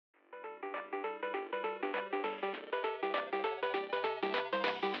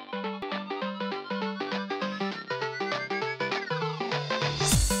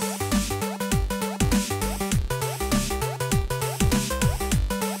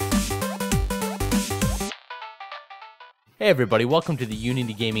Hey everybody, welcome to the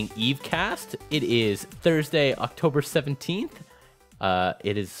Unity Gaming Evecast. It is Thursday, October 17th.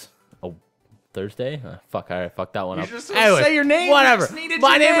 It is a Thursday? Fuck, I fucked that one up. You just say your name. Whatever.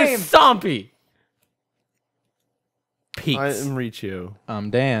 My name is Somppi. Peaks. I am Riccio.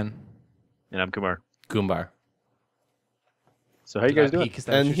 I'm Dan. And I'm Kumar. Goombar. So how you guys doing?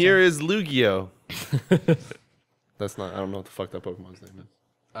 And here is Lugia. That's not, I don't know what the fuck that Pokemon's name is.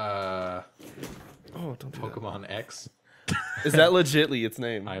 Oh, don't do Pokemon X. that. Is that legitly its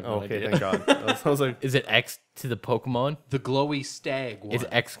name? I have no okay, idea. thank God. I was like, Is it X to the Pokemon? The glowy stag one. Is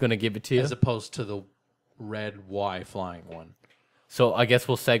X going to give it to you? As opposed to the red Y flying one. So I guess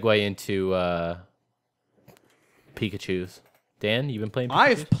we'll segue into Pikachu's. Dan, you been playing Pikachu?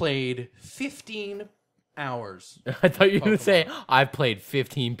 I've played 15 hours. I thought you were going to say, Pokemon. I've played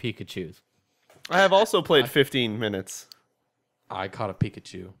 15 Pikachus. I have also played 15 minutes. I caught a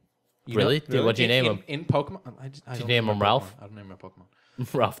Pikachu. You Really? know- What'd you name him? In Pokemon? I Did you don't name my him Ralph? Pokemon. I don't name my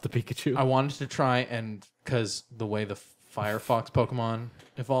Pokemon. Ralph the Pikachu. I wanted to try and, because the way the Firefox Pokemon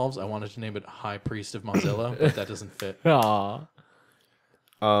evolves, I wanted to name it High Priest of Mozilla, but that doesn't fit. Aww.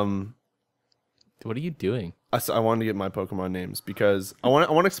 Um, What are you doing? I wanted to get my Pokemon names because I want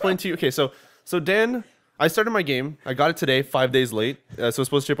to explain to you. Okay, so Dan, I started my game. I got it today, 5 days late. So it's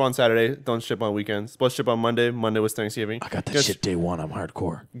supposed to ship on Saturday. Don't ship on weekends. Supposed to ship on Monday. Monday was Thanksgiving. I got that shit day one. I'm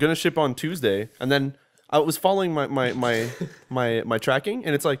hardcore. Gonna ship on Tuesday, and then I was following my tracking,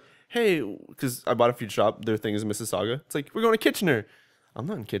 and it's like, hey, because I bought a few shop. Their thing is Mississauga. It's like, we're going to Kitchener. I'm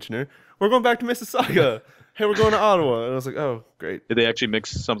not in Kitchener. We're going back to Mississauga. Hey, we're going to Ottawa. And I was like, oh, great. Did they actually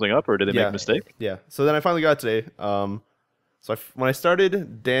mix something up, or did they make a mistake? Yeah. So then I finally got it today. When I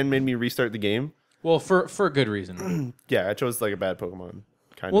started, Dan made me restart the game. Well, for a good reason. Yeah, I chose like a bad Pokemon.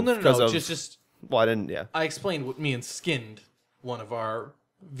 Kind Well, of. no, because of- just Well, I didn't. Yeah. I explained what me and Skinned, one of our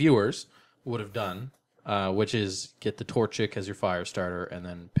viewers, would have done, which is get the Torchic as your fire starter, and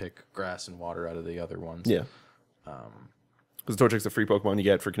then pick grass and water out of the other ones. Yeah. Because Torchic's a free Pokemon you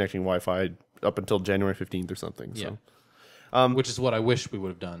get for connecting Wi-Fi up until January 15th or something. So. Yeah. Which is what I wish we would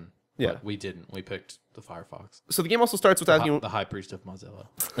have done. Yeah. But we didn't. We picked the Firefox. So the game also starts with asking you. The High Priest of Mozilla.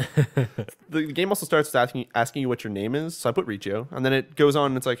 The game also starts with asking you what your name is. So I put Riccio, and then it goes on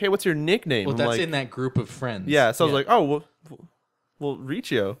and it's like, hey, what's your nickname? Well, I'm that's like, in that group of friends. yeah. So I was like, oh, well,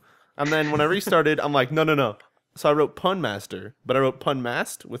 Riccio. And then when I restarted, I'm like, no. So I wrote Pun Master, but I wrote Pun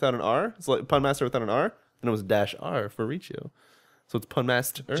Mast without an R. It's like Pun Master without an R, and it was -R for Riccio. So it's Pun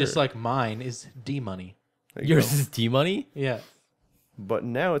Master. Just like mine is D-Money. There you Yours go. is D-Money? Yeah. But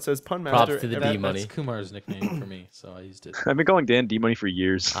now it says Pun Master. Props to the every- D-Money. That's Kumar's nickname for me, so I used it. I've been calling Dan D-Money for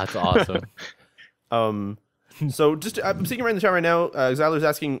years. That's awesome. So just I'm seeing right in the chat right now. Xyler's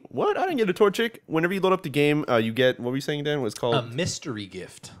asking, what? I didn't get a Torchic. Whenever you load up the game, you get, what were you saying, Dan? What's called? A mystery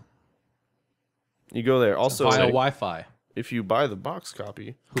gift You go there. Also, via Wi-Fi. if you buy the box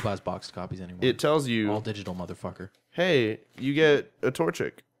copy, Who buys boxed copies anymore? it tells you, All digital, motherfucker. hey, you get a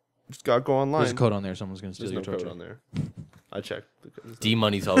Torchic. Just gotta go online. There's a code on there. Someone's going to steal There's no your code torch. on there. I checked.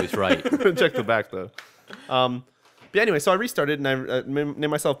 D-Money's always right. Check the back though. But anyway, so I restarted and I named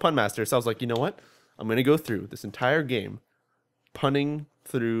myself Pun Master. So I was like, you know what? I'm gonna go through this entire game, punning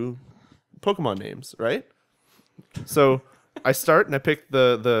through Pokemon names, right? So I start and I pick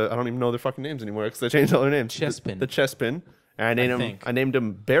the I don't even know their fucking names anymore because they changed all their names. Chespin. The Chespin, and think. I named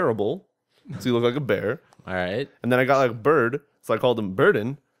him Bearable, so he looked like a bear. All right. And then I got like a bird, so I called him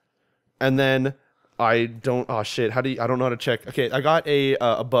Burden. And then I don't. Oh shit! I don't know how to check. Okay, I got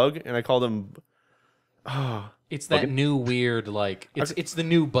a bug, and I called him. It's that new weird, like, it's the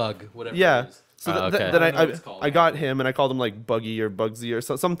new bug, whatever Yeah. it is. So okay. then I don't know what it's called. I got him, and I called him like Buggy or Bugsy or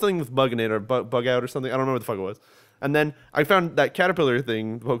something with bug in it or bug out or something. I don't know what the fuck it was. And then I found that caterpillar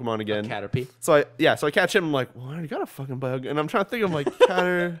thing, the Pokemon again. Caterpie. So I catch him. I'm like, well, I already got a fucking bug, and I'm trying to think of like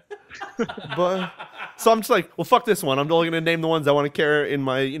bug. So I'm just like, well, fuck this one. I'm only gonna name the ones I want to carry in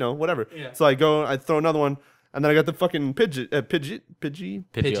my, whatever. Yeah. So I go, I throw another one, and then I got the fucking Pidgey. Pidgey? Pidgey?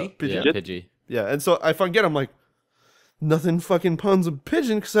 Yeah, Pidgey? Pidgey. Yeah, and so I fucking get him like, nothing fucking puns a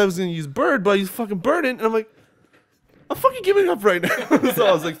pigeon because I was gonna use bird, but I used fucking burden, and I'm like, I'm fucking giving up right now. So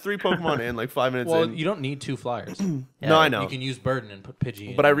I was like 3 Pokemon in, like 5 minutes Well, in. you don't need 2 flyers. No, I know. You can use Burden and put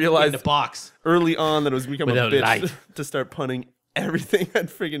Pidgey But I realized- in the box. Early on that it was becoming a Without bitch light. to start punning everything I'd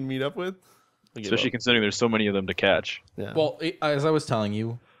friggin' meet up with. I give Especially up. considering there's so many of them to catch. Yeah. Well, as I was telling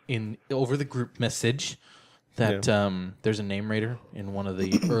you over the group message, that there's a name raider in one of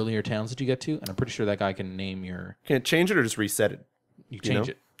the earlier towns that you get to, and I'm pretty sure that guy can name your. Can it change it or just reset it? You change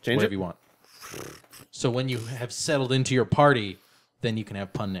know? it. Change Whatever it? you want. So when you have settled into your party, then you can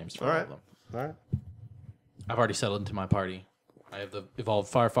have pun names for all Alright. of them. All right. I've already settled into my party. I have the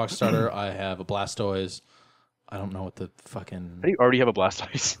evolved Firefox starter. I have a Blastoise. I don't know what the fucking... How do you already have a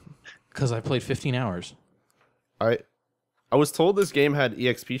Blastoise? Because I played 15 hours. I was told this game had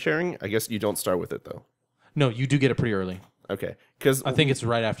EXP sharing. I guess you don't start with it, though. No, you do get it pretty early. Okay. Because I think it's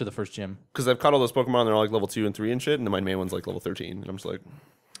right after the first gym. Because I've caught all those Pokemon, they're all like level 2 and 3 and shit, and then my main one's like level 13. And I'm just like,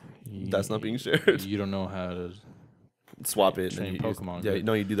 that's not being shared. You don't know how to... Swap it. Train and you Pokemon. Yeah,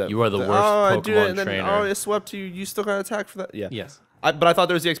 no, you do that. You are the worst I do it, Pokemon and then, trainer. Oh, it swept you. You still got to attack for that. Yeah. Yes. But I thought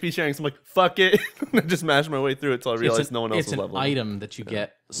there was the XP sharing, so I'm like, fuck it. I just mashed my way through it until I realized no one else was leveling. It's an item that you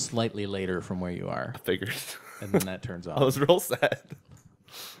get slightly later from where you are. I figured. And then that turns off. I was real sad.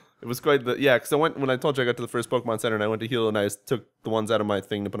 It was quite the... Yeah, because when I told you I got to the first Pokemon Center and I went to heal and I took the ones out of my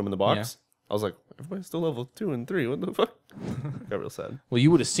thing to put them in the box, I was like, everybody's still level 2 and 3. What the fuck? Got real sad. Well, you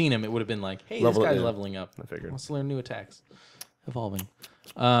would have seen him. It would have been like, hey, this guy's leveling up. I figured. Let's learn new attacks. Evolving.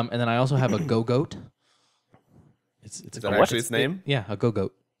 And then I also have a Go-Goat. Is that actually its name? Yeah, a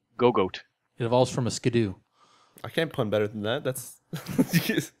Go-Goat. Go-Goat. It evolves from a Skidoo. I can't pun better than that. That's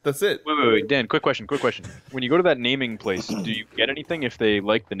that's it. Wait, Dan, quick question. When you go to that naming place, do you get anything if they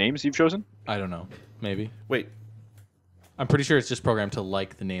like the names you've chosen? I don't know. Maybe. Wait. I'm pretty sure it's just programmed to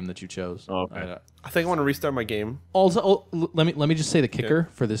like the name that you chose. Oh, okay. I think I want to restart my game. Also, let me just say the kicker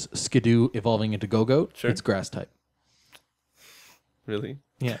for this Skidoo evolving into Go-Goat. Sure. It's grass type. Really?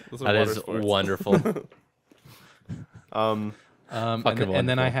 Yeah. Those are That water is sports. wonderful. And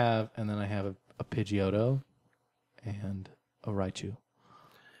then I have a Pidgeotto and a Raichu.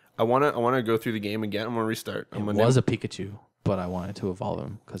 I wanna go through the game again. I'm gonna restart. It was a Pikachu, but I wanted to evolve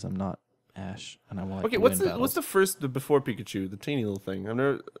him because I'm not Ash and I want. Okay, what's the first before Pikachu? The teeny little thing. I've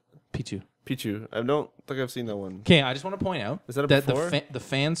never Pichu. I don't think I've seen that one. Okay, I just want to point out Is that the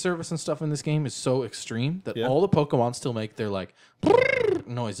fan service and stuff in this game is so extreme that all the Pokemon still make their like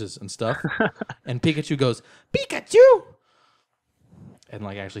noises and stuff, and Pikachu goes Pikachu, and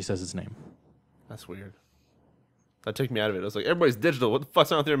like actually says its name. That's weird. That took me out of it. I was like, everybody's digital. What the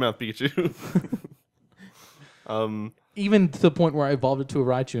fuck's wrong with your mouth, Pikachu? Even to the point where I evolved it to a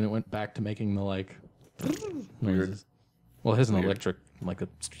Raichu and it went back to making the like noises. Well, it has an electric like a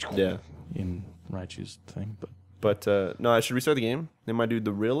in Raichu's thing, but no, I should restart the game. Then I do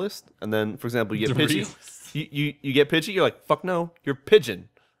the realist, and then for example, you get Pidgey. You get Pidgey. You're like, fuck no, you're Pigeon.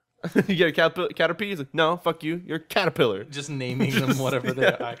 You get a Caterpie. He's like, no, fuck you, you're Caterpillar. just naming them whatever they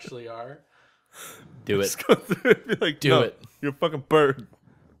actually are. Do it. Just go through it and be like, Do no, it. You're a fucking bird.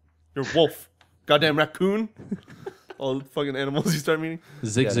 You're a wolf. Goddamn raccoon. All the fucking animals you start meeting.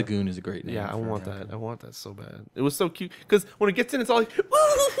 Zigzagoon is a great name. Yeah, I for want an that. I want that so bad. It was so cute because when it gets in, it's all like,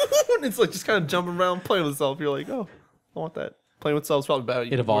 and it's like just kind of jumping around, playing with itself. You're like, oh, I want that. Playing with itself is probably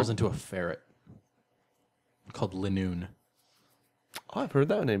bad. It evolves into a ferret called Linoon. Oh, I've heard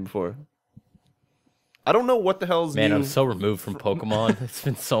that name before. I don't know what the hell's Man, new. I'm so removed from Pokemon. It's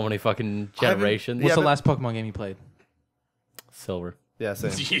been so many fucking generations. What's the last Pokemon game you played? Silver. Yeah,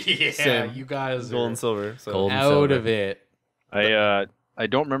 same. Yeah, Same. you guys Gold are and silver. So. Gold. out Silver. of it. I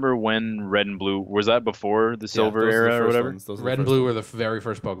don't remember when Red and Blue was that before the Silver those are the era or first whatever. ones. Those are the Red and first Blue ones. were the very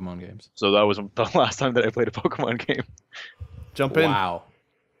first Pokemon games. So that was the last time that I played a Pokemon game. Jump in. Wow.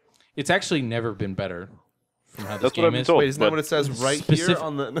 It's actually never been better from how this That's what game I've been is. told. Wait, isn't that but what it says right here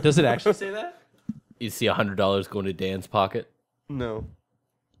on the? Does it actually say that? You see $100 going to Dan's pocket. No.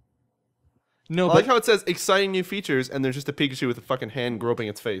 No, I but like how it says exciting new features, and there's just a Pikachu with a fucking hand groping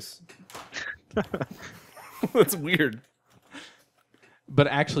its face. That's weird. but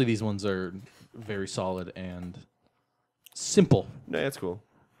actually these ones are very solid and simple. No, that's cool.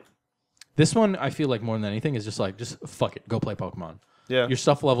 This one, I feel like more than anything, is just fuck it, go play Pokemon. Yeah. Your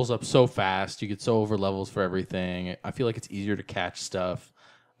stuff levels up so fast. You get so over levels for everything. I feel like it's easier to catch stuff.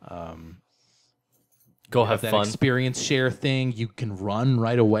 Go have That fun. experience share thing. You can run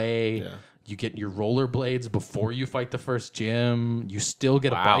right away. Yeah. You get your rollerblades before you fight the first gym. You still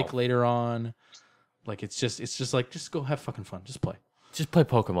get a Wow. bike later on. Like it's just like just go have fucking fun. Just play. Just play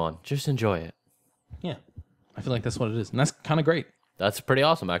Pokemon. Just enjoy it. Yeah. I feel like that's what it is. And that's kind of great. That's pretty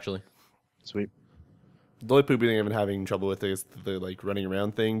awesome, actually. Sweet. The only poopy thing I've been having trouble with is the like running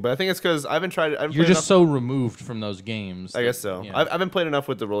around thing, but I think it's because I haven't tried it. You're just so removed from those games. I guess so. Yeah. I haven't played enough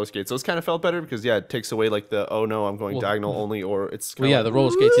with the roller skates, so it's kind of felt better because yeah, it takes away like the oh no, I'm going diagonal only, or it's Well, kinda yeah, like, the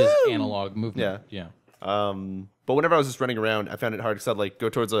roller skates is woo! analog movement. Yeah. But whenever I was just running around, I found it hard because I'd like go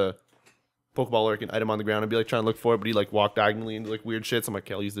towards a Pokeball or like an item on the ground and be like trying to look for it, but he like walk diagonally into like weird shit. So I'm like,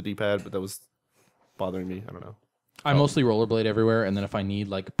 okay, I'll use the D-pad, but that was bothering me. I don't know. I mostly rollerblade everywhere, and then if I need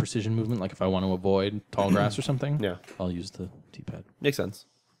like precision movement, like if I want to avoid tall grass or something, Yeah, I'll use the D-pad. makes sense.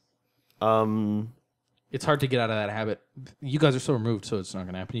 It's hard to get out of that habit. You guys are so removed, so it's not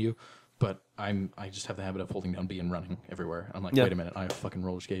going to happen to you. but I just have the habit of holding down B and running everywhere. I'm like, Yeah. wait a minute, I have fucking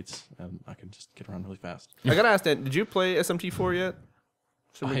roller skates, and I can just get around really fast. I gotta ask Dan, did you play SMT4 yet?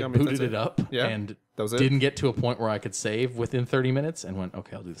 I booted it up Yeah? and That was it? didn't get to a point where I could save within 30 minutes and went,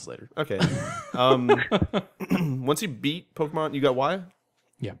 okay, I'll do this later. Okay. Once you beat Pokemon, you got Y?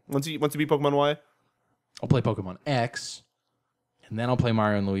 Yeah. Once you beat Pokemon Y? I'll play Pokemon X, and then I'll play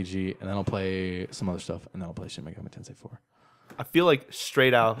Mario and Luigi, and then I'll play some other stuff, and then I'll play Shin Megami Tensei 4. I feel like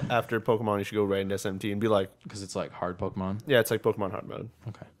straight out after Pokemon, you should go right into SMT and be like, Because it's like hard Pokemon. yeah, it's like Pokemon hard mode.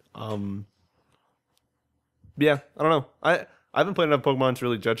 Okay. Yeah, I don't know. I haven't played enough Pokemon to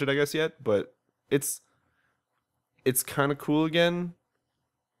really judge it, I guess, yet, but it's kind of cool again.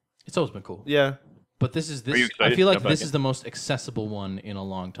 It's always been cool. Yeah. But this is Are you I excited feel to like jump back this in? is the most accessible one in a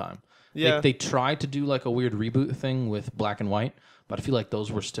long time. Yeah. They tried to do like a weird reboot thing with Black and White, but I feel like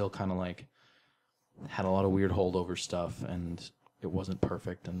those were still kind of like had a lot of weird holdover stuff, and it wasn't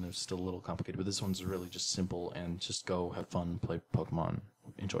perfect, and it was still a little complicated. But this one's really just simple and just go have fun, play Pokemon,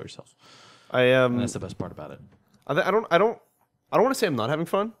 enjoy yourself. And that's the best part about it. I don't want to say I'm not having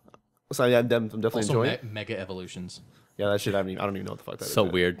fun. So yeah, I'm definitely Also, enjoying it. Mega Evolutions. Yeah, that shit. I don't even know what the fuck that is. So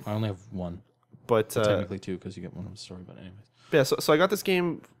yet. weird. I only have one. But Technically two, because you get one of the story. But anyways, yeah, so I got this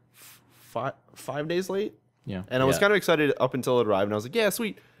game 5 days late, yeah. and I was Yeah. kind of excited up until it arrived, and I was like, yeah,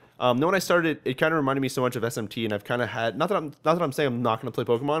 sweet. Then when I started, it kind of reminded me so much of SMT, and I've kind of had not that I'm saying I'm not going to play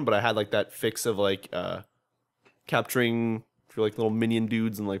Pokemon, but I had like that fix of like capturing for like little minion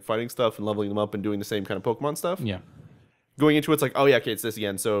dudes and like fighting stuff and leveling them up and doing the same kind of Pokemon stuff. Yeah. Going into it's like, oh yeah, okay, it's this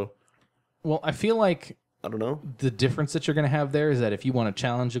again. So Well, I feel like I don't know. the difference that you're going to have there is that if you want to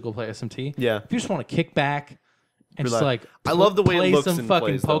challenge, you go play SMT. Yeah. If you just want to kick back and just Relax. like I love the way it play looks some and fucking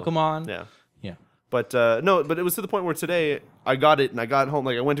plays, though. Pokemon. Yeah. Yeah. But no, but it was to the point where today I got it and I got home,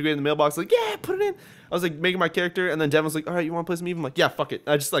 like I went to get it in the mailbox, like, yeah, put it in. I was like making my character, and then Devin was like, all right, you want to play some Eve? I'm like, yeah, fuck it.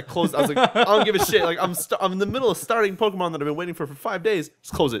 I just like closed. I was like, I don't give a shit. Like I'm in the middle of starting Pokemon that I've been waiting for 5 days.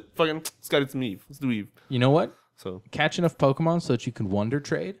 Just close it. Fucking let's get some Eve. Let's do Eve. You know what? So Catch enough Pokemon so that you can Wonder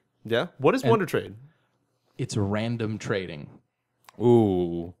Trade. yeah. What is Wonder Trade? It's random trading.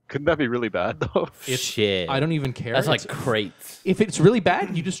 Ooh. Couldn't that be really bad though? Shit. I don't even care. That's like It's- crates. if it's really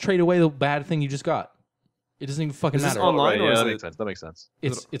bad, you just trade away the bad thing you just got. It doesn't even fucking Is this matter. online? Right, or yeah, is that it- makes sense. That makes sense.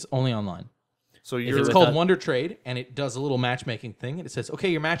 It's only online. So If you're it's with called that- Wonder Trade, and it does a little matchmaking thing, and it says, okay,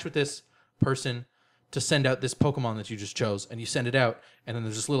 you're matched with this person to send out this Pokemon that you just chose, and you send it out, and then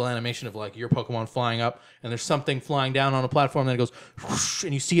there's this little animation of like your Pokemon flying up, and there's something flying down on a platform, and then it goes, whoosh,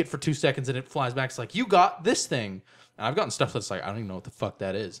 and you see it for 2 seconds, and it flies back. It's like, you got this thing. And I've gotten stuff that's like, I don't even know what the fuck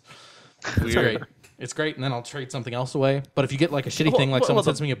that is. It's great. It's great, and then I'll trade something else away. But if you get like a shitty thing, like hold someone up.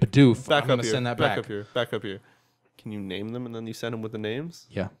 sends me a Bidoof, back I'm up going to here. send that back back. up here. Back up here. Can you name them and then you send them with the names?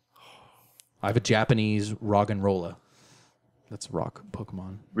 Yeah. I have a Japanese Roggenrola. That's rock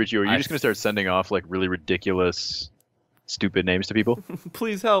Pokemon. Richie, are you just gonna start sending off like really ridiculous, stupid names to people?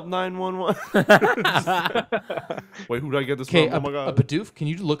 Please help 911. Wait, who did I get this Okay, from? Oh my a god. Bidoof. Can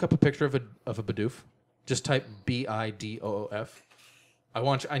you look up a picture of a Bidoof? Just type Bidoof.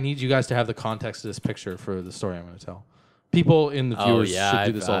 I need you guys to have the context of this picture for the story I'm going to tell. People in the Oh, viewers yeah,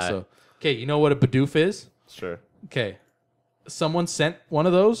 should do this I've- also. Okay, you know what a Bidoof is? Sure. Okay. Someone sent one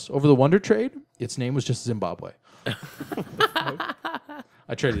of those over the Wonder Trade. Its name was just Zimbabwe.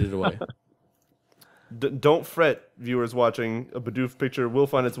 I traded it away. Don't fret, viewers watching. A Bidoof picture will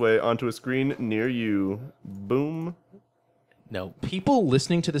find its way onto a screen near you. Boom. No. People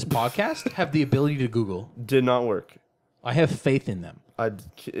listening to this podcast have the ability to Google. Did not work. I have faith in them.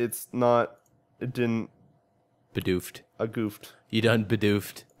 It's not. It didn't. Bedoofed. I goofed. You done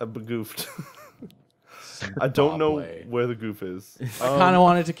bedoofed. I begoofed. I don't know Zimbabwe. where the goof is. I kind of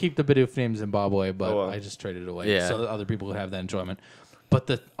wanted to keep the Bidoof name Zimbabwe, but Oh, well. I just traded it away Yeah. so that other people could have that enjoyment. But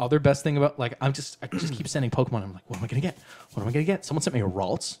the other best thing about I just keep sending Pokemon. I'm like, what am I gonna get? What am I gonna get? Someone sent me a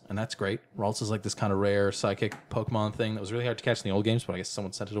Ralts, and that's great. Ralts is like this kind of rare psychic Pokemon thing that was really hard to catch in the old games, but I guess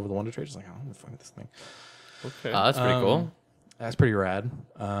someone sent it over the Wonder Trade. It's like, oh, I'm gonna fuck with this thing. Okay. Oh, that's pretty cool. That's pretty rad.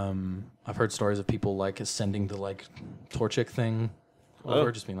 I've heard stories of people like sending the like Torchic thing over,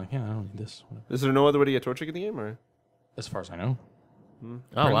 Oh. just being like, yeah, I don't need this. Whatever. Is there no other way to get Torchic in the game, or? As far as I know.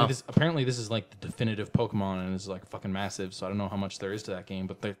 Oh, wow. Apparently this is like the definitive Pokemon and it's like fucking massive, so I don't know how much there is to that game,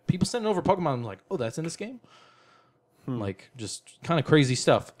 but people sending over Pokemon, I'm like, oh, that's in this game? Like, just kind of crazy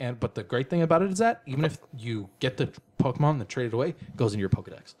stuff. But the great thing about it is that even if you get the Pokemon that traded away, it goes into your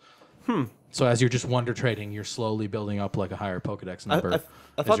Pokedex. So as you're just Wonder Trading, you're slowly building up like a higher Pokedex number I as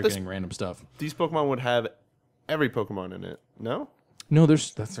thought you're this- getting random stuff. These Pokemon would have every Pokemon in it. No. No,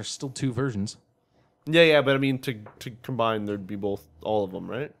 there's still 2 versions. Yeah, but I mean to combine, there'd be all of them,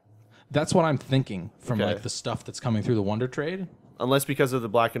 right? That's what I'm thinking from Okay. like the stuff that's coming through the Wonder Trade. Unless because of the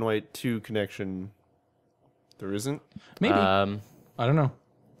black and white 2 connection, there isn't. Maybe. I don't know.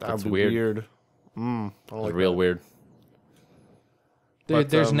 That That's would be weird. weird. I don't like real that. weird.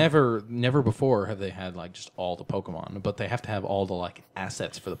 There's never before have they had like just all the Pokemon, but they have to have all the like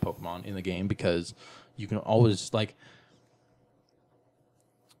assets for the Pokemon in the game because you can always like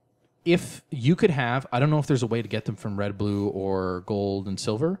if you could have, I don't know if there's a way to get them from red, blue, or gold and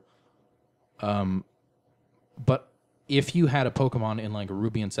silver. But if you had a Pokemon in like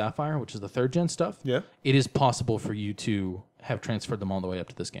Ruby and Sapphire, which is the 3rd gen stuff, Yeah. it is possible for you to have transferred them all the way up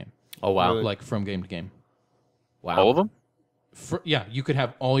to this game. Oh wow. Really? Like from game to game. Wow. All of them? Yeah, you could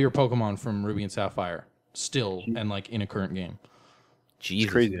have all your Pokemon from Ruby and Sapphire still and like in a current game. Jesus.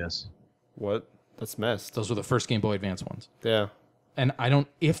 It's craziness. What? That's messed. Those were the first Game Boy Advance ones. Yeah. And I don't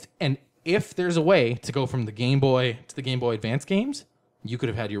if there's a way to go from the Game Boy to the Game Boy Advance games, you could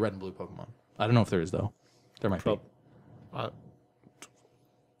have had your red and blue Pokemon. I don't know if there is though. There might be. Uh,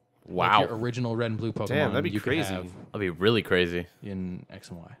 Wow. Like your original red and blue Pokemon. Damn, that'd be you could crazy. have That'd be really crazy. in X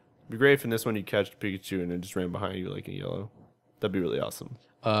and Y. It'd be great if in this one you catch Pikachu and it just ran behind you like in yellow. That'd be really awesome.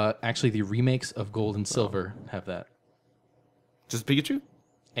 Actually, the remakes of Gold and Silver have that. Just Pikachu?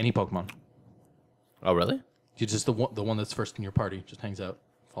 Any Pokemon. Oh really? You just the one that's first in your party just hangs out,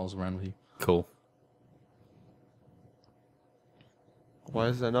 follows around with you. Cool. Why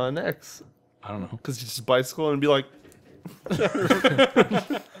is that not an X? I don't know. Because you just bicycle and be like,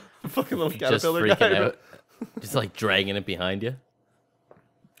 fucking little Just caterpillar freaking guy. out. Just like dragging it behind you.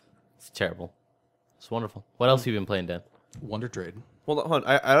 It's terrible. It's wonderful. What else have you been playing, Dan? Wonder Trade. Hold on.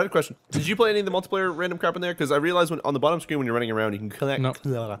 I had a question. Did you play any of the multiplayer random crap in there? Because I realized on the bottom screen when you're running around, you can connect.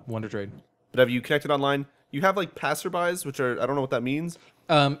 No. Wonder Trade. But have you connected online? You have like passerbys, which are, I don't know what that means.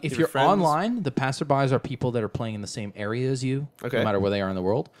 If Your you're friends? online, the passerbys are people that are playing in the same area as you, Okay. no matter where they are in the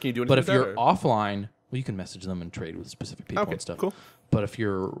world. Can you do anything But if with you're that, offline, well, you can message them and trade with specific people Okay, and stuff. cool. But if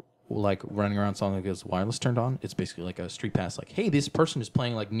you're like running around something that has wireless turned on, it's basically like a street pass. Like, hey, this person is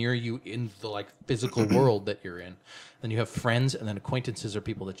playing like near you in the like physical world that you're in. Then you have friends, and then acquaintances are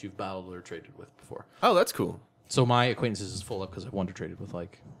people that you've battled or traded with before. Oh, that's cool. So my acquaintances is full up because I've wonder traded with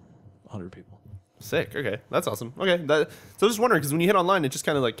like 100 people. Sick. Okay, that's awesome. Okay, so I was just wondering because when you hit online, it just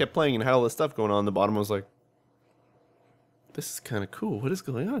kind of like kept playing and had all this stuff going on. The bottom I was like, this is kind of cool. What is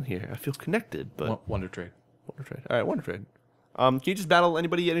going on here? I feel connected, but Wonder Trade. Wonder Trade. All right, Wonder Trade. Can you just battle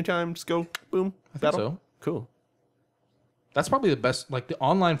anybody anytime? Just go boom. I think battle? so. Cool. That's probably the best. Like the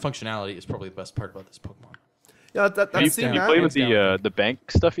online functionality is probably the best part about this Pokemon. Yeah, that's Have you, seeing have you that. played with Hands the bank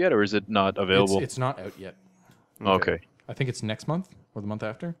stuff yet, or is it not available? It's not out yet. Okay. I think it's next month or the month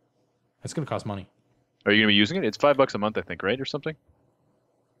after. It's going to cost money. Are you gonna be using it? It's $5 a month, I think, right, or something?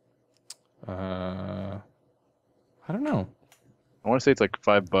 I don't know. I want to say it's like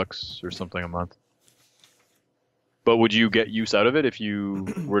 $5 or something a month. But would you get use out of it if you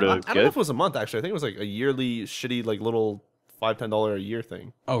were to I get don't know it? if it was a month actually. I think it was like a yearly shitty like little $5-10 a year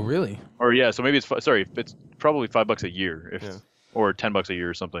thing. Oh, really? Or yeah, so maybe it's sorry, it's probably $5 a year, if Yeah. or $10 a year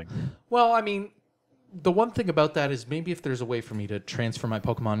or something. Well, I mean, the one thing about that is maybe if there's a way for me to transfer my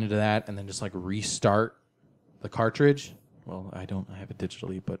Pokemon into that and then just like restart the cartridge. Well, I have it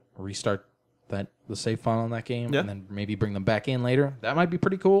digitally, but restart the save file on that game Yeah. and then maybe bring them back in later. That might be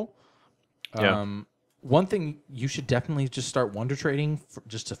pretty cool. Yeah. One thing you should definitely just start wonder trading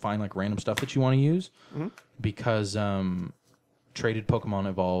just to find like random stuff that you want to use, because traded Pokemon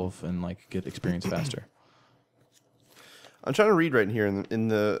evolve and like get experience faster. I'm trying to read right in here in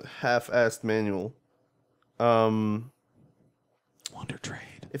the half-assed manual. Wonder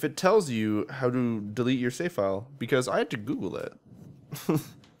trade. If it tells you how to delete your save file, because I had to Google that.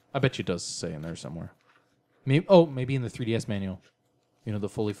 I bet you it does say in there somewhere. Maybe in the 3DS manual. You know, the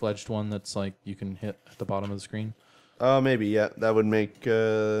fully fledged one that's like you can hit at the bottom of the screen. Maybe, yeah. That would make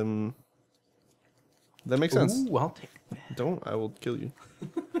that makes sense. Ooh, I'll take that. I will kill you.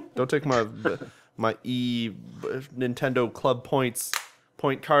 Don't take my Nintendo Club point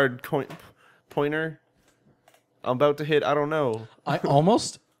card pointer. I'm about to hit, I don't know. I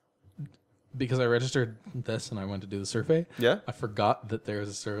almost, because I registered this and I went to do the survey. Yeah? I forgot that there was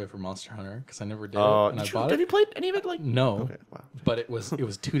a survey for Monster Hunter because I never did it. And I bought Have it. you played any of it? Like No, Okay, wow. but it was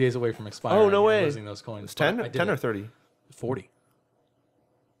 2 days away from expiring. Oh, no and way. Losing those coins. It's But 10, I did 10 or it. 30? 40.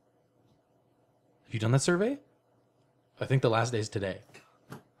 Have you done that survey? I think the last day is today.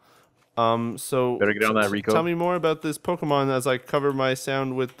 So Better get on that, Rico. Tell me more about this Pokemon as I cover my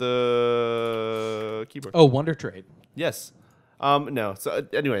sound with the keyboard. Oh, Wonder Trade. Yes. No. So,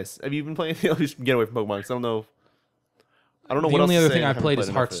 anyways, have you been playing? We should get away from Pokemon because I don't know. I don't know The what only else other to say. thing I haven't played is enough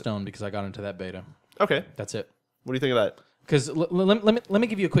of it. Hearthstone because I got into that beta. Okay. That's it. What do you think of that? Because let me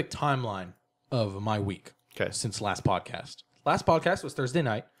give you a quick timeline of my week. 'Kay. Since last podcast. last podcast was Thursday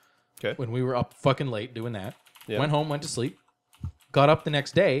night. Okay. When we were up fucking late doing that. Yeah. Went home, went to sleep. Got up the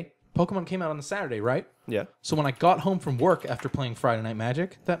next day. Pokemon came out on the Saturday, right? Yeah. So when I got home from work after playing Friday Night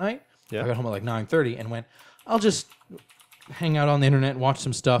Magic that night, Yeah. I got home at like 9:30 and went, I'll just hang out on the internet, watch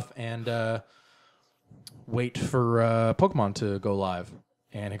some stuff, and wait for Pokemon to go live.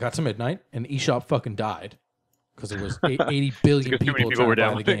 And it got to midnight, and the eShop fucking died because it was 80 billion Because too many people people were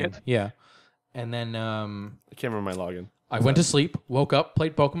trying to buy the downloading game. Yeah. And then I can't remember my login. I went to sleep, woke up,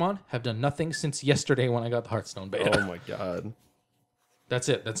 played Pokemon, have done nothing since yesterday when I got the Hearthstone beta. Oh my god. That's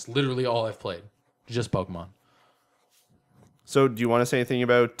it. That's literally all I've played. Just Pokemon. So, do you want to say anything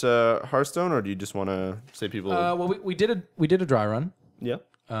about Hearthstone, or do you just want to say people? Well, we did a dry run. Yeah.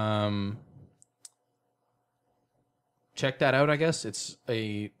 Check that out. I guess it's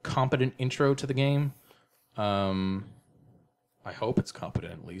a competent intro to the game. I hope it's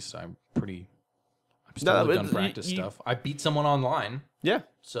competent. At least I'm still done practice stuff. I beat someone online. Yeah.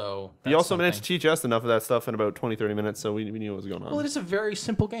 So You also managed to teach us enough of that stuff in about 20, 30 minutes, so we knew what was going on. Well, it is a very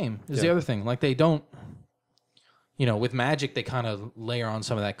simple game. Is Yeah. the other thing. Like they don't, with Magic they kind of layer on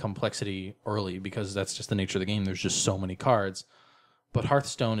some of that complexity early because that's just the nature of the game. There's just so many cards. But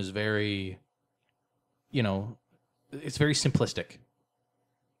Hearthstone is very, it's very simplistic.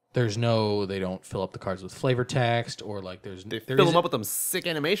 They don't fill up the cards with flavor text or like They there fill them isn't- up with them sick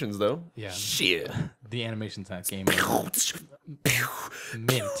animations, though. Yeah. Shit. The animations in that game are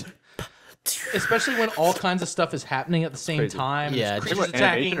mint. Especially when all kinds of stuff is happening at the same Crazy. time. Yeah, There's it's creatures like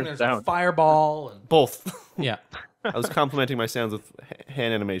attacking, animation or there's a sound? fireball. And, Both. yeah. I was complimenting my sounds with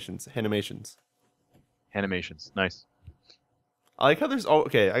hand animations. Animations. Nice. I like how there's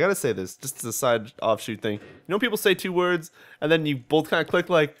okay, I gotta say this, just as a side offshoot thing. You know, people say two words and then you both kind of click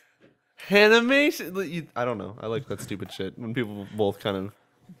like animation. I don't know. I like that stupid shit when people both kind of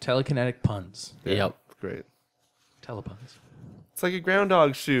Telekinetic puns. Yep. Great. Telepuns. It's like a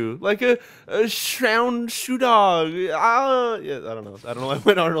groundhog shoe, like a shroud shoe dog. Ah, yeah, I don't know. I don't know why I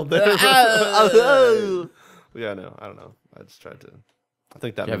went Arnold there. Yeah, no, I don't know. I just tried to. I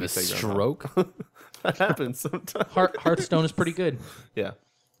think that You made have me a say groundhog. stroke? That happens sometimes. Hearthstone is pretty good. Yeah.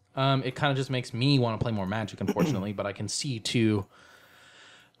 It kind of just makes me want to play more Magic, unfortunately, but I can see too.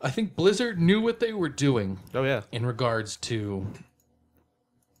 I think Blizzard knew what they were doing Oh yeah. in regards to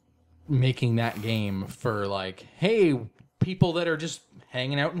making that game for like, hey, people that are just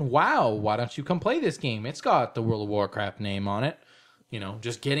hanging out in WoW, why don't you come play this game? It's got the World of Warcraft name on it.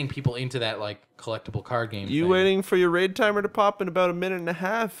 Just getting people into that like collectible card game. You thing. waiting for your raid timer to pop in about a minute and a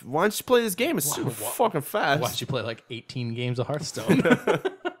half? Why don't you play this game? It's super fucking fast. Why don't you play like 18 games of Hearthstone?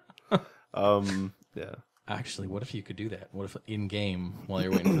 Yeah. Actually, what if you could do that? What if in game while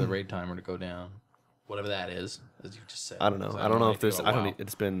you're waiting for the raid timer to go down, whatever that is, as you just said? I don't know. 'Cause I don't know if anything there's. about I don't. WoW.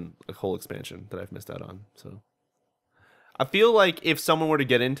 It's been a whole expansion that I've missed out on. So, I feel like if someone were to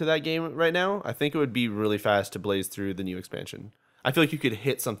get into that game right now, I think it would be really fast to blaze through the new expansion. I feel like you could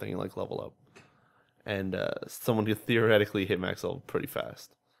hit something and like level up, and someone could theoretically hit max level pretty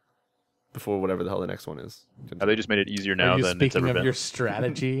fast before whatever the hell the next one is. They just made it easier Are now you than it's speaking ever of been. your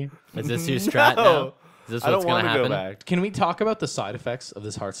strategy? Is this your strat No. now? Is this I what's don't want going to to go happen? back. Can we talk about the side effects of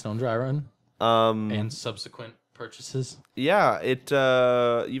this Hearthstone dry run and subsequent purchases? Yeah.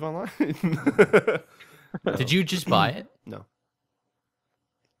 Eve Online. Did you just buy it? No.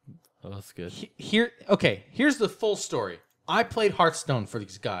 Oh, that's good. Here's the full story. I played Hearthstone for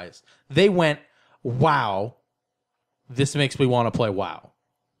these guys. They went, wow, this makes me want to play WoW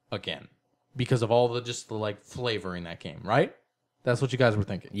again because of all the like flavor in that game, right? That's what you guys were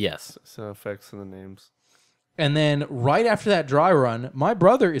thinking. Yes. So effects and the names. And then right after that dry run, my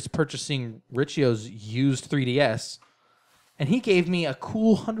brother is purchasing Riccio's used 3DS, and he gave me a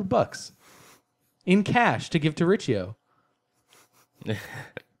cool $100 in cash to give to Riccio.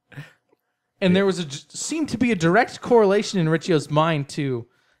 And there seemed to be a direct correlation in Riccio's mind to,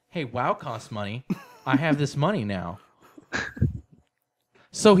 hey, WoW costs money. I have this money now.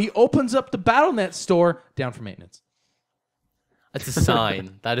 So he opens up the Battle.net store, down for maintenance. That's a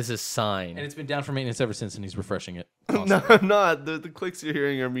sign. That is a sign. And it's been down for maintenance ever since, and he's refreshing it. No, I'm not. The clicks you're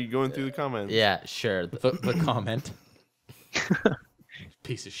hearing are me going through the comments. Yeah, sure. The comment.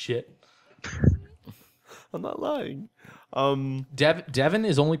 Piece of shit. I'm not lying. Devin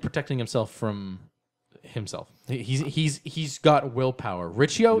is only protecting himself from himself. He's got willpower.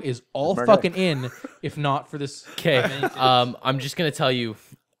 Riccio is all fucking in, if not for this. Okay. I'm just gonna tell you,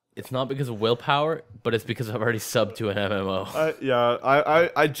 it's not because of willpower, but it's because I've already subbed to an MMO. Yeah,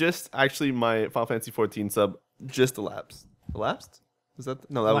 I just actually my Final Fantasy 14 sub just elapsed. Elapsed? Is that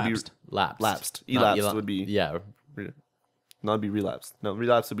no? That Lapsed. would be Lapsed. lapsed. Not Elapsed would be Yeah. No, it'd be relapse. No,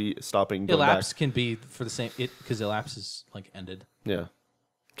 relapse would be stopping. Going Elapse back. can be for the same because elapse is like ended. Yeah.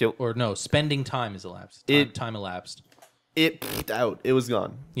 Okay. Or no, spending time is elapsed. Time elapsed. It peaked out. It was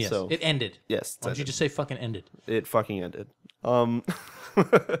gone. Yes, So, it ended. yes. Why don't you just say fucking ended? It fucking ended. No,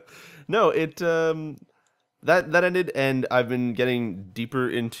 it that ended, and I've been getting deeper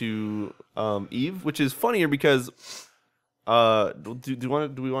into Eve, which is funnier because do we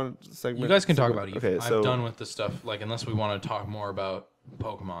want to segment? You guys can talk about Eve. Okay, so I'm done with this stuff. Like, unless we want to talk more about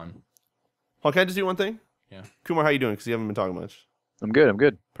Pokemon. Oh, can I just do one thing? Yeah. Kumar, how you doing? Because you haven't been talking much. I'm good. I'm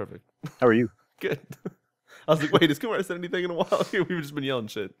good. Perfect. How are you? Good. I was like, wait, has Kumar said anything in a while? We've just been yelling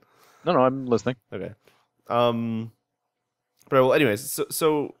shit. No, I'm listening. Okay. But well, anyways,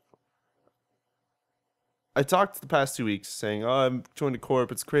 so I talked the past 2 weeks saying, "Oh, I'm joined a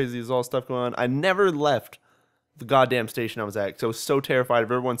corp. It's crazy. There's all stuff going on." I never left the goddamn station I was at because I was so terrified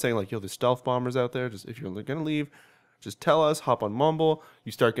of everyone saying like, "Yo, there's stealth bombers out there. Just if you're gonna leave, just tell us. Hop on Mumble.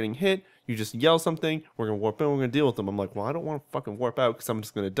 You start getting hit. You just yell something. We're gonna warp in. We're gonna deal with them." I'm like, "Well, I don't want to fucking warp out because I'm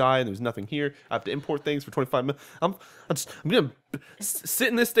just gonna die and there's nothing here. I have to import things for 25 minutes. I'm gonna sit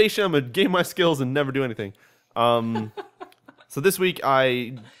in this station. I'm gonna gain my skills and never do anything." So this week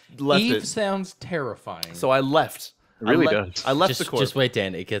I left Eve it. sounds terrifying. So I left. It really does. I left the corp. Just wait,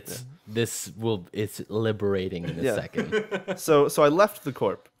 Dan. It gets it's liberating in a second. So I left the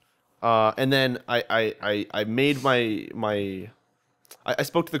corp, and then I made my I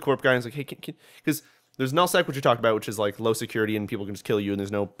spoke to the corp guy and I was like, hey, because there's nullsec, which you talked about, which is like low security and people can just kill you and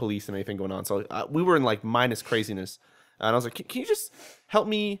there's no police and anything going on. So we were in like minus craziness, and I was like, can you just help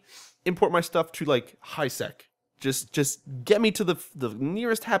me import my stuff to like high sec? Just get me to the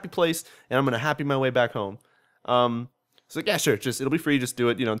nearest happy place, and I'm gonna happy my way back home. So like, yeah, sure, just it'll be free. Just do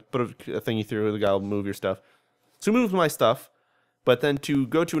it. You know, put a thingy through. The guy will move your stuff. So move my stuff, but then to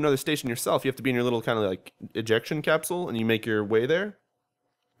go to another station yourself, you have to be in your little kind of like ejection capsule, and you make your way there.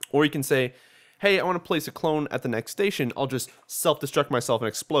 Or you can say, hey, I want to place a clone at the next station. I'll just self-destruct myself and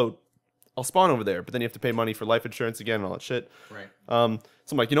explode. I'll spawn over there, but then you have to pay money for life insurance again and all that shit. Right. So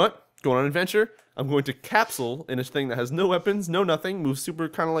I'm like, you know what? Going on an adventure. I'm going to capsule in a thing that has no weapons, no nothing, moves super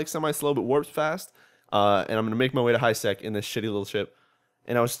kind of like semi-slow, but warps fast. And I'm going to make my way to high sec in this shitty little ship.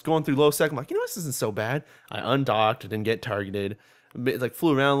 And I was just going through low sec. I'm like, you know, this isn't so bad. I undocked, didn't get targeted. Like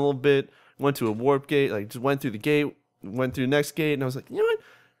flew around a little bit, went to a warp gate, like just went through the gate, went through the next gate, and I was like, you know what?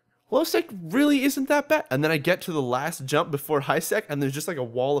 Low sec really isn't that bad. And then I get to the last jump before high sec, and there's just like a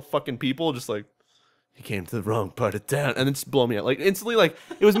wall of fucking people, just like, he came to the wrong part of town, and then just blow me out. Like instantly, like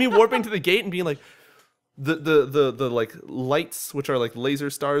it was me warping to the gate and being like, the like lights, which are like laser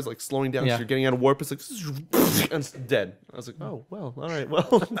stars, like slowing down. Yeah. So you're getting out of warp. It's like, and it's dead. I was like, oh well, all right,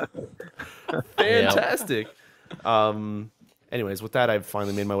 well, fantastic. Anyways, with that, I've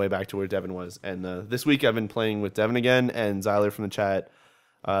finally made my way back to where Devin was, and this week I've been playing with Devin again and Zyler from the chat.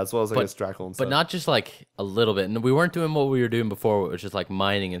 As well as, I guess, Drackle and stuff. But not just like a little bit. And we weren't doing what we were doing before, which is like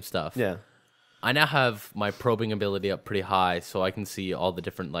mining and stuff. Yeah. I now have my probing ability up pretty high, so I can see all the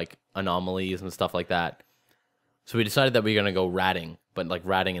different like anomalies and stuff like that. So we decided that we are going to go ratting, but like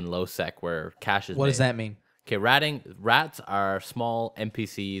ratting in low sec where cash is What made. does that mean? Okay, rats are small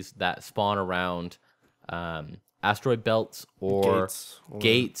NPCs that spawn around asteroid belts or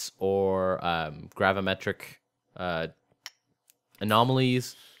gates or gravimetric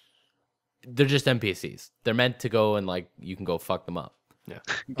anomalies. They're just NPCs. They're meant to go and like you can go fuck them up. Yeah.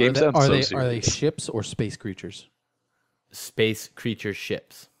 Game sounds so serious. Are they ships or space creatures? Space creature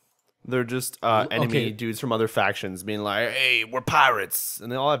ships. They're just enemy dudes from other factions being like, hey, we're pirates.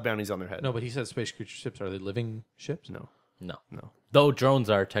 And they all have bounties on their head. No, but he said space creature ships. Are they living ships? No. No. No. Though drones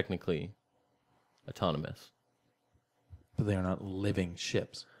are technically autonomous. But they are not living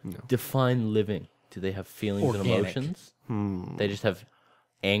ships. Define living. Do they have feelings and Organic. emotions? They just have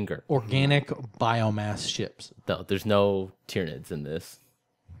anger. Organic biomass ships. No, there's no Tyranids in this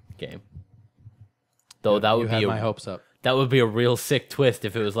game. Though that You would had be my hopes up. that would be a real sick twist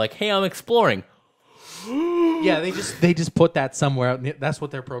if it was like, hey, I'm exploring. Yeah, they just put that somewhere out. That's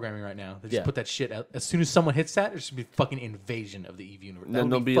what they're programming right now. They just Yeah. put that shit out. As soon as someone hits that, there's gonna be fucking invasion of the Eve universe. Then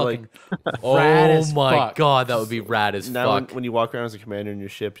That would they'll be fucking Oh rad as my fuck. god, that would be rad as Now, fuck. when you walk around as a commander in your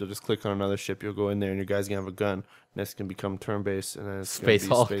ship, you'll just click on another ship. You'll go in there, and your guy's gonna have a gun. Next can become turn-based, and then it's Space gonna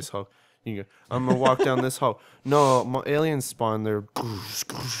be Hulk. Space Hulk. You go, I'm gonna walk down this hall. No, my aliens spawn. They're goosh,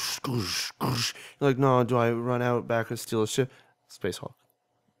 goosh, goosh, goosh. You're like, no, do I run out back and steal a ship? Space Hulk.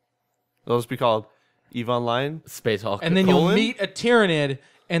 It'll just be called Eve Online. Space Hulk. And then you'll Colon? meet a Tyranid,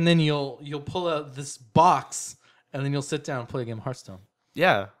 and then you'll pull out this box, and then you'll sit down and play a game of Hearthstone.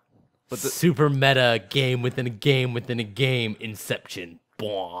 Yeah, but super meta game within a game within a game. Inception.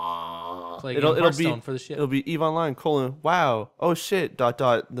 Like It'll be for the ship. It'll be EVE Online : wow, oh shit ...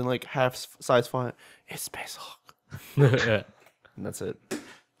 then like half size font. It's Space Hulk. And that's it.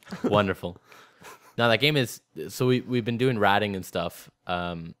 Wonderful. Now that game is so we've been doing ratting and stuff,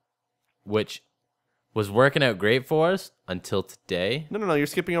 which was working out great for us until today. No, you're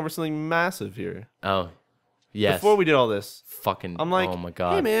skipping over something massive here. Oh, yes. Before we did all this, Fucking. I'm like, oh my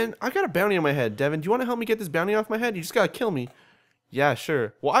god. hey man, I got a bounty on my head. Devin, do you want to help me get this bounty off my head? You just gotta kill me. Yeah,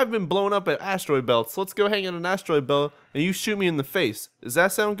 sure. Well, I've been blown up at asteroid belts. Let's go hang on an asteroid belt, and you shoot me in the face. Does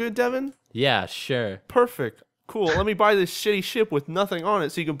that sound good, Devin? Yeah, sure. Perfect. Cool. Let me buy this shitty ship with nothing on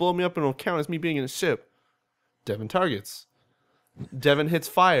it so you can blow me up and it'll count as me being in a ship. Devin targets. Devin hits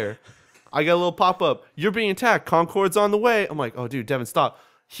fire. I got a little pop-up. You're being attacked. Concorde's on the way. I'm like, oh, dude, Devin, stop.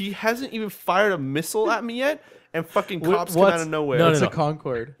 He hasn't even fired a missile at me yet, and fucking cops come out of nowhere. No, It's a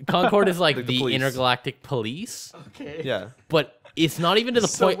Concorde. Concorde is like the police. intergalactic police, Okay. Yeah. but it's not even to the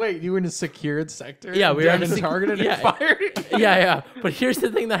So point. wait, you were in a secured sector? Yeah, we were in a targeted yeah. and fired. Yeah. But here's the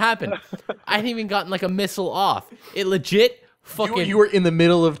thing that happened. I hadn't even gotten like a missile off. It legit fucking. You were in the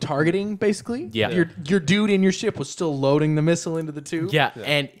middle of targeting, basically. Yeah. Your dude in your ship was still loading the missile into the tube. Yeah,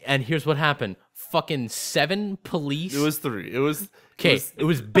 and here's what happened. Fucking 7 police. It was 3. It was... Okay, it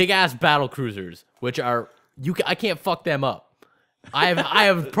was big ass battle cruisers, which are I can't fuck them up. I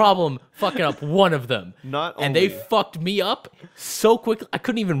have a problem fucking up one of them. And they fucked me up so quickly I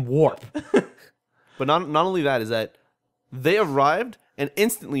couldn't even warp. But not only that, is that they arrived and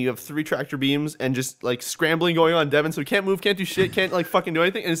instantly you have 3 tractor beams and just like scrambling going on Devin, so he can't move, can't do shit, can't like fucking do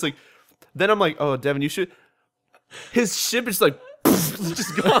anything. And it's like, then I'm like, oh, Devin, you should. His ship is like, it's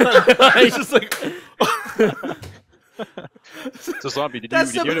just gone. It's just like. So Somppi, did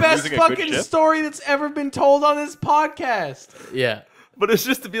That's you the end up best losing a good fucking ship? story that's ever been told on this podcast. Yeah. But it's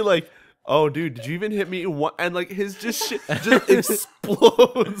just to be like, oh, dude, did you even hit me? And like his just shit just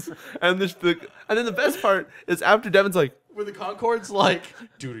explodes. And and then the best part is after Devin's like, Where the Concorde's like,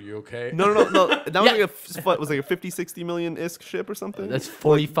 dude, are you okay? no. That was Yeah. like a 50, 60 million-isk ship or something. That's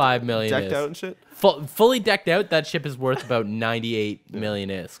 45 million. Decked out and shit. Fully decked out, that ship is worth about 98 million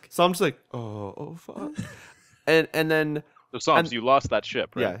isk. So I'm just like, oh fuck. And then So Somps, you lost that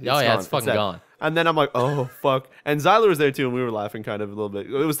ship, right? yeah, It's fucking dead. gone. And then I'm like, oh fuck. And Zyler was there too, and we were laughing kind of a little bit.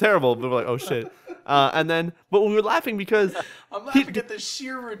 It was terrible, but we're like, oh shit. But we were laughing because I'm laughing at the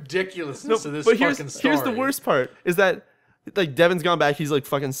sheer ridiculousness of this but fucking story. here's the worst part is that like Devin's gone back, he's like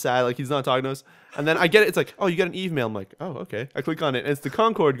fucking sad, like he's not talking to us. And then I get it, it's like, oh, you got an email. I'm like, oh, okay. I click on it, and it's the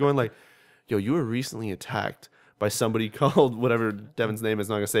Concorde going like, yo, you were recently attacked by somebody called whatever Devin's name is.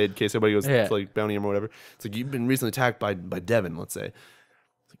 Not gonna say it in case somebody goes like bounty him or whatever. It's like, you've been recently attacked by Devin, let's say. It's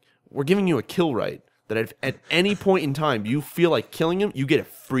like, we're giving you a kill right that if at any point in time you feel like killing him, you get a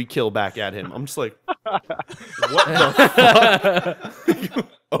free kill back at him. I'm just like, what the fuck?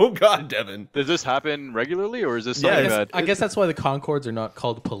 Oh god, Devin. Does this happen regularly, or is this something that? I guess that's why the Concordes are not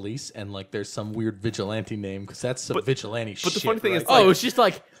called police, and like there's some weird vigilante name because that's some vigilante shit. But the funny thing is, right? like, It's just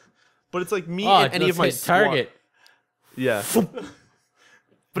like, but it's like me and any of my target. Yeah.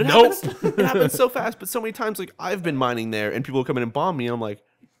 But it happens so fast, but so many times, like, I've been mining there, and people come in and bomb me, and I'm like,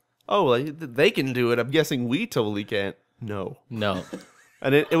 oh, like, they can do it. I'm guessing we totally can't. No.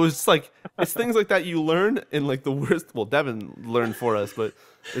 And it was just like, it's things like that you learn in, like, the worst. Well, Devin learned for us, but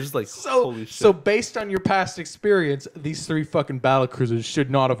it's just like, holy shit. So based on your past experience, these 3 fucking battle cruisers should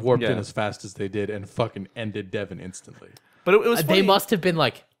not have warped in as fast as they did and fucking ended Devin instantly. But it was funny. They must have been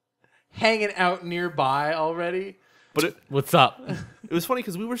like, Hanging out nearby already. But what's up? it was funny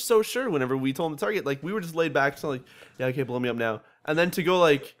because we were so sure whenever we told him the target, like, we were just laid back, so like, yeah, okay, blow me up now. And then to go,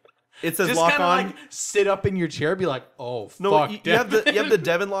 like, it says Just lock kind of on. like sit up in your chair, be like, "Oh No, fuck!" you have the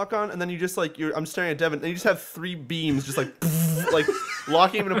Devin lock on, and then you just like I'm staring at Devin, and you just have 3 beams just like like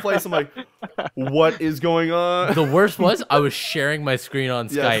locking him into place. I'm like, what is going on? The worst was I was sharing my screen on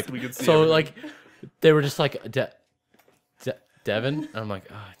Yes, Skype. we could see so everything. like, they were just like, Devin? And I'm like,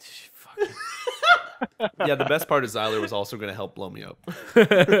 oh, fuck. Yeah, the best part is Zyler was also going to help blow me up.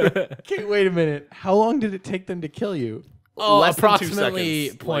 Okay, wait a minute. How long did it take them to kill you? Oh, Less than 2 approximately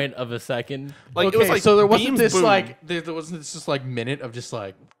seconds. point of a second. Like Okay, it was like so there wasn't beams this boom. like there wasn't this just like minute of just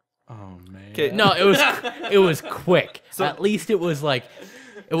like, oh man. Okay. No, it was quick. At least it was like,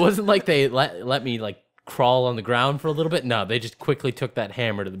 it wasn't like they let me like crawl on the ground for a little bit. No, they just quickly took that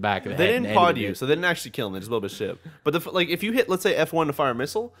hammer to the back of the They head. didn't and pod ended you, it. so they didn't actually kill him. They just blew up his ship. But like if you hit, let's say F1 to fire a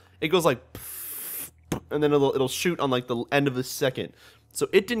missile, it goes like, and then it'll shoot on like the end of the second. So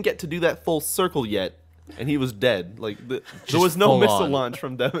it didn't get to do that full circle yet, and he was dead. Like there was no full missile on. launch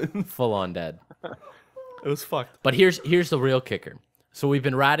from Devin. Full on dead. It was fucked. But here's the real kicker. So we've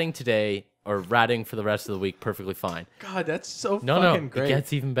been ratting today, or ratting for the rest of the week perfectly fine. God, that's so No, fucking great. it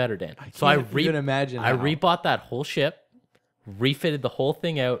gets even better, Dan. I can't even imagine. I rebought that whole ship, refitted the whole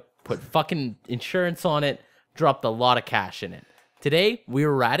thing out, put fucking insurance on it, dropped a lot of cash in it. Today we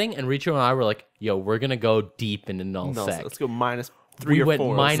were ratting, and Riccio and I were like, "Yo, we're gonna go deep into nullsec. Let's go -3 we or went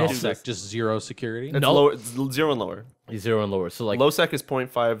 4. minus Nullsec, just 0 security. It's No. lower. It's 0 and lower. 0 and lower. So like Low sec is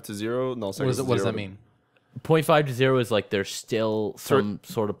 0.5 to 0. Nullsec is 0. What does that mean? 0.5 to 0 is like there's still some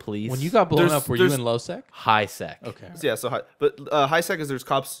sort of police. When you got blown up, were you in low sec? high sec. Okay. Yeah, so high, but high sec is there's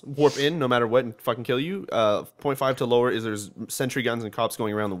cops warp in no matter what and fucking kill you. 0.5 to lower is there's sentry guns and cops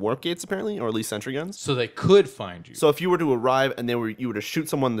going around the warp gates apparently, or at least sentry guns. So they could find you. So if you were to arrive and you were to shoot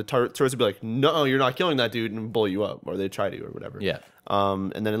someone, the turrets would be like, "No, you're not killing that dude," and blow you up, or they try to, or whatever. Yeah.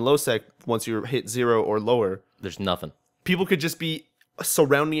 And then in low sec, once you're hit 0 or lower, There's nothing. people could just be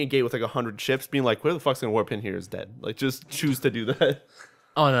surrounding a gate with like 100 ships, being like, "Where the fuck's gonna warp in here is dead." Like, just choose to do that.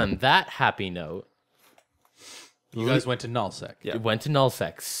 On that happy note, you guys went to nullsec. Yeah. we went to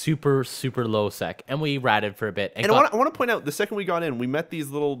nullsec, super low sec, and we ratted for a bit. And I want to point out, the second we got in, we met these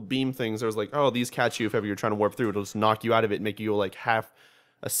little beam things. There was like, "Oh, these catch you if ever you're trying to warp through. It'll just knock you out of it and make you go like half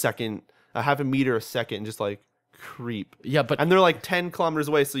a meter a second, and just like creep." Yeah, but And they're like 10 kilometers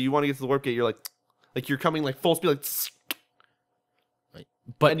away, so you want to get to the warp gate. You're like you're coming like full speed, like,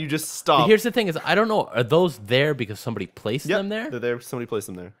 but and you just stop. here's the thing: is I don't know. Are those there because somebody placed Yep, them there? They're there. Somebody placed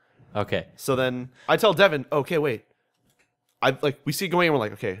them there. Okay. So then I tell Devin, "Okay, wait." We see it going, and we're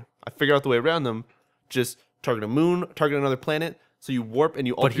like, "Okay, I figured out the way around them. Just target a moon, target another planet. So you warp and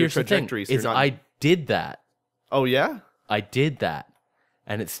you alter But your here's the thing: trajectory. So is you're not, I did that. oh yeah, I did that,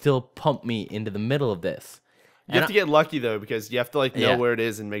 and it still pumped me into the middle of this. you have to get lucky though, because you have to like know Yeah. where it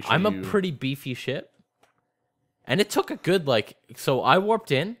is and make sure. I'm a pretty beefy ship, and it took a good So I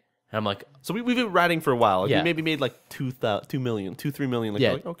warped in, and I'm like, So we've been ratting for a while. Like, Yeah. we maybe made like 2 million, 3 million. Like, Yeah.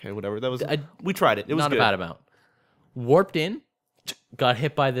 we're like, okay, whatever. That was. I- We tried it. It was not good. a bad amount. Warped in, got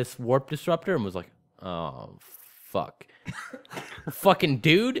hit by this warp disruptor, and was like, oh fuck. Fucking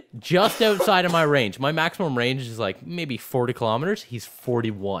dude, just outside of my range. My maximum range is like maybe 40 kilometers. He's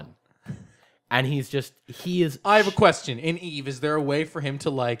 41. And he is. I have a question. In Eve, is there a way for him to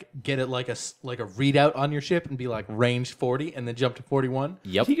like get it like a readout on your ship and be like range 40 and then jump to 41?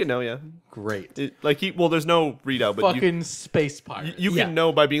 Yep. He can know, yeah. Great. Well, there's no readout, but Fucking space pirate. you Yeah. can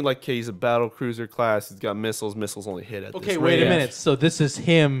know by being like, okay, he's a battle cruiser class. He's got missiles. Missiles only hit at Okay, this wait a range. minute. So this is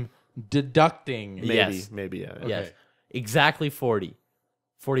him deducting. Maybe, Yes. maybe, yeah. Yes. Okay. Exactly 40.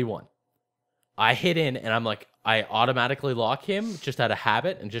 41. I hit in and I'm like, I automatically lock him just out of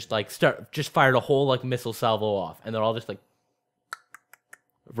habit and just fired a whole like missile salvo off. And they're all just like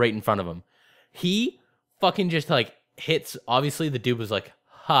right in front of him. He fucking just like hits. Obviously, the dude was like,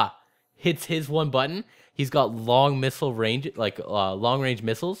 ha, hits his one button. He's got long missile range, long range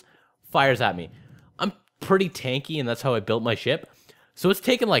missiles, fires at me. I'm pretty tanky, and that's how I built my ship. So it's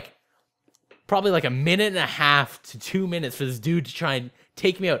taken like probably like a minute and a half to 2 minutes for this dude to try and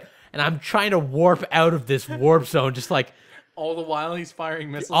take me out. And I'm trying to warp out of this warp zone, just like All the while he's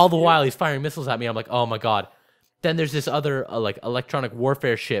firing missiles. all the while he's firing missiles at me. I'm like, oh my god. Then there's this other like electronic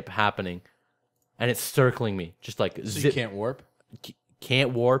warfare ship happening, and it's circling me, just like So you can't warp?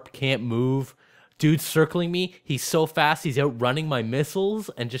 can't warp, can't move. Dude's circling me. He's so fast. He's outrunning my missiles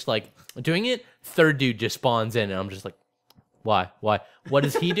and just like doing it. Third dude just spawns in, and I'm just like, why? What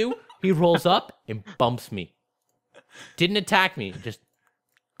does he do? He rolls up and bumps me. Didn't attack me. Just,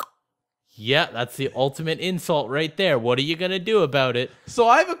 yeah, that's the ultimate insult right there. What are you gonna do about it? So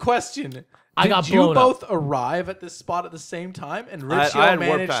I have a question. I got Did you blown up. both arrive at this spot at the same time? And Riccio I had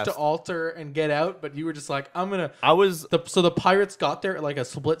warp managed to past. alter and get out, but you were just like, I'm going to... I was. So the pirates got there like a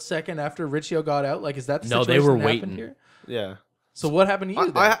split second after Riccio got out? Like, is that the No, situation they were that happened waiting. here? Yeah. So what happened to you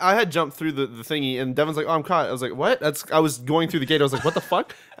then? I had jumped through the thingy, and Devin's like, "Oh, I'm caught." I was like, "What?" I was going through the gate. I was like, "What the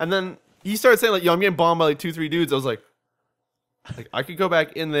fuck?" And then he started saying like, "Yo, I'm getting bombed by like 2-3 dudes." I was like, I could go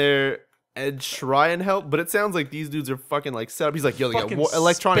back in there and try and help, but it sounds like these dudes are fucking like set up. He's like, "Yo, they got Fucking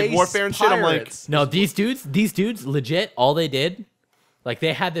electronic space warfare and shit." I'm like, pirates. No, these dudes, legit, all they did, like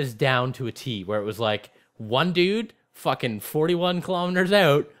they had this down to a T, where it was like one dude, fucking 41 kilometers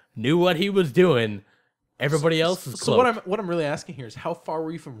out, knew what he was doing. Everybody else is So cloaked. what I'm really asking here is how far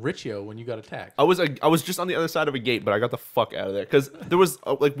were you from Riccio when you got attacked? I was just on the other side of a gate, but I got the fuck out of there because there was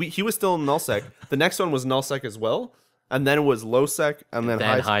he was still in nullsec. The next one was nullsec as well, and then it was low sec, and then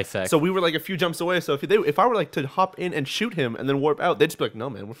high sec. So we were like a few jumps away. So if I were like to hop in and shoot him and then warp out, they'd just be like, "No,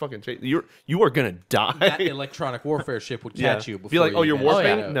 man, we're fucking you are gonna die." That electronic warfare ship would catch you. Be like, before "Oh, you're you guys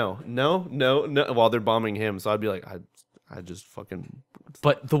warping?" got out. No. While they're bombing him, so I'd be like, I just fucking.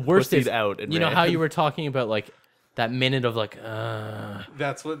 But the worst is Pussied out and you know ran. how you were talking about like that minute of like,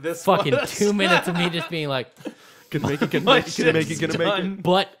 That's what this fucking was. 2 minutes of me just being like, Gonna make it, gonna make it, gonna make it, gonna make it.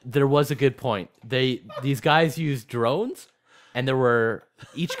 but there was a good point. These guys used drones, and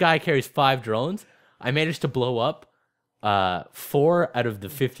each guy carries 5 drones. I managed to blow up 4 out of the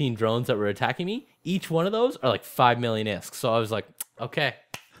 15 drones that were attacking me. Each one of those are like 5 million ISK. So I was like, okay,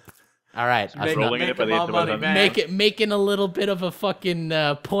 all right, rolling it by the end of the month. making a little bit of a fucking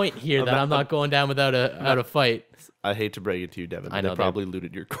point here that I'm not going down without a fight. I hate to break it to you, Devin. I know they probably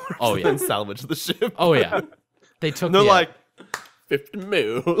looted your corpse. Oh, yeah. And salvaged the ship. Oh yeah, they took. They're me like out. 50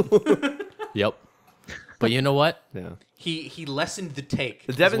 mil. Yep. But you know what? Yeah. He lessened the take.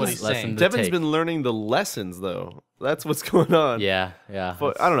 Devin's, what he's saying. Devin's been learning the lessons though. That's what's going on. Yeah.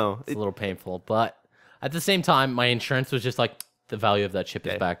 But I don't know. It's a little painful, but at the same time, my insurance was just like, the value of that chip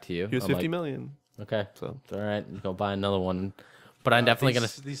is back to you. He was I'm 50 like, million. Okay, So it's all right. Go buy another one. But I'm definitely gonna.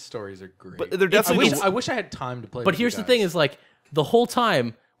 These stories are great. But they're definitely. I wish I had time to play. But with here's you the guys. thing: is like the whole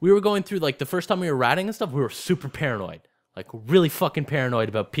time we were going through, like the first time we were ratting and stuff, we were super paranoid, like really fucking paranoid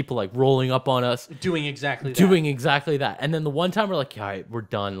about people like rolling up on us, doing exactly that. And then the one time we're like, all right, we're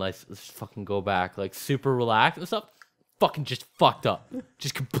done. Let's fucking go back. Like super relaxed and stuff. Fucking just fucked up.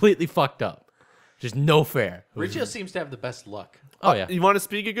 Just completely fucked up. Just no fair. Riccio seems to have the best luck. Oh yeah. You want to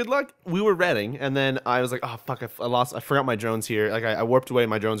speak of good luck? We were redding, and then I was like, "Oh fuck! I forgot my drones here. Like I warped away.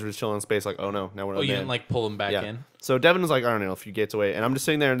 My drones were just chilling in space. Like, oh no, now we're." Oh, you didn't like pull them back in? So Devin was like, "I don't know, a few gates away," and I'm just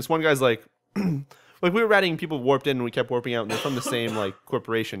sitting there, and this one guy's like, like we were ratting, people warped in, and we kept warping out, and they're from the same like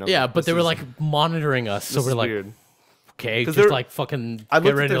corporation. Yeah, like, but they were like monitoring us, so we're like, weird. okay, just they're- like fucking I get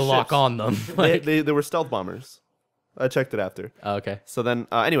looked at ready their to lock ships. on them. Like, they were stealth bombers. I checked it after. oh, okay. So then,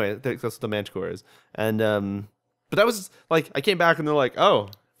 anyway, that's what the Manticore is. And, but that was, like, I came back and they're like, oh,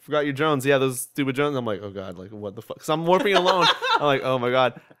 forgot your drones. Yeah, those stupid drones. I'm like, oh, God, like, what the fuck? So I'm warping alone. I'm like, oh, my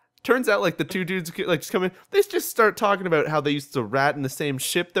God. Turns out, like, the 2 dudes, like, just come in. They just start talking about how they used to rat in the same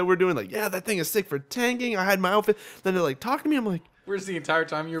ship that we're doing. Like, yeah, that thing is sick for tanking. I had my outfit. Then they're, like, talking to me. I'm like, Where's the entire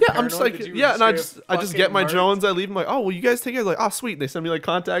time you were yeah, I'm just like, yeah, and I just get my drones. I leave them like, oh, well, you guys take it. Like, oh, sweet. And they send me, like,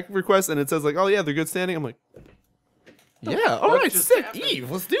 contact requests. And it says, like, oh, yeah, they're good standing. I'm like, yeah, all right, just sick. happened?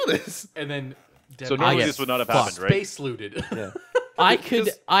 Eve, let's do this. And then So normally get this would not have fucked. happened, right? space looted. Yeah.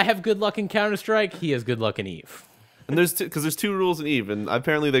 I have good luck in Counter-Strike. He has good luck in Eve. And there's because there's 2 rules in Eve, and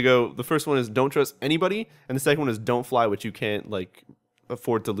apparently they go. The first one is don't trust anybody, and the second one is don't fly what you can't like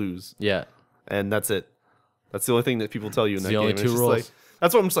afford to lose. Yeah. And that's it. That's the only thing that people tell you in that the game. only And 2 it's just rules. like,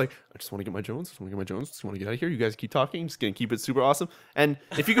 that's what I'm just like. I just want to get my drones. Just want to get out of here. You guys keep talking. Just gonna keep it super awesome. And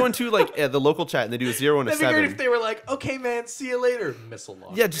if you go into like the local chat and they do a 0 and a That'd be great 7. if they were like, okay, man, see you later. Missile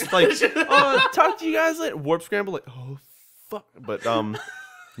launch. Yeah, just like talk to you guys later. Warp scramble. Like fuck. But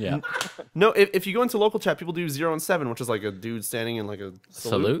Yeah. no, if you go into local chat, people do 0 and 7, which is like a dude standing in like a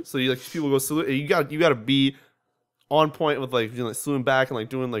Salute? So you like people go salute. You got to be on point with like, you know, like saluting back and like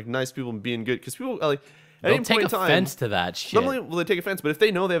doing like nice people and being good because people are like at Don't any take point in time. offense to that shit. Not only will they take offense, but if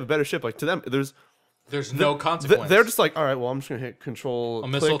they know they have a better ship, like to them, there's no consequence. they're just like, all right, well, I'm just gonna hit control. a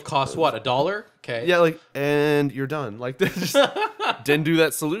missile click. costs what? $1? Okay. Yeah, like, and you're done. Like, they just didn't do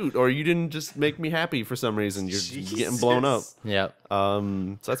that salute, or you didn't just make me happy for some reason. You're getting blown up. Yeah.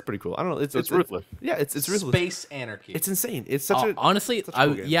 So that's pretty cool. I don't know. It's ruthless. Yeah, it's ruthless. Space anarchy. It's insane. It's such a Honestly, such a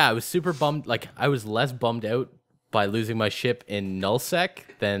cool game. I was super bummed. Like, I was less bummed out by losing my ship in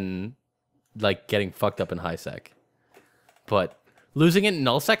nullsec than like getting fucked up in highsec. But losing it in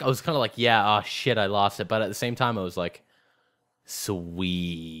nullsec, I was kind of like, yeah, oh shit, I lost it. But at the same time, I was like,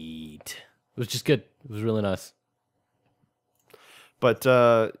 sweet. It was just good. It was really nice. But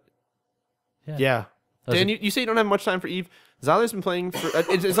yeah. was Dan, you say you don't have much time for Eve. Zyler's been playing for.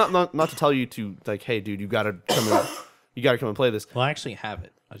 It's not to tell you to like, hey, dude, you gotta come and play this. Well, I actually have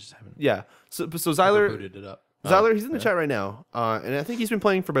it. I just haven't Yeah. So never Zyler, booted it up. Zyler, he's in the chat right now, and I think he's been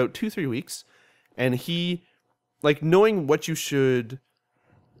playing for about 2-3 weeks, and he, like, knowing what you should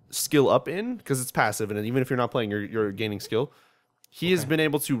skill up in because it's passive, and even if you're not playing, you're gaining skill. He has been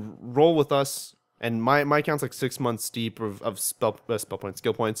able to roll with us, and my account's like 6 months deep of spell points,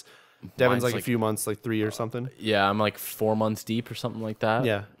 skill points. Devin's Mine's like a few months, like 3 or something. Yeah, I'm like 4 months deep or something like that.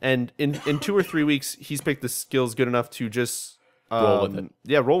 Yeah, and in 2 or 3 weeks, he's picked the skills good enough to just Roll with it.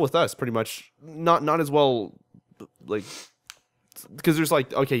 Yeah, roll with us pretty much. Not as well, like, because there's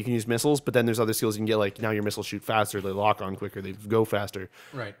like, okay, you can use missiles, but then there's other skills you can get, like now your missiles shoot faster, they lock on quicker, they go faster,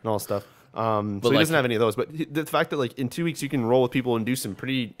 Right. and all stuff. So he like- doesn't have any of those. But the fact that like in 2 weeks you can roll with people and do some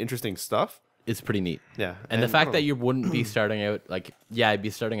pretty interesting stuff. It's pretty neat. Yeah, And the I fact don't that know. you wouldn't be starting out, like, yeah, I'd be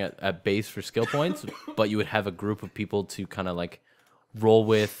starting at base for skill points, but you would have a group of people to kind of like roll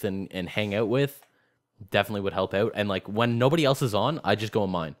with and hang out with definitely would help out. And like when nobody else is on, I just go on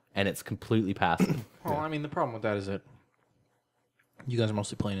mine, and it's completely passive. Well, I mean, the problem with that is that you guys are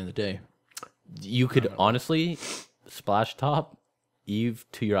mostly playing in the day. You could honestly splash top Eve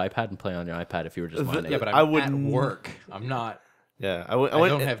to your iPad and play on your iPad if you were just mining. Yeah, but I wouldn't work. I'm not. Yeah, I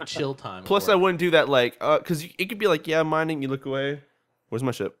don't have chill time. Plus, I wouldn't do that like because it could be like, yeah, I'm mining. You look away. Where's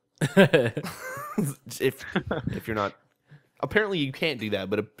my ship? if you're not, apparently you can't do that,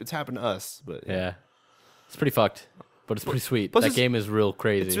 but it's happened to us. But yeah, it's pretty fucked, but it's pretty sweet. Plus that game is real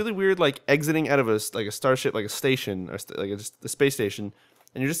crazy. It's really weird, like exiting out of a starship, like a station or just the space station,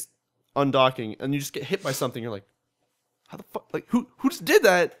 and you're just undocking, and you just get hit by something. You're like, how the fuck? Like who just did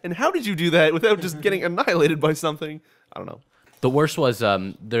that? And how did you do that without just getting annihilated by something? I don't know. The worst was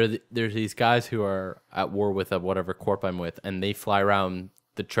there's these guys who are at war with whatever corp I'm with, and they fly around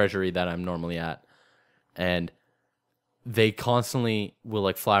the treasury that I'm normally at, and they constantly will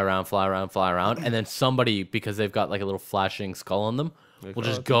like fly around, and then somebody, because they've got like a little flashing skull on them, will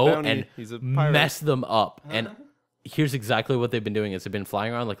just go and mess them up. And here's exactly what they've been doing: is they've been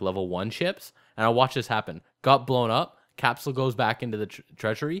flying around like level 1 ships, and I watched this happen. Got blown up, capsule goes back into the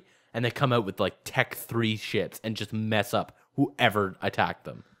treasury, and they come out with like Tech 3 ships and just mess up whoever attacked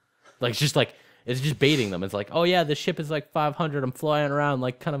them. Like it's just baiting them. It's like, oh yeah, this ship is like 500. I'm flying around,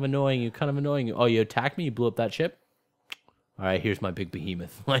 like kind of annoying you. Oh, you attacked me. You blew up that ship. All right, here's my big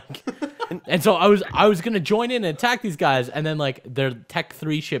behemoth. Like, and so I was gonna join in and attack these guys, and then like their Tech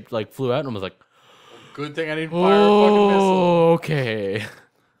 3 ship like flew out, and I was like, good thing I didn't fire a fucking missile. Okay.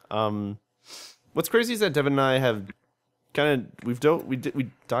 What's crazy is that Devin and I have kind of we dove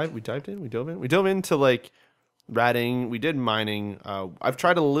into like ratting. We did mining. I've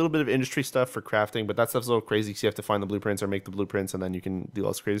tried a little bit of industry stuff for crafting, but that stuff's a little crazy because you have to find the blueprints or make the blueprints, and then you can do all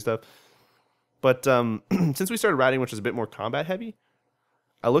this crazy stuff. But since we started ratting, which is a bit more combat heavy,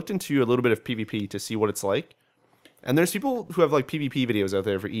 I looked into a little bit of PvP to see what it's like. And there's people who have like PvP videos out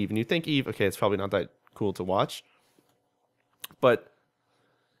there for Eve, and you think Eve, okay, it's probably not that cool to watch. But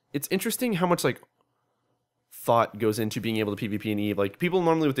it's interesting how much like thought goes into being able to PvP in Eve. Like people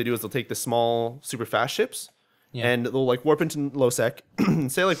normally what they do is they'll take the small super fast ships and they'll like warp into low sec.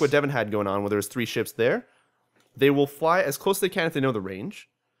 Say like what Devin had going on where there's 3 ships there. They will fly as close as they can if they know the range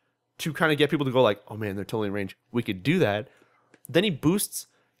to kind of get people to go like, oh man, they're totally in range. We could do that. Then he boosts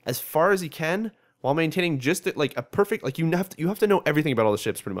as far as he can while maintaining just like a perfect, like you have to know everything about all the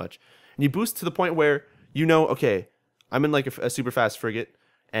ships pretty much. And you boost to the point where you know, okay, I'm in like a super fast frigate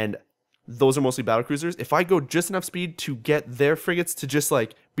and those are mostly battle cruisers. If I go just enough speed to get their frigates to just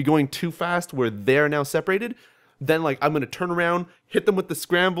like be going too fast where they're now separated, then like I'm gonna turn around, hit them with the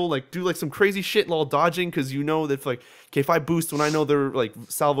scramble, like do like some crazy shit while dodging, because you know that if, like, okay, if I boost when I know their like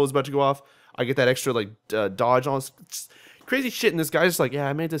salvo's about to go off, I get that extra like dodge on crazy shit. And this guy's just like, yeah,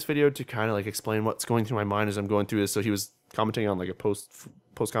 I made this video to kind of like explain what's going through my mind as I'm going through this. So he was commenting on like a post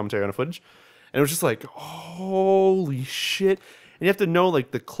commentary on a footage, and it was just like, holy shit. And you have to know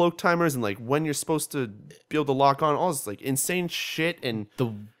like the cloak timers and like when you're supposed to be able to lock on all this like insane shit. And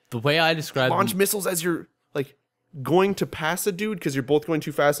the way I describe launch missiles as you're like going to pass a dude because you're both going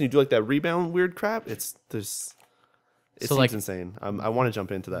too fast and you do like that rebound weird crap. It seems like insane. I want to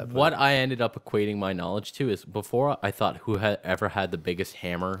jump into that. But what I ended up equating my knowledge to is before I thought who had ever had the biggest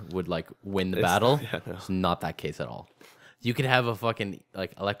hammer would like win the battle. It's not that case at all. You could have a fucking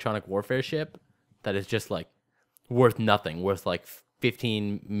like electronic warfare ship that is just like worth nothing, worth like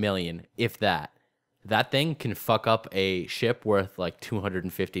 15 million, if that. That thing can fuck up a ship worth like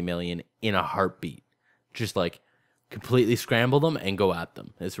 250 million in a heartbeat. Just like completely scramble them and go at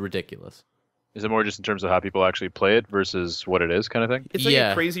them. It's ridiculous. Is it more just in terms of how people actually play it versus what it is kind of thing? It's like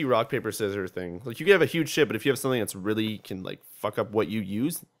a crazy rock, paper, scissors thing. Like you can have a huge ship, but if you have something that's really can like fuck up what you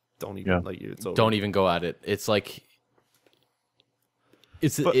use, don't even it's over. Don't even go at it. It's like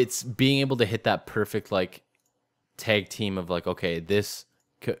it's being able to hit that perfect like tag team of like, okay, this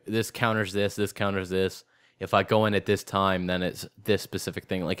counters this counters this. If I go in at this time, then it's this specific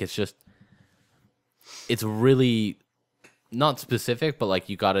thing. Like it's really not specific, but like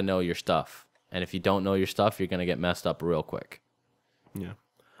you got to know your stuff. And if you don't know your stuff, you're gonna get messed up real quick. Yeah.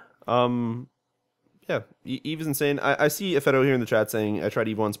 Yeah. Eve is insane. I see Efedo here in the chat saying I tried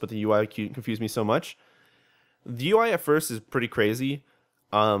Eve once, but the UI confused me so much. The UI at first is pretty crazy.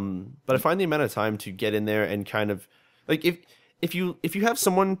 But I find the amount of time to get in there and kind of like if you have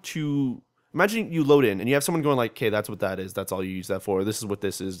someone to imagine you load in and you have someone going like, okay, that's what that is. That's all you use that for. This is what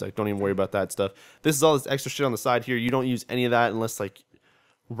this is. Like, don't even worry about that stuff. This is all this extra shit on the side here. You don't use any of that unless like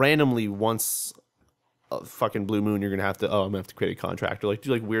randomly once a fucking blue moon, you're going to have to, I'm going to have to create a contract or like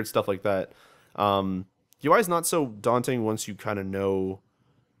do like weird stuff like that. UI is not so daunting once you kind of know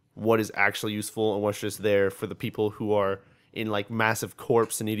what is actually useful and what's just there for the people who are in like massive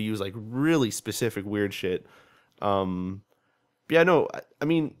corps and need to use like really specific weird shit. Yeah, no, I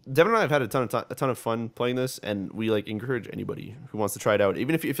mean, Devin and I have had a ton of fun playing this, and we like encourage anybody who wants to try it out.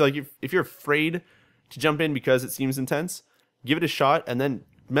 Even if you're afraid to jump in because it seems intense, give it a shot, and then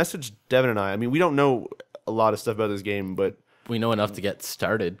message Devin and I. I mean, we don't know a lot of stuff about this game, but we know enough to get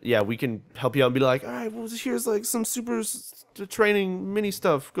started. Yeah, we can help you out and be like, all right, well, here's like some super training mini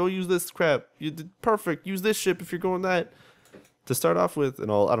stuff. Go use this crap. You did perfect. Use this ship if you're going that. To start off with and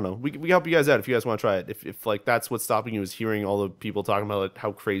all, I don't know. We help you guys out if you guys want to try it. If like that's what's stopping you is hearing all the people talking about like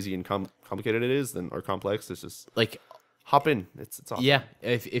how crazy and complicated it is, then or complex. It's just like hop in. It's awesome. Yeah.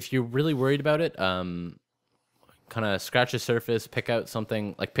 If you're really worried about it, kind of scratch the surface, pick out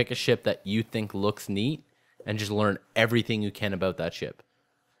something like pick a ship that you think looks neat, and just learn everything you can about that ship,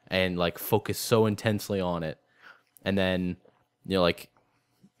 and like focus so intensely on it, and then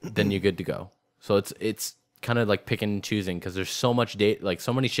then you're good to go. So it's kind of like picking and choosing because there's so much data, like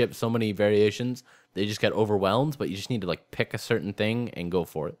so many ships, so many variations. They just get overwhelmed, but you just need to like pick a certain thing and go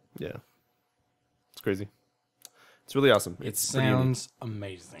for it. Yeah, it's crazy. It's really awesome. It sounds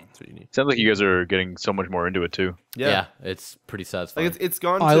amazing. That's what you need. Sounds like you guys are getting so much more into it too. Yeah, it's pretty satisfying. Like it's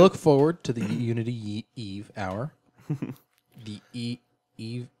gone. I look forward to the Unity Eve hour. The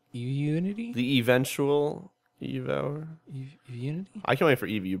Unity. The eventual Eve hour. Unity. I can't wait for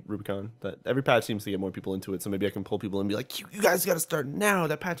Eve Rubicon. That every patch seems to get more people into it, so maybe I can pull people and be like, "You guys got to start now.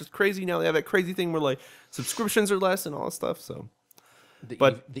 That patch is crazy now. They have that crazy thing where like subscriptions are less and all that stuff." So, the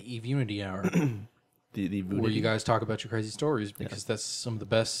Eve Unity hour, where you guys talk about your crazy stories because that's some of the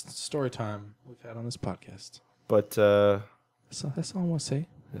best story time we've had on this podcast. But that's all I want to say.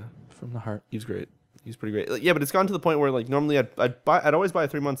 Yeah, from the heart. Eve's great. He's pretty great. Yeah, but it's gone to the point where like normally I'd always buy a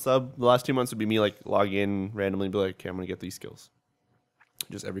 3-month sub. The last 2 months would be me like log in randomly and be like, okay, I'm gonna get these skills.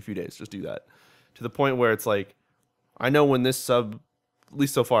 Just every few days, just do that. To the point where it's like, I know when this sub, at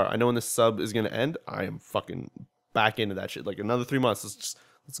least so far, I know when this sub is gonna end. I am fucking back into that shit. Like another 3 months.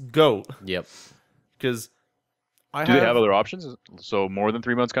 Let's go. Yep. Because do they have other options? So more than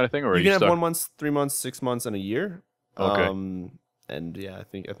 3 months kind of thing, or you can have 1 month, 3 months, 6 months, and a year. Okay. And yeah, I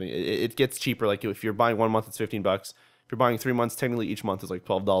think it gets cheaper. Like if you're buying 1 month, it's $15. If you're buying 3 months, technically each month is like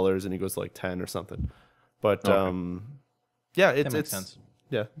 $12, and it goes to like 10 or something. But yeah, it makes sense.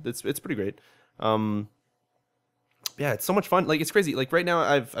 Yeah, it's pretty great. Yeah, it's so much fun. Like it's crazy. Like right now,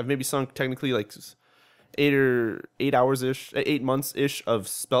 I've maybe sunk technically like 8 hours ish, 8 months ish of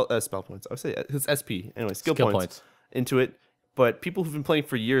spell points. I would say it's SP anyway, skill points into it. But people who've been playing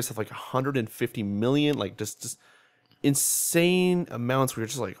for years have like 150 million, like just insane amounts where you're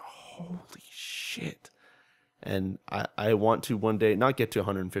just like, holy shit. And I want to one day not get to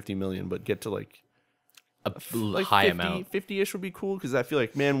 150 million, but get to like a high amount. 50-ish would be cool because I feel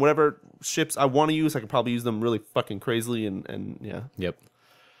like, man, whatever ships I want to use, I can probably use them really fucking crazily and yeah. Yep.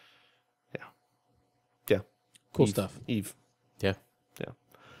 Yeah. Cool stuff. Eve. Yeah.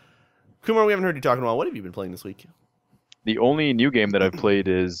 Kumar, we haven't heard you talking about. What have you been playing this week? The only new game that I've played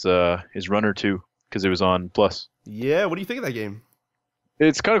is Runner 2 because it was on Plus. Yeah, what do you think of that game?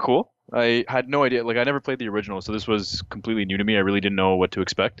 It's kind of cool. I had no idea. Like, I never played the original, so this was completely new to me. I really didn't know what to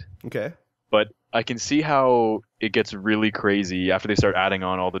expect. Okay. But I can see how it gets really crazy after they start adding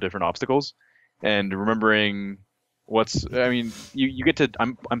on all the different obstacles and remembering you get to.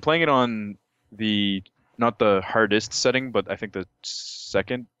 I'm playing it on not the hardest setting, but I think the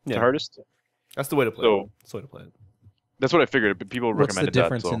second to hardest. That's the way to play it. That's the way to play it. That's what I figured. But people recommended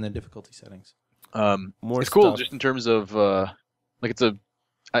that. What's the difference in the difficulty settings? It's cool just in terms of like it's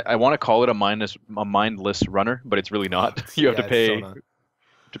I want to call it a mindless runner, but it's really not. You have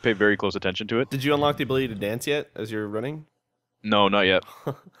to pay very close attention to it. Did you unlock the ability to dance yet as you're running? No, not yet.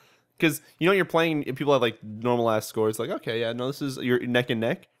 Because you're playing, people have like normal ass scores. Like, okay, yeah, no, this is you're neck and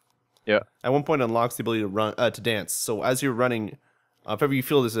neck. Yeah. At one point, it unlocks the ability to run to dance. So as you're running, if ever you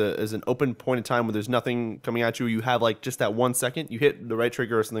feel there's an open point in time where there's nothing coming at you, you have like just that 1 second. You hit the right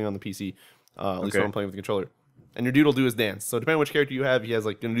trigger or something on the PC. At least when I'm playing with the controller. And your dude will do his dance. So depending on which character you have, he has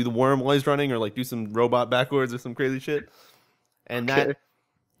like gonna do the worm while he's running, or like do some robot backwards or some crazy shit. And that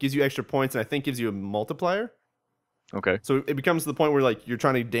gives you extra points, and I think gives you a multiplier. Okay. So it becomes to the point where like you're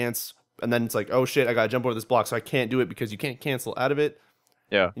trying to dance, and then it's like, oh shit, I gotta jump over this block, so I can't do it because you can't cancel out of it.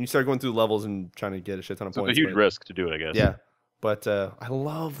 Yeah. And you start going through levels and trying to get a shit ton of points. It's a huge risk to do it, I guess. Yeah. But I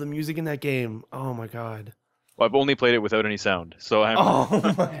love the music in that game. Oh my god. Well, I've only played it without any sound, so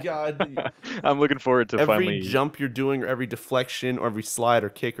oh my god. I'm looking forward to every jump you're doing, or every deflection, or every slide or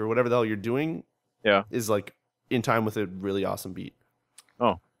kick, or whatever the hell you're doing, is like in time with a really awesome beat.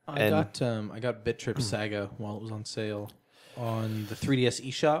 Oh, I got Bit Trip Saga while it was on sale on the 3DS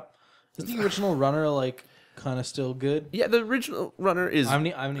eShop. Is the original Runner like kind of still good? Yeah, the original Runner is. I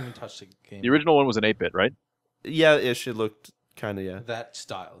haven't even touched the game. The original one was an 8-bit, right? Yeah, ish. It looked kind of, yeah. That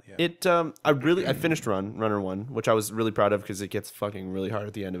style, yeah. I finished Runner 1, which I was really proud of because it gets fucking really hard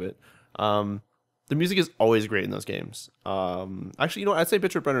at the end of it. The music is always great in those games. Actually, you know what? I'd say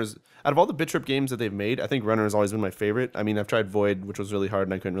Bit Trip Runner is, out of all the Bit Trip games that they've made, I think Runner has always been my favorite. I mean, I've tried Void, which was really hard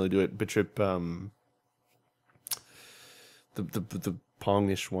and I couldn't really do it. Bit Trip, the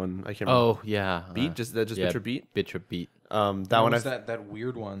Pong-ish one. I can't remember. Oh, yeah. Beat? Just Bit Trip Beat? Bit Trip Beat. That one. Was that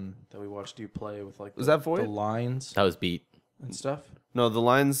weird one that we watched you play with like was that Void? The lines That was Beat. and stuff? No, the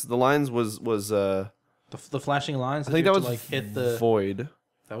lines was The flashing lines? I think that was like hit the Void.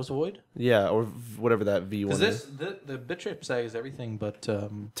 That was Void? Yeah, or whatever that V one is. The Bit Trip side is everything but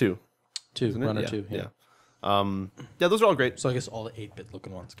 2. Runner yeah, 2, yeah. Yeah, those are all great. So I guess all the 8-bit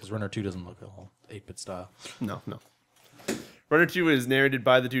looking ones, because Runner 2 doesn't look all 8-bit style. No. Runner 2 is narrated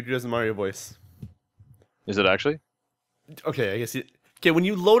by the dude who does the Mario voice. Is it actually? Okay, I guess. Okay, when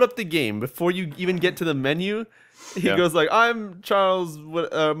you load up the game, before you even get to the menu, he goes like, "I'm Charles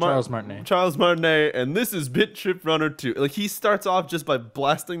Martinet. Charles Martinet, and this is Bit Trip Runner 2." Like he starts off just by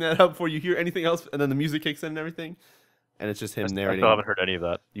blasting that up before you hear anything else, and then the music kicks in and everything, and it's just him narrating. I still haven't heard any of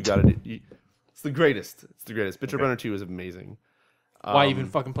that. You got it. It's the greatest. It's the greatest. Bit Trip Runner 2 is amazing. Why even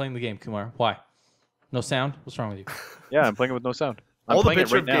fucking playing the game, Kumar? Why? No sound? What's wrong with you? Yeah, I'm playing it with no sound. I'm all the playing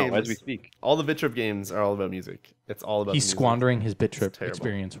Bit it right Trip now games, as we speak. All the Bit Trip games are all about music. It's all about. He's music. squandering his Bit Trip terrible.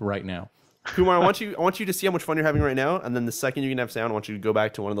 experience right now. Kumar, I want you to see how much fun you're having right now, and then the second you can have sound, I want you to go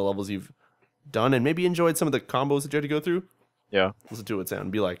back to one of the levels you've done and maybe enjoyed some of the combos that you had to go through. Yeah. Listen to it with sound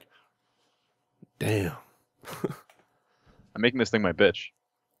and be like, damn. I'm making this thing my bitch.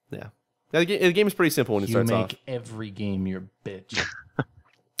 Yeah. The game is pretty simple when it starts off. You make every game your bitch.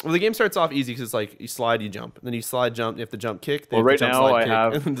 Well, the game starts off easy because it's like you slide, you jump. And then you slide, jump, you have to jump, kick. Then Well, right jump, now slide, I kick,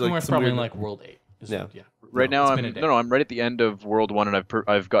 have- and then, Kumar's some probably weird- in like World 8. Yeah. Right now, it's I'm been a day. I'm right at the end of World 1, and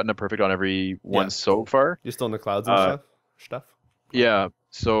I've gotten a perfect on every one so far. You're still in the clouds and stuff? Yeah.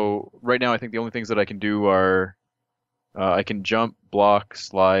 So right now, I think the only things that I can do are I can jump, block,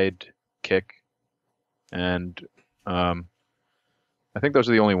 slide, kick, and I think those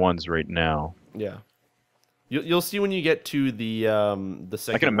are the only ones right now. Yeah. You'll see when you get to the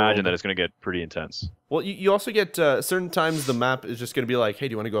second. I can imagine world. that it's going to get pretty intense. Well, you also get certain times the map is just going to be like, hey,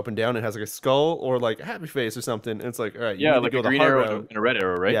 do you want to go up and down? It has like a skull or like a happy face or something. And it's like, all right, you Yeah, need like to go a the green hard arrow route. and a red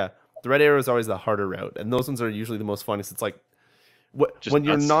arrow, right? Yeah, the red arrow is always the harder route, and those ones are usually the most fun. So it's like, Just when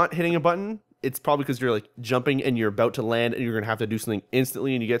you're nuts. not hitting a button, it's probably because you're like jumping and you're about to land, and you're going to have to do something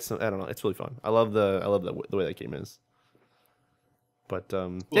instantly, and you get some. I don't know. It's really fun. I love the way that game is. But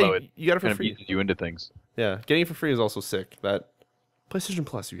Although you got it for kind of free. eases you into things. Yeah, getting it for free is also sick. That PlayStation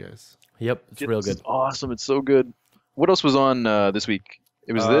Plus, you guys. Yep, it's real good. Awesome. It's so good. What else was on this week?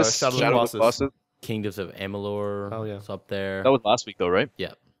 It was this Shadow of the Shadow of Colossus. the Colossus. Kingdoms of Amalur. Oh, yeah. It's up there. That was last week, though, right?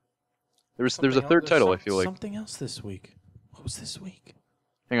 Yeah. There's a third title. I feel like. Something else this week. What was this week?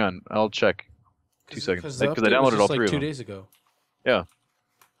 Hang on, I'll check. 2 seconds. the Because I update was downloaded just all like 3 of 2 them. days ago. Yeah.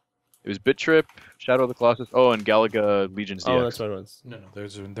 It was Bit Trip, Shadow of the Colossus. Oh, and Galaga Legions DX. Oh, that's what it was. No,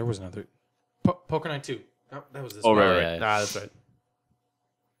 there was another. Poker Night 2. That was this Oh, week. right, right. yeah. Ah, that's right.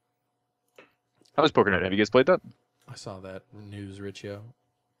 How was Poker Night? Have you guys played that? I saw that news, Riccio.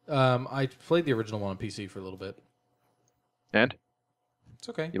 I played the original one on PC for a little bit. And It's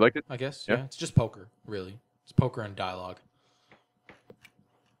okay. you liked it? I guess. Yeah. Yeah. It's just poker, really. It's poker and dialogue.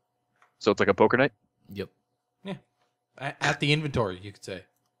 So it's like a Poker Night. Yep. Yeah. At the inventory, you could say.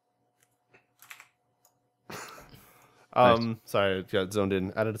 Sorry, I got zoned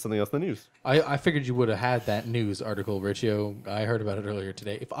in. Added something else in the news. I figured you would have had that news article, Riccio. I heard about it earlier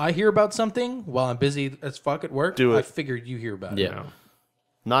today. If I hear about something while I'm busy as fuck at work, Do it. I figured you hear about it. Yeah.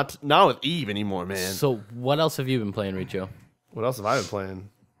 Not with Eve anymore, man. So what else have you been playing, Riccio? What else have I been playing?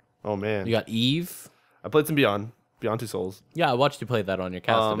 Oh man, You got Eve. I played some Beyond Two Souls. Yeah, I watched you play that on your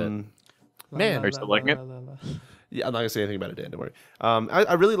cast of it. Man, Are you still liking it? yeah, I'm not gonna say anything about it, Dan. Don't worry.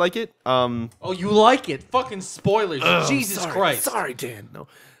 I really like it. Oh, you like it? Fucking spoilers! Jesus Christ! Sorry, Dan.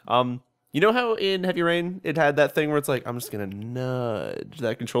 No. You know how in Heavy Rain it had that thing where it's like I'm just gonna nudge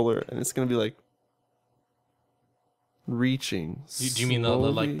that controller and it's gonna be like reaching. Do you mean the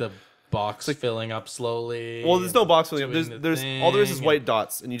slowly? box filling up slowly? Well, there's no box filling up. doing There's the all there is thing. white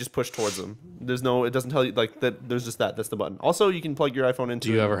dots, and you just push towards them. There's no. It doesn't tell you like that. There's just that. That's the button. Also, you can plug your iPhone into.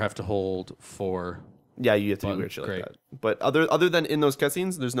 Do you ever have to hold for? Yeah, you have to do button? weird shit Great. like that. But other than in those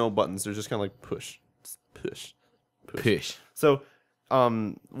cutscenes, there's no buttons. There's just kind of like push. Pish. So,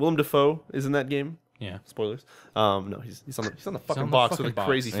 Willem Dafoe is in that game. Yeah. Spoilers. No, he's on the fucking on the box fucking with a box.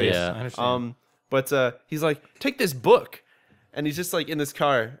 crazy face. Yeah. I understand. But he's like, take this book, and he's just like in this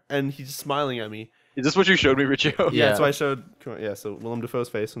car, and he's just smiling at me. Is this what you showed me, Riccio? Yeah, that's why I showed. Yeah, so Willem Dafoe's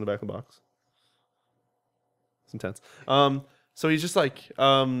face on the back of the box. It's intense. So he's just like,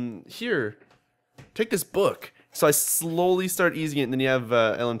 here, take this book. So I slowly start easing it, and then you have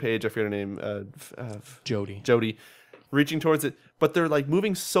Ellen Page, I forget her name, Jody, reaching towards it, but they're like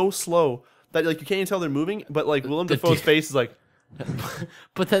moving so slow that like you can't even tell they're moving. But like Willem Dafoe's face is like.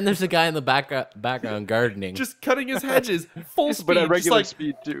 But then there's a guy in the background gardening, just cutting his hedges full speed, but at regular like,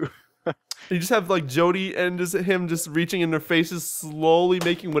 speed too. You just have like Jody and just him just reaching in their faces, slowly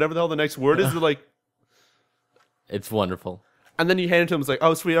making whatever the hell the next word is. They're like, it's wonderful. And then you hand it to him. It's like,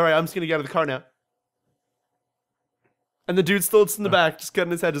 oh sweet, all right, I'm just gonna get out of the car now. And the dude's still just in the back, just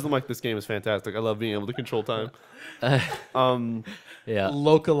cutting his hedges. I'm like, this game is fantastic. I love being able to control time. Yeah,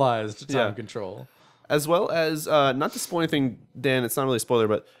 localized time control, as well as not to spoil anything, Dan. It's not really a spoiler,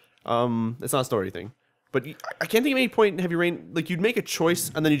 but it's not a story thing. But I can't think of any point in Heavy Rain, like you'd make a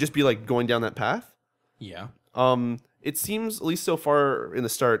choice and then you'd just be like going down that path. Yeah. It seems, at least so far in the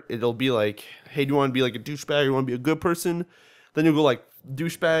start, it'll be like, hey, do you want to be like a douchebag or you want to be a good person? Then you'll go like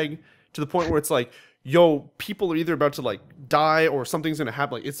douchebag to the point where it's like, yo, people are either about to like die or something's going to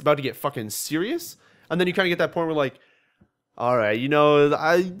happen. Like it's about to get fucking serious. And then you kind of get that point where like, all right, you know,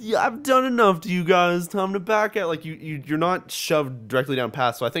 I've done enough to you guys. Time to back out. Like you're not shoved directly down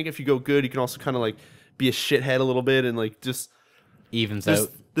path. So I think if you go good, you can also kind of like be a shithead a little bit and like just evens out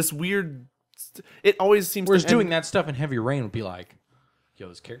this weird. It always seems. Whereas doing that stuff in Heavy Rain would be like, yo,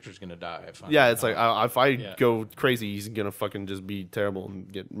 this character's gonna die. Yeah, it's like if I go crazy, he's gonna fucking just be terrible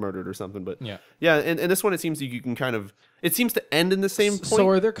and get murdered or something. But yeah, and this one it seems you can kind of. It seems to end in the same point. So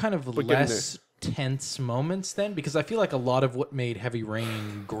are there kind of less tense moments then? Because I feel like a lot of what made Heavy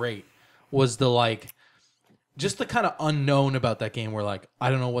Rain great was the like, just the kind of unknown about that game. Where like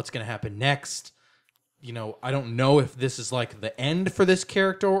I don't know what's gonna happen next. You know, I don't know if this is like the end for this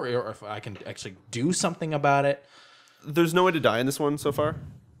character or if I can actually do something about it. There's no way to die in this one so far.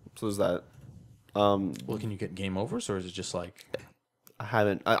 So there's that. Well, can you get game overs or is it just like... I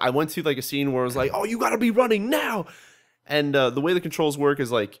haven't. I went to like a scene where it was like, oh, you got to be running now. And the way the controls work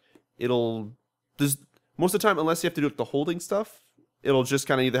is like, there's most of the time, unless you have to do the holding stuff, it'll just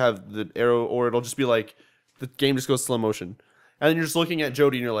kind of either have the arrow or it'll just be like, the game just goes slow motion. And then you're just looking at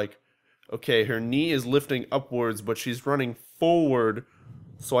Jody and you're like, okay, her knee is lifting upwards, but she's running forward,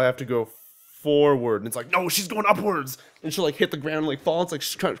 so I have to go forward. And it's like, no, she's going upwards. And she'll like hit the ground and like fall. It's like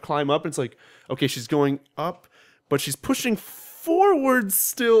she's trying to climb up. And it's like, okay, she's going up, but she's pushing forward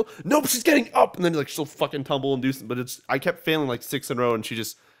still. Nope, she's getting up. And then like she'll fucking tumble and do something. But I kept failing like 6 in a row, and she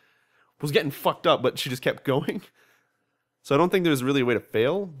just was getting fucked up, but she just kept going. So I don't think there's really a way to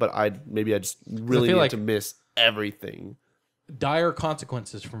fail, but I just really need to miss everything. Dire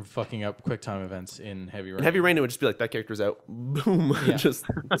consequences from fucking up quick time events in Heavy Rain. In Heavy Rain, it would just be like, that character's out. Boom. Yeah. Just,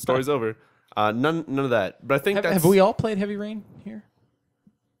 the story's over. None of that. But I think have we all played Heavy Rain here?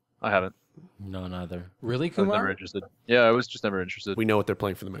 I haven't. No, neither. Really, Kumar? I was never interested. Yeah, I was just never interested. We know what they're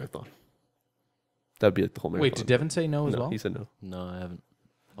playing for the marathon. That'd be like the whole marathon. Wait, did Devin say no as well? He said no. No, I haven't.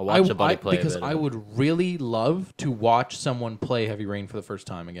 I'll watch a buddy play because I would really love to watch someone play Heavy Rain for the first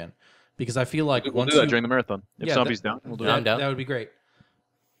time again. Because I feel like we'll do that during the marathon. If Somppi's down, we'll do that. That would be great.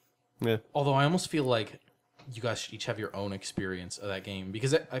 Yeah. Although I almost feel like you guys should each have your own experience of that game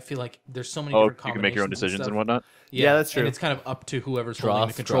because I feel like there's so many different combinations. You can make your own decisions and whatnot. Yeah, that's true. And it's kind of up to whoever's holding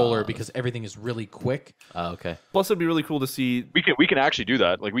the controller because everything is really quick. Oh, okay. Plus, it'd be really cool to see. We can actually do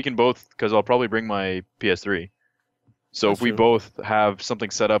that. Like we can both, because I'll probably bring my PS3. So that's if we both have something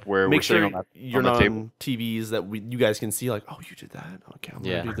set up where we're sitting on you're not on TVs that you guys can see, like, oh, you did that. Okay, I'm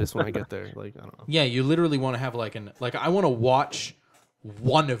gonna do this when I get there. Like, I don't know. Yeah, you literally want to have I want to watch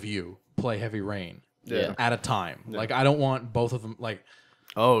one of you play Heavy Rain at a time. Yeah. Like I don't want both of them. Like,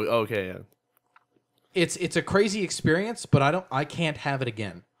 oh, okay, yeah. It's a crazy experience, but I can't have it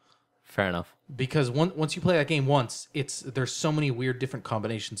again. Fair enough. Because once you play that game once, there's so many weird different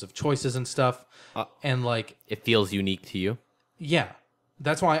combinations of choices and stuff, and like it feels unique to you. Yeah,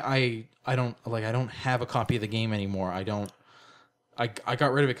 that's why I don't have a copy of the game anymore. I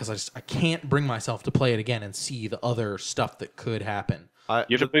got rid of it because I can't bring myself to play it again and see the other stuff that could happen.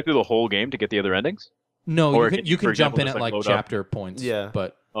 You have to play through the whole game to get the other endings? No, or you can jump in at like chapter points. Yeah,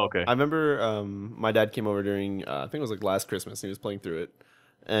 but okay. I remember my dad came over during I think it was like last Christmas and he was playing through it.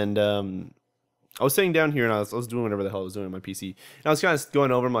 And I was sitting down here and I was doing whatever the hell I was doing on my PC. And I was kind of going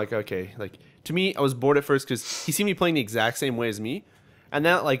over. I'm like, okay, like to me, I was bored at first because he seemed to be playing the exact same way as me. And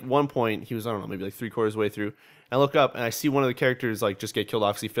then at like one point, he was, I don't know, maybe like 3/4 way through. And I look up and I see one of the characters like just get killed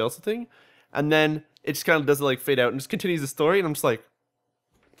off because he fails the thing. And then it just kind of doesn't like fade out and just continues the story. And I'm just like,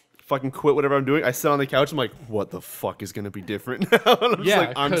 fucking quit whatever I'm doing. I sit on the couch. I'm like, what the fuck is gonna be different now? And I'm just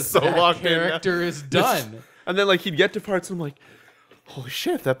like, I'm so locked in. Character is done. And then like he'd get to parts, and I'm like, holy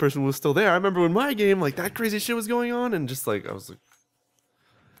shit, if that person was still there. I remember when my game like that crazy shit was going on, and just like I was like,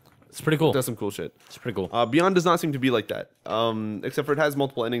 it's pretty cool. it does some cool shit. It's pretty cool. Beyond does not seem to be like that. Except for it has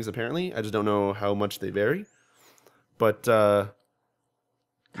multiple endings apparently. I just don't know how much they vary. But no,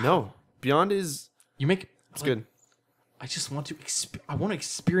 Beyond is it's good. I just want to I want to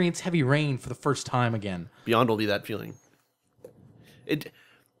experience Heavy Rain for the first time again. Beyond will be that feeling.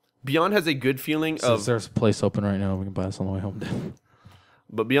 Beyond has a good feeling of. There's a place open right now. We can buy this on the way home.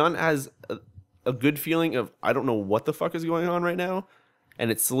 But Beyond has a good feeling of I don't know what the fuck is going on right now, and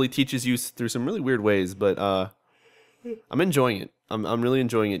it slowly teaches you through some really weird ways. But I'm enjoying it. I'm really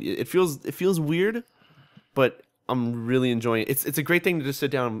enjoying it. It feels weird, but I'm really enjoying it. It's a great thing to just sit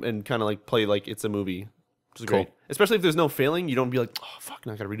down and kind of like play like it's a movie, which is great. Especially if there's no failing, you don't be like, oh fuck,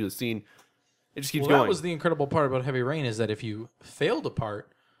 now I gotta redo the scene. It just keeps going. That was the incredible part about Heavy Rain is that if you failed a part,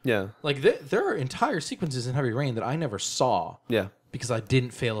 like there are entire sequences in Heavy Rain that I never saw. Yeah. Because I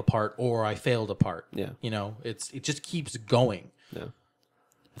didn't fail a part or I failed a part. Yeah. You know, it just keeps going. Yeah.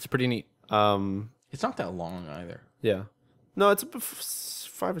 It's pretty neat. It's not that long either. Yeah. No, it's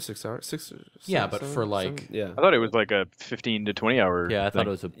 5 or 6 hours. 6 or 7, yeah, but for like 7, I thought it was like a 15 to 20 hour. Yeah, I thought it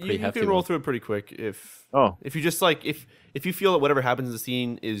was a pretty hefty. You can roll through it pretty quick if you just like if you feel that whatever happens in the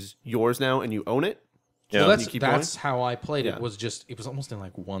scene is yours now and you own it. Yeah, well, that's how I played it. It was almost in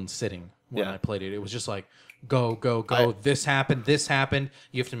like one sitting when I played it. It was just like go. This happened.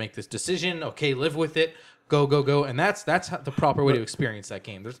 You have to make this decision. Okay, live with it. Go, and that's the proper way to experience that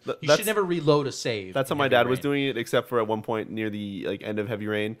game. You should never reload a save. That's how my dad was doing it, except for at one point near the like end of Heavy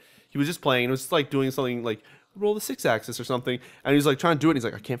Rain, he was just playing. It was just like doing something like roll the 6-axis or something, and he was like trying to do it. And he's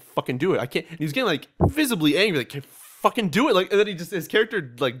like, I can't fucking do it. I can't. And he was getting like visibly angry, like can't fucking do it. Like, and then his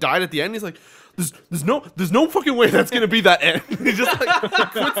character like died at the end. He's like, there's no fucking way that's gonna be that end. He just like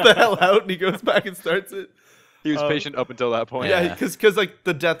quits the hell out and he goes back and starts it. He was patient up until that point. Yeah, because like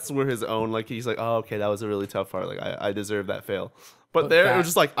the deaths were his own. Like he's like, oh, okay, that was a really tough part. Like I deserve that fail. But there, it was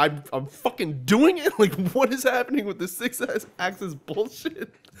just like I'm fucking doing it. Like what is happening with this 6-axis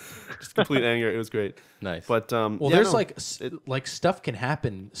bullshit? Just complete anger. It was great. Nice. But there's like stuff can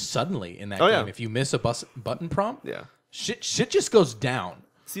happen suddenly in that game if you miss a button prompt. Yeah, shit just goes down.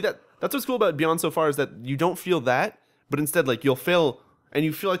 See that's what's cool about Beyond so far is that you don't feel that, but instead like you'll fail and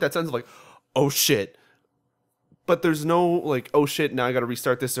you feel like that sense of like, oh shit. But there's no like, oh shit, now I gotta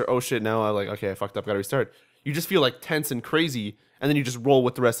restart this, or oh shit, now I okay, I fucked up, gotta restart. You just feel like tense and crazy, and then you just roll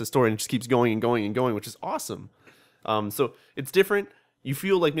with the rest of the story, and it just keeps going and going and going, which is awesome. So it's different. You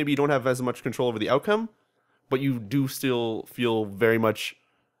feel like maybe you don't have as much control over the outcome, but you do still feel very much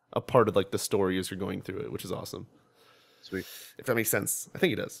a part of like the story as you're going through it, which is awesome. Sweet. If that makes sense. I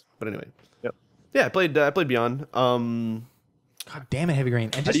think it does. But anyway. Yep. Yeah, I played Beyond. God damn it, Heavy Rain.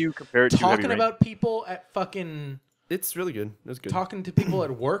 And how do you compare it to Heavy Rain? Talking about people at fucking... It's really good. It's good. Talking to people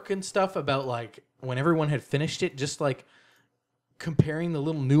at work and stuff about like when everyone had finished it, just like comparing the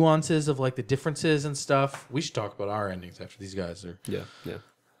little nuances of like the differences and stuff. We should talk about our endings after these guys are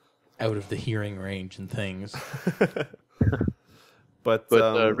out of the hearing range and things. But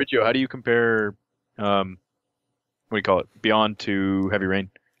Riccio, how do you compare what do you call it? Beyond to Heavy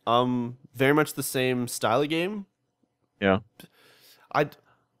Rain? Very much the same style of game. Yeah. I'm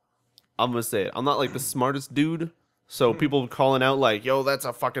gonna say it. I'm not like the smartest dude. So people calling out like, yo, that's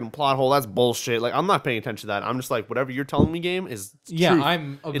a fucking plot hole. That's bullshit. Like, I'm not paying attention to that. I'm just like, whatever you're telling me, game, is truth.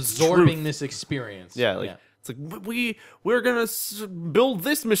 I'm absorbing this experience. Yeah, like, it's like, we're gonna build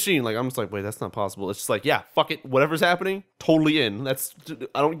this machine. Like, I'm just like, wait, that's not possible. It's just like, yeah, fuck it. Whatever's happening, totally in. I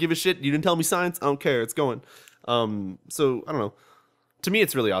don't give a shit. You didn't tell me science. I don't care. It's going. So, I don't know. To me,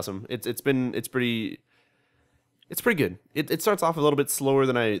 it's really awesome. It's pretty good. It starts off a little bit slower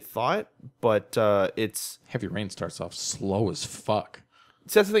than I thought, but it's... Heavy Rain starts off slow as fuck.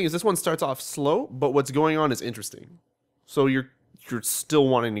 See, that's the thing, is this one starts off slow, but what's going on is interesting. So you're still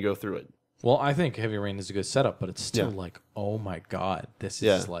wanting to go through it. Well, I think Heavy Rain is a good setup, but it's still like, oh my god, this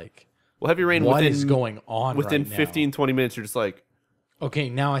is like... Well, Heavy Rain, what is going on within right 15, 20 minutes, you're just like... Okay,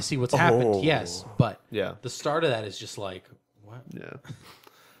 now I see what's happened, yes, but yeah, the start of that is just like, what? Yeah.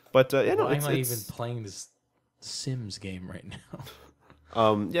 But, yeah, no, why am I even playing this Sims game right now?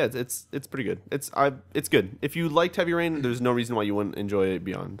 Yeah, it's pretty good. It's good. If you liked Heavy Rain, there's no reason why you wouldn't enjoy it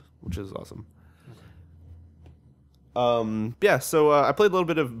Beyond, which is awesome. Yeah, so I played a little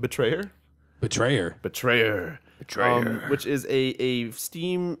bit of Betrayer, which is a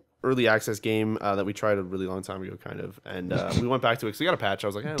Steam early access game that we tried a really long time ago, kind of, and we went back to it because we got a patch. I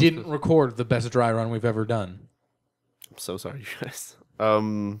was like, hey, didn't record the best dry run we've ever done. I'm so sorry, you guys.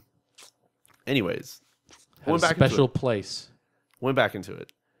 Anyways, Had a special place. Went back into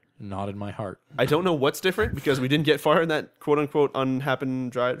it. Not in my heart. I don't know what's different because we didn't get far in that quote unquote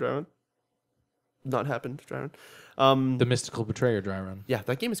unhappened dry run. Not happened dry run. The Mystical Betrayer dry run. Yeah,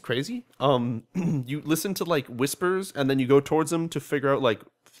 that game is crazy. You listen to like whispers and then you go towards them to figure out like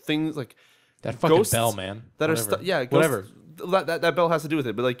things like that fucking ghosts bell, man. That Whatever. are whatever. That bell has to do with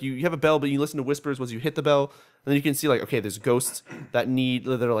it. But like you have a bell, but you listen to whispers once you hit the bell, and then you can see like, okay, there's ghosts that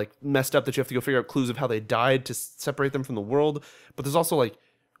are like messed up that you have to go figure out clues of how they died to separate them from the world. But there's also like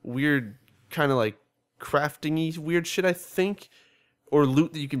weird kind of like crafting-y weird shit, I think, or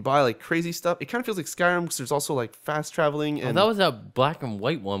loot that you can buy, like crazy stuff. It kind of feels like Skyrim because there's also like fast traveling. And that was that black and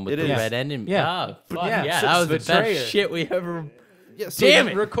white one with the red ending. Yeah, that was the best shit we ever. Yeah, so Damn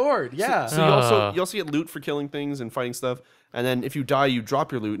it! Record. Yeah. So you also get loot for killing things and fighting stuff, and then if you die, you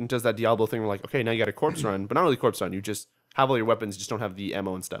drop your loot and it does that Diablo thing where like, okay, now you got a corpse run, but not really corpse run. You just have all your weapons, you just don't have the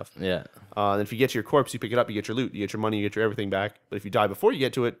ammo and stuff. Yeah. And if you get to your corpse, you pick it up, you get your loot, you get your money, you get your everything back. But if you die before you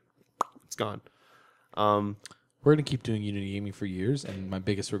get to it, it's gone. We're gonna keep doing Unity Gaming for years, and my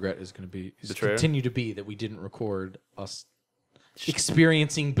biggest regret is gonna be continue to be that we didn't record us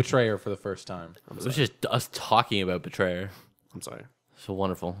experiencing Betrayer for the first time. It was just us talking about Betrayer. I'm sorry. So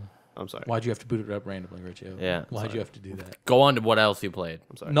wonderful. I'm sorry. Why'd you have to boot it up randomly, Riccio? Yeah. Why'd you have to do that? Go on to what else you played.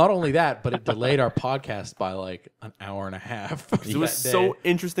 I'm sorry. Not only that, but it delayed our podcast by like an hour and a half. It was so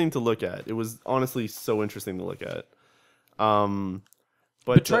interesting to look at. It was honestly so interesting to look at.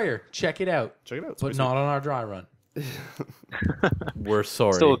 But Betrayer, check it out. Check it out. But not on our dry run. We're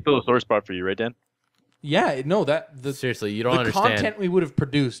sorry. Still a sore spot for you, right, Dan? Yeah, no, seriously, you don't the understand. content we would have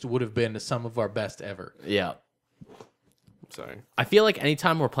produced would have been some of our best ever. Yeah. Sorry. I feel like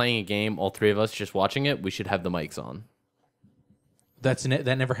anytime we're playing a game, all three of us just watching it, we should have the mics on. That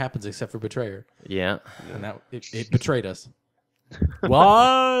never happens except for Betrayer. Yeah. And that it betrayed us.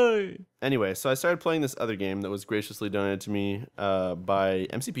 Why? Anyway, so I started playing this other game that was graciously donated to me by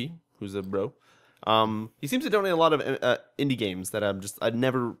MCP, who's a bro. He seems to donate a lot of indie games that I'd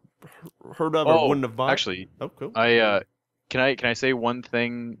never heard of or wouldn't have bought. Actually, cool. Can I say one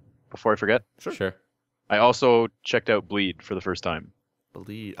thing before I forget? Sure. I also checked out Bleed for the first time.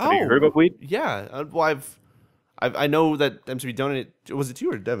 Bleed. Have you heard about Bleed? Yeah. Well, I know that MCP donated. Was it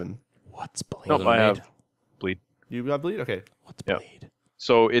you or Devin? What's Bleed? Nope, I have Bleed. You got Bleed? Okay. What's Bleed?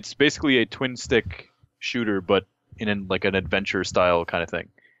 So it's basically a twin stick shooter, but in like an adventure style kind of thing.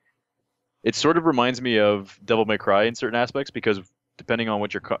 It sort of reminds me of Devil May Cry in certain aspects because depending on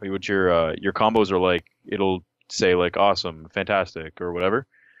what your combos are like, it'll say like awesome, fantastic, or whatever.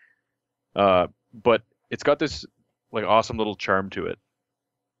 But it's got this like awesome little charm to it.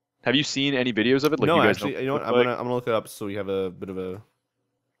 Have you seen any videos of it? Like, no, you guys actually, you know what? I'm gonna look it up so we have a bit of a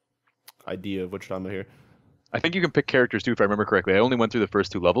idea of what you're talking about here. I think you can pick characters too, if I remember correctly. I only went through the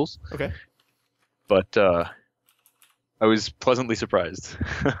first 2 levels. Okay. But I was pleasantly surprised.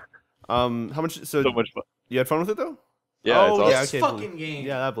 How much? So much fun. You had fun with it though? Yeah. Oh, it's yeah. awesome. Okay. Fucking game.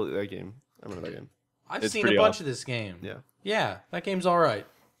 Yeah, that game. I remember that game. I've It's seen a pretty bunch awesome. of this game. Yeah. Yeah, that game's all right.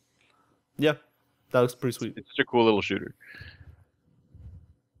 Yeah, that looks pretty sweet. It's such a cool little shooter.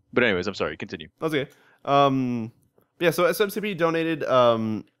 But anyways, I'm sorry. Continue. That's okay. Yeah. So SMCP donated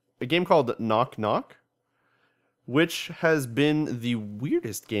a game called Knock Knock, which has been the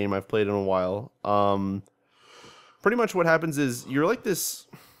weirdest game I've played in a while. Pretty much what happens is you're like this.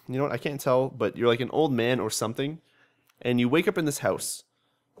 You know what? I can't tell, but you're like an old man or something, and you wake up in this house,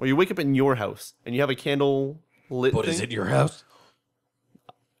 or you wake up in your house, and you have a candle lit. But thing. is it your house?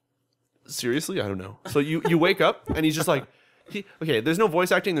 Seriously, I don't know. So you wake up and he's just like, okay. There's no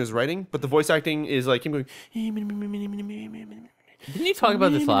voice acting. There's writing, but the voice acting is like him going. Didn't you talk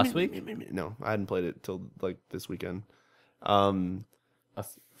about this last week? No, I hadn't played it till like this weekend. I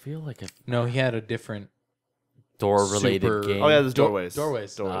feel like No, he had a different door-related super- game. Oh yeah, there's doorways.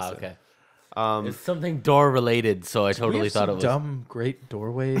 Doorways. Okay. Um, It's something door-related, so I We totally have thought some it was. dumb, great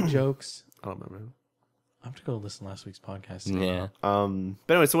doorway jokes. I don't remember. I have to go listen to last week's podcast. Yeah.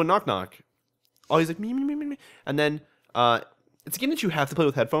 But anyway, so in Knock Knock, oh, he's like me, and then it's a game that you have to play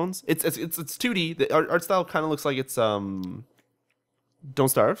with headphones. It's 2D. The art style kind of looks like it's Don't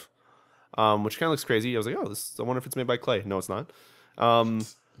Starve, which kind of looks crazy. I was like, oh, I wonder if it's made by Clay. No, it's not. And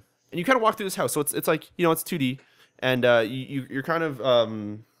you kind of walk through this house, so it's like it's 2D, and you're kind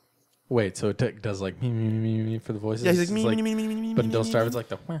of Wait, so it does like me for the voices? yeah, he's like It's me. But in Don't Starve, it's like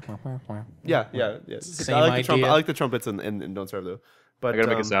the Yeah. Same I like idea. I like the trumpets in Don't Starve though. But I gotta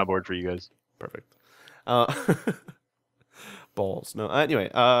make a soundboard for you guys. perfect. Balls. No. Anyway.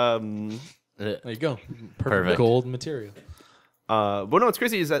 There you go. Perfect. Gold material. But no, what's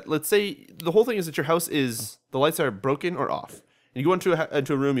crazy is that let's say the whole thing is that your house is the lights are broken or off, And you go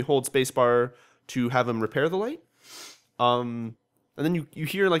into a room, you hold spacebar to have him repair the light. And then you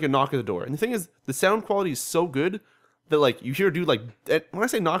hear like a knock at the door. And the thing is, the sound quality is so good that like you hear a dude like, when I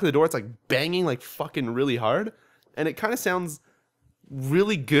say knock at the door, it's like banging like fucking really hard. And it kind of sounds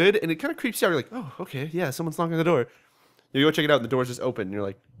really good. And it kind of creeps you out. You're like, oh, okay, yeah, someone's knocking at the door. You go check it out and the door's just open. And you're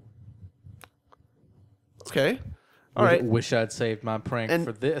like, okay. All right. Wish I'd saved my prank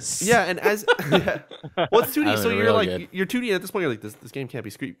for this. Yeah, and as well, it's 2D, so you're like good. you're 2D. And at this point, you're like this game can't be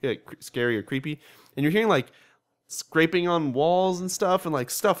scary or creepy, and you're hearing like scraping on walls and stuff, and like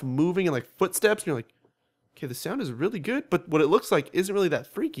stuff moving and like footsteps. And you're like, okay, the sound is really good, but what it looks like isn't really that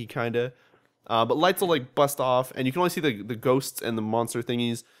freaky, kind of. But lights will like bust off, and you can only see the ghosts and the monster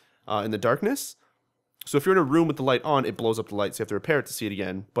thingies in the darkness. So if you're in a room with the light on, it blows up the light, so you have to repair it to see it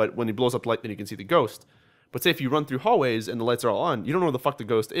again. But when it blows up the light, then you can see the ghost. But say if you run through hallways and the lights are all on, you don't know where the fuck the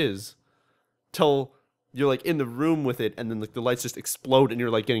ghost is till you're like in the room with it, and then like the lights just explode and you're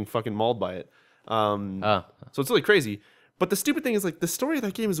like getting fucking mauled by it. So it's really crazy. But the stupid thing is like the story of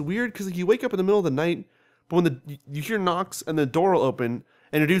that game is weird because like you wake up in the middle of the night, but when you hear knocks and the door will open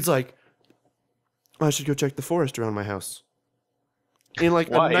and a dude's like, I should go check the forest around my house. In like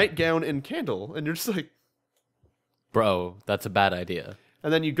a nightgown and candle, and you're just like, Bro, that's a bad idea.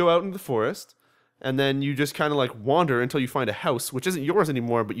 And then you go out into the forest. And then you just kind of like wander until you find a house, which isn't yours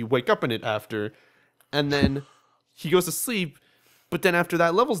anymore, but you wake up in it after. And then he goes to sleep. But then after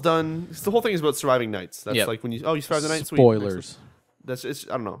that level's done, the whole thing is about surviving nights. That's like when you survive the night. Spoilers. Sweet. That's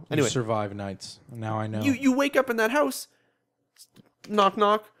I don't know. Anyway, you survive nights. Now I know. You wake up in that house. Knock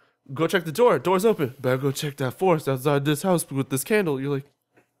knock. Go check the door. Door's open. Better go check that forest outside this house with this candle. You're like,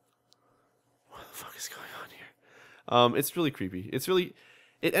 what the fuck is going on here? It's really creepy.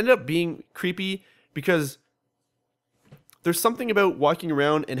 It ended up being creepy because there's something about walking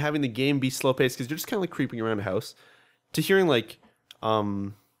around and having the game be slow paced because you're just kind of like creeping around a house to hearing like, I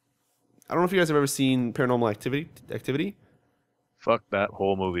don't know if you guys have ever seen Paranormal Activity. Fuck that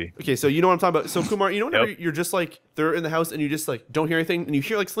whole movie. Okay, so you know what I'm talking about. So Kumar, you know whenever you're just like they're in the house and you just like don't hear anything and you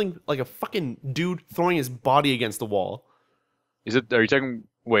hear like something like a fucking dude throwing his body against the wall. Is it? Are you talking?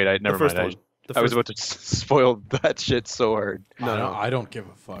 Wait, never mind. I was about to spoil that shit so hard. No, I don't give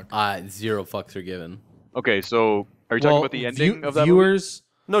a fuck. 0 fucks are given. Okay, so are you talking about the ending of that viewers?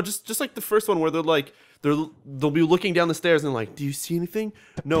 Movie? No, just like the first one where they're like they'll be looking down the stairs and like, do you see anything?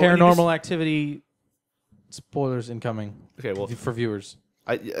 No. Paranormal Activity. Spoilers incoming. Okay, well for viewers,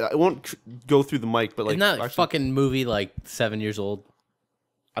 I won't go through the mic, but like isn't that fucking movie like 7 years old?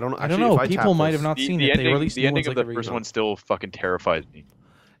 I don't know. I don't know. People might have not seen it. They released the ending of the first one still fucking terrifies me.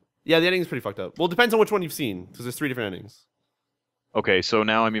 Yeah, the ending is pretty fucked up. Well, it depends on which one you've seen, because there's 3 different endings. Okay, so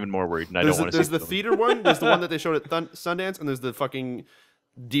now I'm even more worried, and I don't want to see. There's the theater one, there's the one that they showed at Sundance, and there's the fucking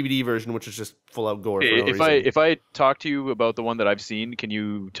DVD version, which is just full out gore. If I talk to you about the one that I've seen, can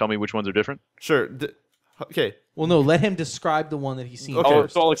you tell me which ones are different? Sure. Okay. Well, no. Let him describe the one that he's seen.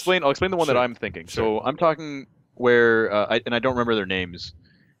 Okay. So I'll explain the one that I'm thinking. Sure. So I'm talking where I don't remember their names,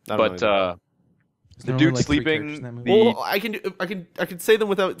 but. The dude sleeping. Well, I can say them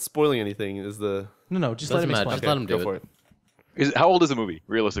without spoiling anything. Is the no? Just let him explain. Just let him do for it. How old is the movie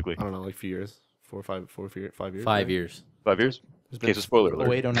realistically? I don't know, like a few years, 5 years. 5 years. 5 years. Okay, so spoiler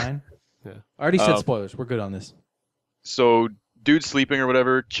alert. 08, 09? Yeah. I already said spoilers. We're good on this. So dude sleeping or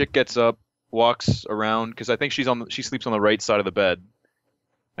whatever. Chick gets up, walks around because I think she sleeps on the right side of the bed.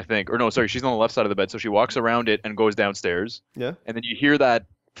 I think, or no, sorry, she's on the left side of the bed. So she walks around it and goes downstairs. Yeah. And then you hear that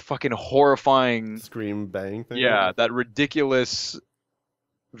fucking horrifying scream bang thing. Yeah, that ridiculous,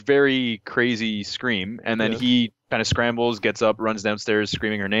 very crazy scream, and then he kind of scrambles, gets up, runs downstairs,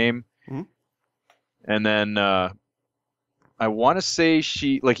 screaming her name, and then I want to say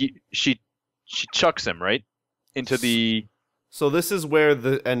she chucks him right into the. So this is where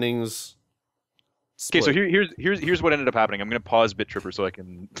the endings. Okay, so here's what ended up happening. I'm gonna pause BitTripper so I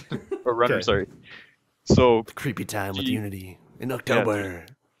can. Or Runner, okay. Sorry. So creepy time with Unity in October.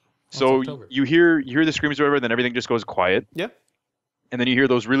 Yeah. So you hear the screams or whatever, then everything just goes quiet. Yeah. And then you hear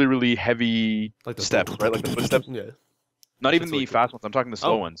those really, really heavy steps, right? Like the footsteps. Yeah. Not even the fast ones. I'm talking the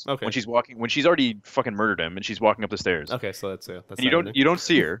slow ones. Okay. When she's already fucking murdered him and she's walking up the stairs. Okay, so that's and you don't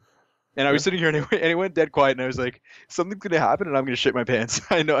see her. And I was sitting here and it went dead quiet and I was like, something's gonna happen and I'm gonna shit my pants.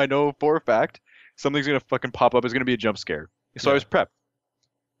 I know for a fact something's gonna fucking pop up. It's gonna be a jump scare. So I was prepped.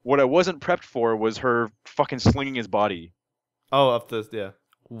 What I wasn't prepped for was her fucking slinging his body. Oh, up the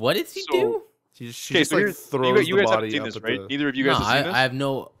What did he do? She just like throws you the guys body haven't seen up this, right? the... Neither of you guys have seen this? I have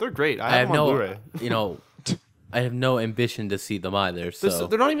no... They're great. I have them on no... Blu-ray. I have no ambition to see them either, so...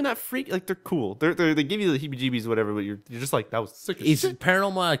 They're not even that freak... Like, they're cool. They give you the heebie-jeebies or whatever, but you're just like, that was sick as Is shit.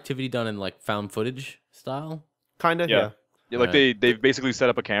 Paranormal Activity done in, like, found footage style? Kinda, yeah. Yeah, like they've basically set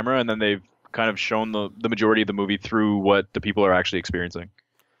up a camera and then they've kind of shown the majority of the movie through what the people are actually experiencing.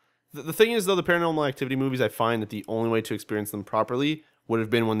 The thing is, though, the Paranormal Activity movies, I find that the only way to experience them properly would have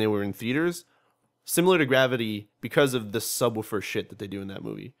been when they were in theaters, similar to Gravity, because of the subwoofer shit that they do in that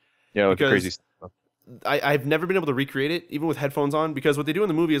movie. Yeah, like the crazy stuff. I've never been able to recreate it, even with headphones on, because what they do in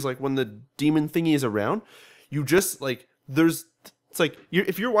the movie is, like, when the demon thingy is around, you just, like, it's like,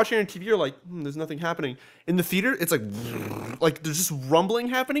 if you're watching on TV, you're like, there's nothing happening. In the theater, it's like there's just rumbling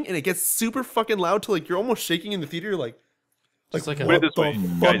happening, and it gets super fucking loud to, like, you're almost shaking in the theater. You're like what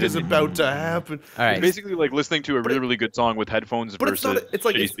the fuck is about to happen? All right. It's basically like listening to a really, really good song with headphones versus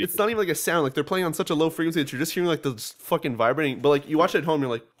it's not even like a sound. Like, they're playing on such a low frequency that you're just hearing, like, the fucking vibrating. But, like, you watch it at home, you're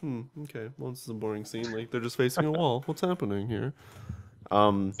like, okay, well, this is a boring scene. Like, they're just facing a wall. What's happening here?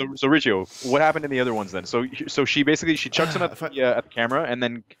 So Riccio, what happened in the other ones then? So she basically chucks him at the camera and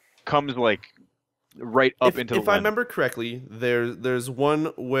then comes like right up into the lens. If I remember correctly, there's one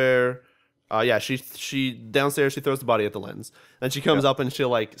where she downstairs, she throws the body at the lens, and she comes up and she'll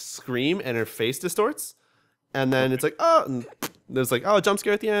like scream and her face distorts, and then it's like and there's like jump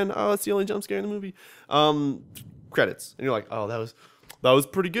scare at the end. Oh, it's the only jump scare in the movie. Credits, and you're like, oh, that was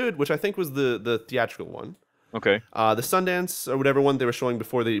pretty good, which I think was the theatrical one. Okay. The Sundance or whatever one they were showing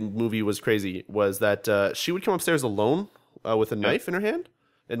before the movie was crazy was that she would come upstairs alone with a knife in her hand,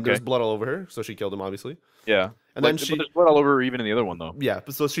 and there's blood all over her, so she killed him, obviously. Yeah. And then but there's blood all over her even in the other one, though. Yeah,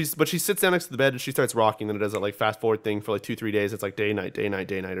 but she sits down next to the bed and she starts rocking, and it does that like fast forward thing for like 2-3 days. It's like day night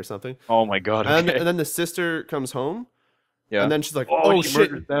or something. Oh my god. Okay. And then the sister comes home. Yeah. And then she's like, oh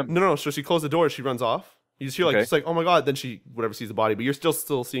shit. No. So she closed the door. She runs off. You just hear like she's like, oh my god. Then she sees the body, but you're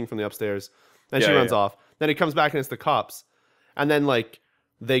still seeing from the upstairs. Then she runs off. Then it comes back and it's the cops. And then like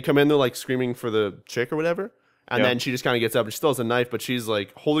they come in, they're like screaming for the chick or whatever. And then she just kind of gets up and she still has a knife, but she's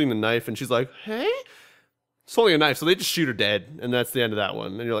like holding the knife and she's like, hey? It's holding a knife. So they just shoot her dead. And that's the end of that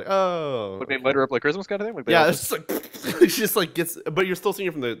one. And you're like, oh. Like they light her up like Christmas kind of thing? Like it's just like, she just like gets, but you're still seeing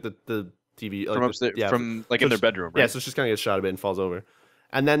it from the TV. Like from upstairs, from like in their bedroom, right? Yeah, so she just kind of gets shot a bit and falls over.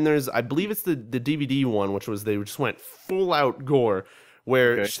 And then there's, I believe it's the DVD one, which was they just went full out gore,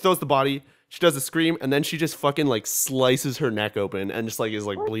 where she throws the body, she does a scream, and then she just fucking like slices her neck open and just like is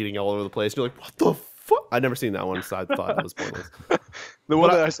like bleeding all over the place. You're like, what the fuck? I'd never seen that one, so I thought it was pointless. The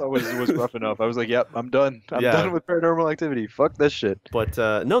one that I saw was rough enough. I was like, yep, I'm done. I'm done with Paranormal Activity. Fuck this shit. But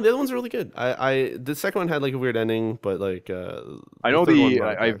no, the other ones are really good. The second one had like a weird ending, but like I know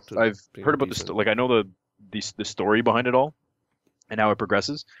I've heard about this. Like I know the story behind it all and how it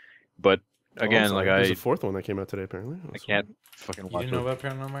progresses, but again, like there's a fourth one that came out today. Apparently, I can't fucking watch. You didn't know about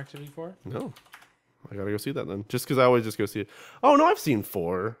Paranormal Activity 4? No, I gotta go see that then. Just because I always just go see it. Oh no, I've seen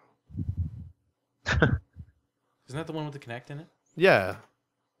 4. Isn't that the one with the Kinect in it? Yeah.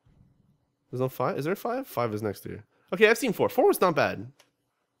 There's no 5. Is there 5? 5 is next year. Okay, I've seen 4. 4 was not bad.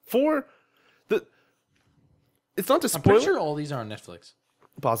 4, it's not to spoil. I'm pretty sure all these are on Netflix.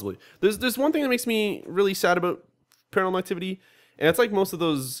 Possibly. There's one thing that makes me really sad about Paranormal Activity, and it's like most of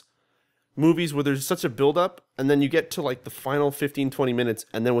those movies where there's such a build-up, and then you get to like the final 15-20 minutes,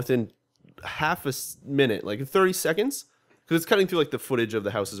 and then within half a minute, like 30 seconds, because it's cutting through like the footage of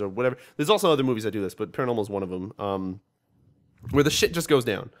the houses or whatever. There's also other movies that do this, but Paranormal is one of them, where the shit just goes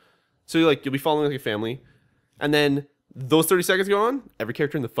down. So you'll be following like a family, and then those 30 seconds go on, every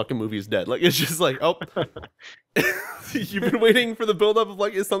character in the fucking movie is dead. Like, it's just like, oh, you've been waiting for the build-up of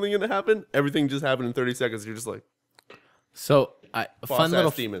like, is something going to happen? Everything just happened in 30 seconds. You're just like... So, fun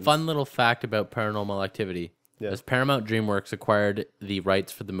little fact about Paranormal Activity. As Paramount DreamWorks acquired the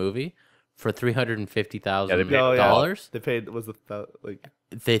rights for the movie for $350,000. They paid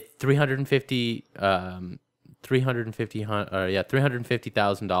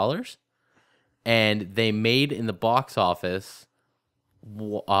 $350,000, and they made in the box office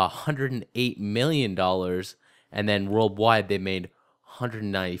 $108 million, and then worldwide they made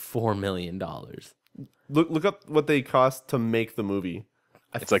 $194 million. Look up what they cost to make the movie.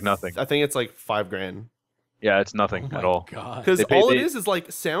 It's like nothing. I think it's like $5,000. Yeah, it's nothing at all. Because all it is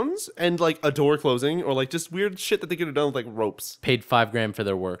like sounds and like a door closing or like just weird shit that they could have done with like ropes. Paid $5,000 for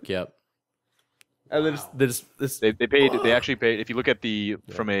their work. Yep. And they paid. They actually paid. If you look at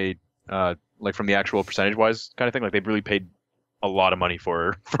from the actual percentage wise kind of thing, like they've really paid a lot of money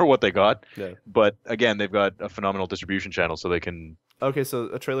for what they got. Yeah. But again, they've got a phenomenal distribution channel, so they can. Okay, so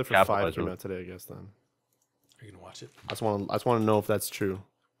a trailer for 5 came out today, I guess. Then. Are you gonna watch it? I just want to know if that's true.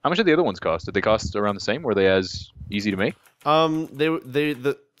 How much did the other ones cost? Did they cost around the same? Were they as easy to make?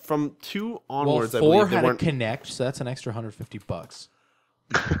 They from 2 onwards. Well, 4 I believe, had a Kinect, so that's an extra $150.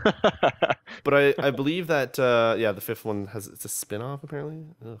 But I believe that yeah, the fifth one it's a spin-off apparently.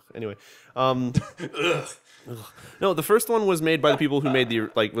 Ugh. Anyway, ugh. No, the first one was made by the people who made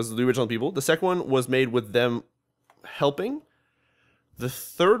was the original people. The second one was made with them helping. The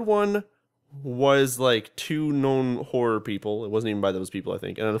third one was like two known horror people. It wasn't even by those people, I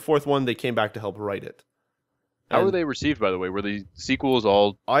think. And then the fourth one, they came back to help write it. How were they received, by the way? Were the sequels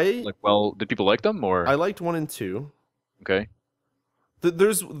all did people like them or? I liked 1 and 2. Okay.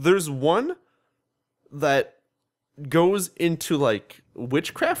 There's one that goes into like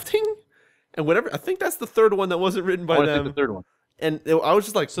witchcrafting and whatever. I think that's the third one that wasn't written by them. The third one. And I was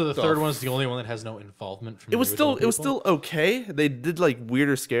just like, so the third one's the only one that has no involvement from. It was still okay. They did like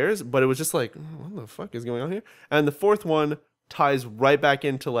weirder scares, but it was just like, what the fuck is going on here? And the fourth one ties right back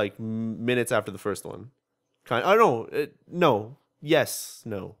into like minutes after the first one. I don't know. No. Yes.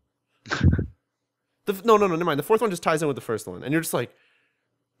 No. No. Never mind. The fourth one just ties in with the first one, and you're just like,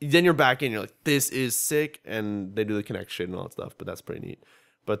 then you're back in. You're like, this is sick, and they do the connection and all that stuff. But that's pretty neat.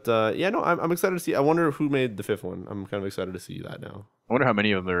 But yeah, no, I'm excited to see. I wonder who made the fifth one. I'm kind of excited to see that now. I wonder how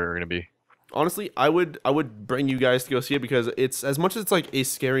many of them there are going to be. Honestly, I would bring you guys to go see it because it's as much as it's like a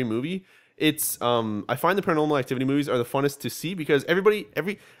scary movie. It's I find the Paranormal Activity movies are the funnest to see because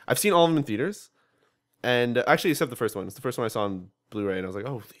I've seen all of them in theaters. And actually, except the first one. It's the first one I saw on Blu-ray, and I was like,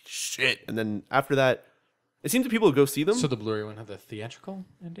 "Holy shit!" And then after that, it seems that people go see them. So the Blu-ray one had the theatrical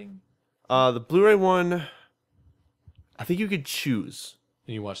ending. The Blu-ray one, I think you could choose.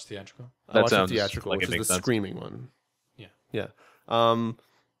 And you watched theatrical. I watched the theatrical, which is the screaming one. Yeah. Yeah.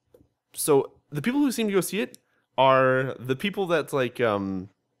 So the people who seem to go see it are the people that like I don't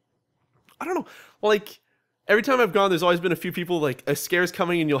know, like. Every time I've gone, there's always been a few people, like, a scare's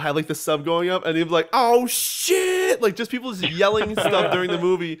coming and you'll have, like, the sub going up and they'll be like, oh, shit! Like, just people just yelling stuff during the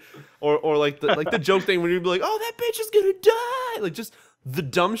movie. Or like, the joke thing when you'd be like, oh, that bitch is gonna die! Like, just the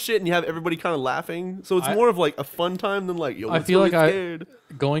dumb shit and you have everybody kind of laughing. So it's more of, like, a fun time than, like, yo, I feel like scared.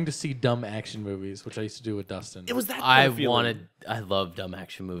 Going to see dumb action movies, which I used to do with Dustin. It was that kind of feeling. I love dumb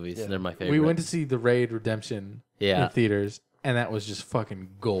action movies. Yeah. They're my favorite. We went to see The Raid Redemption in theaters, and that was just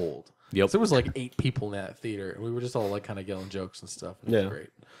fucking gold. Yep. So there was like 8 people in that theater, and we were just all like kind of yelling jokes and stuff. It was great.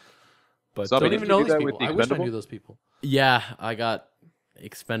 But I don't even know these people. I wish I knew those people. Yeah, I got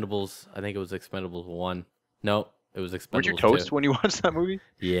Expendables. I think it was Expendables 1. No, it was Expendables 2. Were you toast when you watched that movie?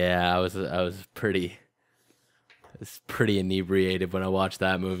 Yeah, I was pretty inebriated when I watched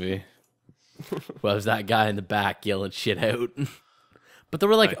that movie. Well, I was that guy in the back yelling shit out. But there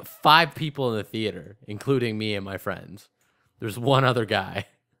were like 5 people in the theater, including me and my friends. There's one other guy.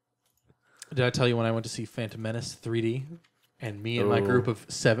 Did I tell you when I went to see Phantom Menace 3D, and me and my group of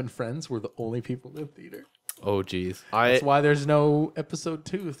 7 friends were the only people in the theater? Oh, geez. That's why there's no episode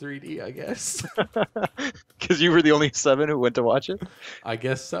 2 3D, I guess. Because you were the only 7 who went to watch it? I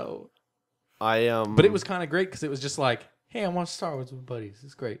guess so. But it was kind of great because it was just like, hey, I'm watching Star Wars with buddies.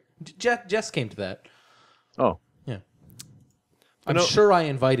 It's great. Jess came to that. Oh. Yeah. I'm sure I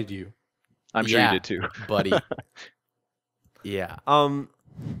invited you. I'm sure you did too. Buddy. Yeah.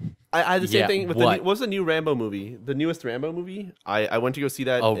 I had the same thing with what was the new Rambo movie? The newest Rambo movie? I went to go see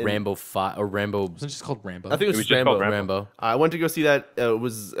that. Oh, Rambo 5 or Rambo. Was it just called Rambo? I think it was just Rambo. I went to go see that. It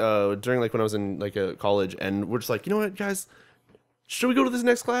was during like when I was in like a college, and we're just like, you know what, guys, should we go to this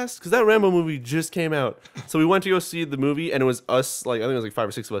next class? Because that Rambo movie just came out. So we went to go see the movie, and it was us. Like I think it was like 5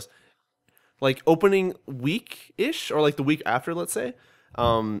 or 6 of us. Like opening week ish, or like the week after, let's say.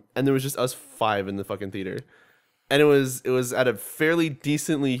 And there was just us 5 in the fucking theater. And it was at a fairly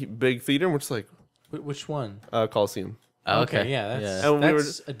decently big theater. And we're just like, which one? Coliseum. Okay, yeah,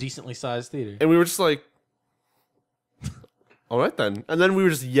 that's a decently sized theater. And we were just like, all right then. And then we were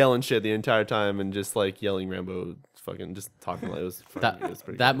just yelling shit the entire time and just like yelling Rambo, fucking just talking like it was. Fucking, it was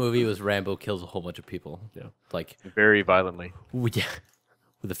pretty that good. movie was Rambo kills a whole bunch of people. Yeah, like very violently. Yeah,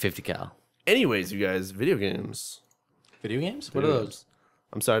 with a 50 cal. Anyways, you guys, video games. Video games? What are those?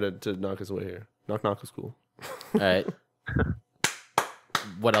 I'm sorry to knock us away here. Knock knock is cool. All right.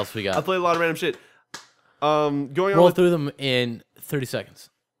 What else we got? I played a lot of random shit. Roll through them in 30 seconds.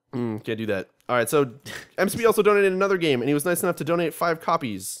 Can't do that. All right, so MCB also donated another game, and he was nice enough to donate 5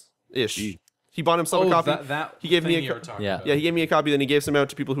 copies ish. He bought himself a copy. He gave me a copy. Yeah, he gave me a copy. Then he gave some out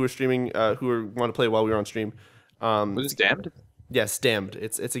to people who were streaming, want to play while we were on stream. Was it Damned? Yes, Damned.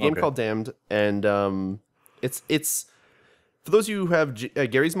 It's a game called Damned, and it's. For those of you who have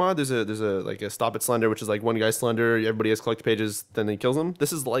Gary's mod, there's a like a Stop It Slender, which is like one guy slender, everybody has collected pages, then he kills him.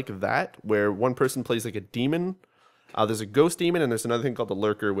 This is like that, where one person plays like a demon. There's a ghost demon, and there's another thing called the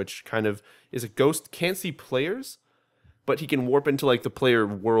Lurker, which kind of is a ghost, can't see players, but he can warp into like the player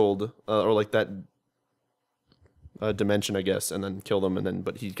world, or like that dimension, I guess, and then kill them,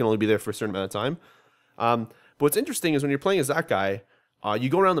 but he can only be there for a certain amount of time. But what's interesting is when you're playing as that guy, you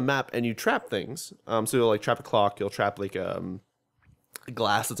go around the map and you trap things. So you'll like trap a clock, you'll trap like a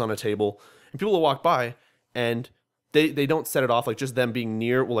glass that's on a table, and people will walk by and they don't set it off. Like just them being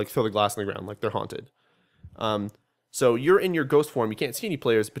near will like throw the glass on the ground, like they're haunted. So you're in your ghost form, you can't see any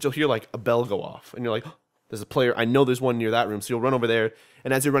players, but you'll hear like a bell go off, and you're like, oh, there's a player. I know there's one near that room, so you'll run over there.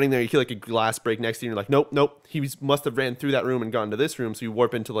 And as you're running there, you hear like a glass break next to you, and you're like, nope. He must have ran through that room and gone to this room. So you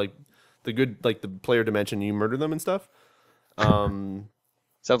warp into like the player dimension, and you murder them and stuff. Sounds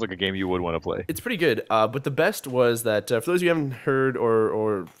like a game you would want to play. It's pretty good. But the best was that for those of you who haven't heard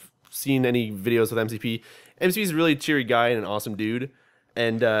or seen any videos with MCP is a really cheery guy and an awesome dude.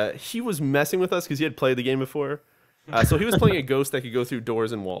 And he was messing with us because he had played the game before. So he was playing a ghost that could go through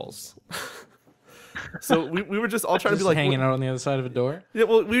doors and walls. So we were just all trying to be like hanging out on the other side of a door. Yeah,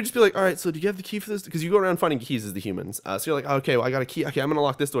 well, we would just be like, all right, so do you have the key for this? Because you go around finding keys as the humans. So you're like, okay, well, I got a key. Okay, I'm gonna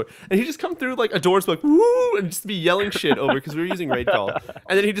lock this door. And he just come through like a door, so like woo, and just be yelling shit over because we were using raid call.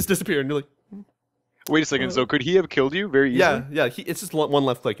 And then he just disappeared, and you're like, wait a second. So could he have killed you very easily? Yeah. It's just one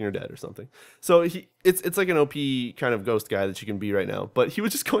left click and you're dead or something. So it's like an OP kind of ghost guy that you can be right now. But he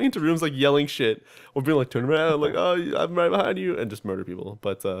was just going into rooms like yelling shit or being like, turn around, like, oh, I'm right behind you, and just murder people.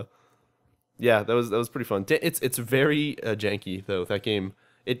 But yeah, that was pretty fun. It's very janky though, that game.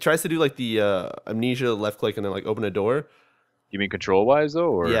 It tries to do like the amnesia left click and then like open a door. You mean control wise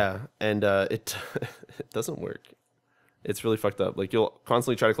though, or yeah, and it doesn't work. It's really fucked up. Like you'll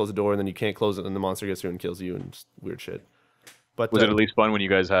constantly try to close the door and then you can't close it, and the monster gets through and kills you, and just weird shit. But was it at least fun when you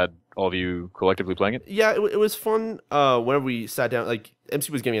guys had all of you collectively playing it? Yeah, it was fun. Whenever we sat down, like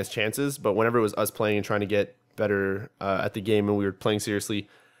MC was giving us chances, but whenever it was us playing and trying to get better at the game and we were playing seriously,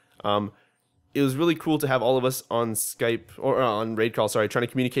 it was really cool to have all of us on Skype or on raid call, trying to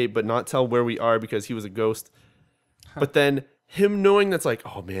communicate but not tell where we are because he was a ghost. But then him knowing that's like,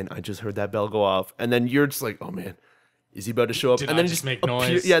 oh man, I just heard that bell go off, and then you're just like, oh man, is he about to show up? Did and then I he just make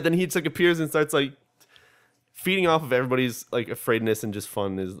noise? Yeah, then he just like appears and starts like feeding off of everybody's like afraidness and just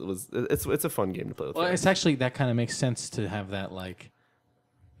fun. It's a fun game to play with. Well, friends. it's actually, that kind of makes sense to have that like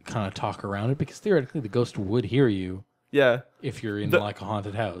kind of talk around it, because theoretically the ghost would hear you. Yeah, if you're in like a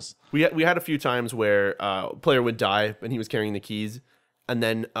haunted house. We had a few times where a player would die and he was carrying the keys, and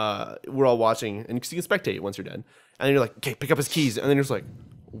then we're all watching, and you can spectate once you're dead, and then you're like, okay, pick up his keys, and then you're just like,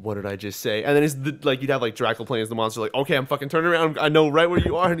 what did I just say? And then like you'd have like Drackle playing as the monster, like, okay, I'm fucking turning around, I know right where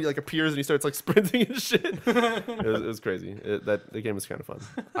you are, and he like appears and he starts like sprinting and shit. It was crazy. The game was kind of fun.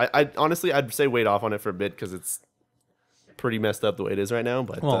 I honestly I'd say wait off on it for a bit because it's pretty messed up the way it is right now.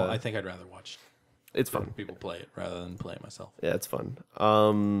 But well, I think I'd rather watch. It's fun. People play it rather than play it myself. Yeah, it's fun.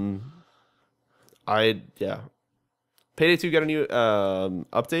 Payday 2 got a new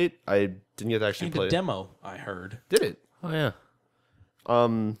update. I didn't get to actually play the demo. I heard. Did it? Oh yeah.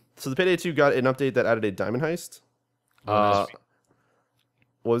 So the Payday 2 got an update that added a diamond heist. What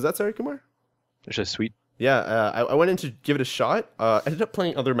was that? Sorry, Kumar. It's just sweet. Yeah, I went in to give it a shot. I ended up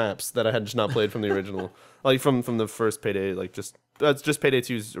playing other maps that I had just not played from the original, like from the first Payday. Like that's just Payday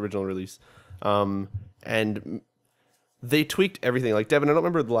 2's original release. And they tweaked everything. Like Devin, I don't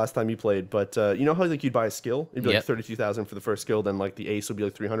remember the last time you played, but you know how like you'd buy a skill, it'd be like 32,000 for the first skill, then like the ace would be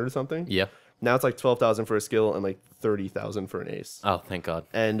like 300 or something. Yeah. Now it's like 12,000 for a skill and like 30,000 for an ace. Oh, thank God.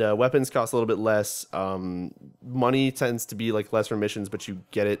 And weapons cost a little bit less. Money tends to be like less for missions, but you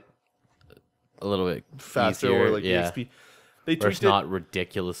get it a little bit faster easier, or like EXP. They tweaked it's not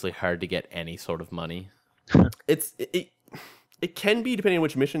ridiculously hard to get any sort of money. It can be depending on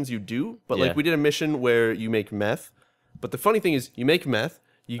which missions you do, but like we did a mission where you make meth. But the funny thing is, you make meth,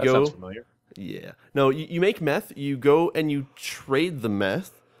 that sounds familiar. Yeah. No, you make meth, you go and you trade the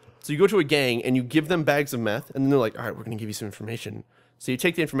meth. So you go to a gang and you give them bags of meth, and then they're like, all right, we're going to give you some information. So you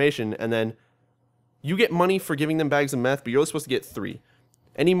take the information, and then you get money for giving them bags of meth, but you're only supposed to get 3.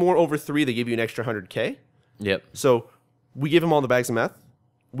 Any more over 3, they give you an extra 100K. Yep. So we give them all the bags of meth.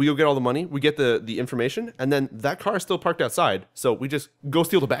 We go get all the money. We get the information, and then that car is still parked outside. So we just go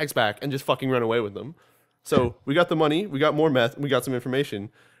steal the bags back and just fucking run away with them. So we got the money, we got more meth, we got some information.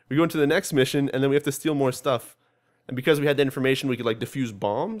 We go into the next mission, and then we have to steal more stuff. And because we had the information, we could like defuse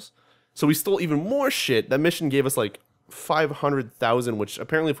bombs. So we stole even more shit. That mission gave us like 500,000, which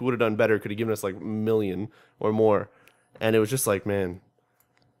apparently if we would have done better, could have given us like 1 million or more. And it was just like, man,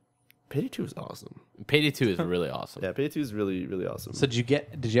 Payday 2 is awesome. Payday 2 is really awesome. Yeah, Payday 2 is really, really awesome. So did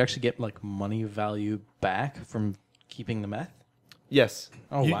you actually get like money value back from keeping the meth? Yes.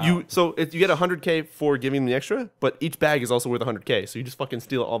 Oh, wow. You get 100K for giving them the extra, but each bag is also worth 100K. So you just fucking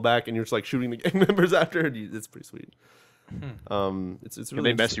steal it all back, and you're just like shooting the gang members after. It's pretty sweet. It's Can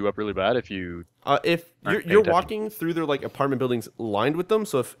really they mess you up really bad if you? if you're walking through their like apartment buildings lined with them,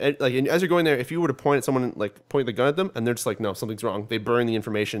 so if like as you're going there, if you were to point at someone, like point the gun at them, and they're just like, no, something's wrong, they burn the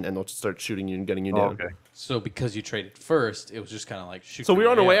information and they'll just start shooting you and getting you down. Okay. So because you traded first, it was just kind of like shoot. So we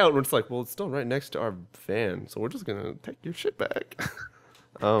were on our way out, and we're just like, well, it's still right next to our van, so we're just gonna take your shit back.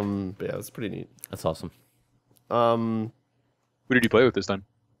 But yeah, it's pretty neat. That's awesome. Who did you play with this time?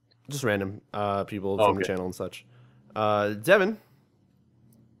 Just random people from the channel and such. Devin,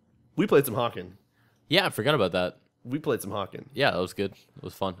 we played some Hawken. Yeah, I forgot about that. We played some Hawken. Yeah, that was good. It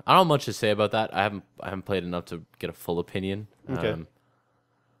was fun. I don't have much to say about that. I haven't played enough to get a full opinion. Okay.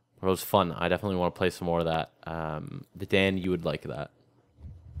 But it was fun. I definitely want to play some more of that. The Dan, you would like that.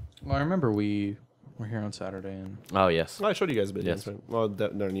 Well, I remember we were here on Saturday and. Oh yes. Well, I showed you guys a bit. Yes. Right? Well,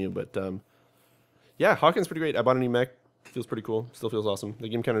 not on you, but yeah, Hawken's pretty great. I bought a new mech. Feels pretty cool. Still feels awesome. The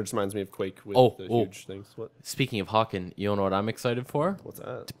game kind of just reminds me of Quake with the huge things. What? Speaking of Hawken, you know what I'm excited for? What's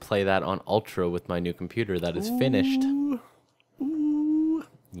that? To play that on Ultra with my new computer that is finished. Ooh.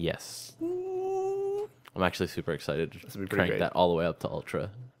 Yes. I'm actually super excited to be pretty crank great. that all the way up to Ultra.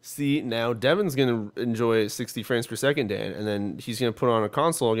 See, now Devin's going to enjoy 60 frames per second, Dan, and then he's going to put on a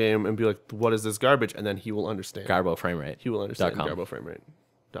console game and be like, what is this garbage? And then he will understand. Garbo frame rate. He will understand. .com.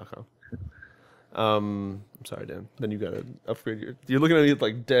 GarboFramerate.com. I'm sorry, Dan. Then you got to upgrade you're looking at me with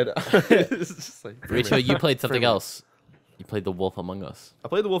like dead eyes. It's just like, Rachel, you played something Frame rate. else. You played The Wolf Among Us. I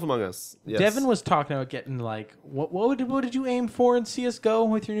played The Wolf Among Us. Yes. Devin was talking about getting like what did you aim for in CS:GO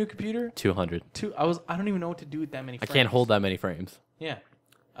with your new computer? 200. I don't even know what to do with that many. I frames. can't hold that many frames. Yeah,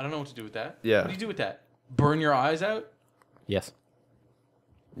 I don't know what to do with that. Yeah. What do you do with that? Burn your eyes out? Yes.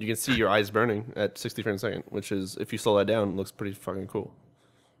 You can see your eyes burning at 60 frames a second, which is, if you slow that down, looks pretty fucking cool.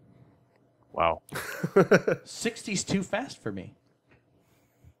 Wow. 60's too fast for me.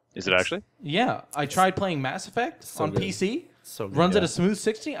 Is it actually? Yeah, I tried playing Mass Effect on good. PC. So good. Runs at a smooth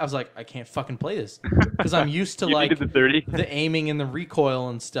 60. I was like, I can't fucking play this because I'm used to You like needed the 30? the aiming and the recoil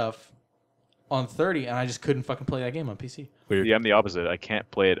and stuff on 30, and I just couldn't fucking play that game on PC. Weird. Yeah, I'm the opposite. I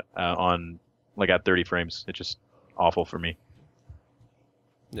can't play it on like at 30 frames. It's just awful for me.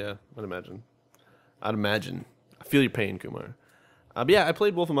 Yeah, I'd imagine. I feel your pain, Kumar. But yeah, I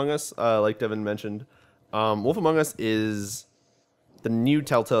played Wolf Among Us, like Devin mentioned. Wolf Among Us is the new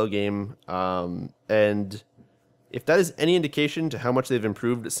Telltale game, and if that is any indication to how much they've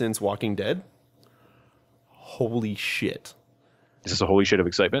improved since Walking Dead, holy shit. Is this a holy shit of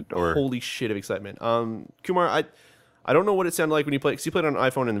excitement or? Holy shit of excitement. Kumar, I don't know what it sounded like when you played, because you played on an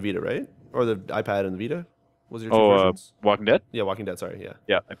iPhone and the Vita, right? Or the iPad and the Vita? Was your two versions? Walking Dead? Yeah, Walking Dead, sorry, yeah.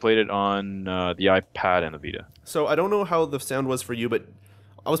 Yeah, I played it on the iPad and the Vita. So I don't know how the sound was for you, but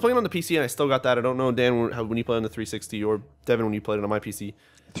I was playing on the PC and I still got that. I don't know, Dan, when you played on the 360, or Devin when you played it on my PC.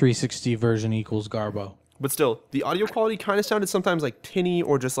 360 version equals Garbo. But still, the audio quality kind of sounded sometimes like tinny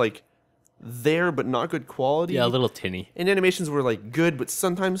or just like there, but not good quality. Yeah, a little tinny. And animations were like good, but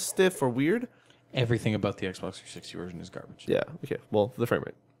sometimes stiff or weird. Everything about the Xbox 360 version is garbage. Yeah, okay. Well, the frame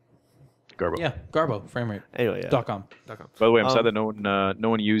rate. Garbo. Yeah, Garbo frame rate. Anyway, yeah. .com. By the way, I'm sad that no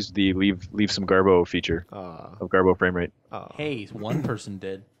one used the leave some Garbo feature of Garbo frame rate. Hey, one person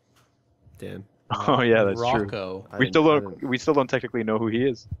did. Dan. Oh yeah, that's true. Rocco. We still don't technically know who he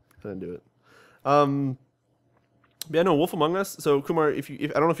is. I didn't do it. Yeah, no, Wolf Among Us. So Kumar, if I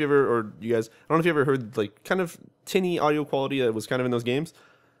don't know if you ever, or you guys, I don't know if you ever heard like kind of tinny audio quality that was kind of in those games.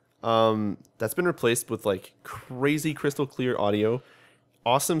 That's been replaced with like crazy crystal clear audio,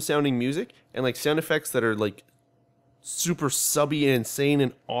 awesome sounding music, and like sound effects that are like super subby and insane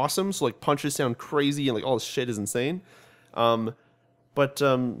and awesome. So like punches sound crazy and like all this shit is insane. But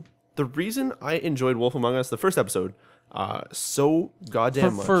the reason I enjoyed Wolf Among Us, the first episode, so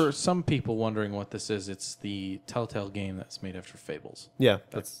goddamn much. For some people wondering what this is, it's the Telltale game that's made after Fables. Yeah,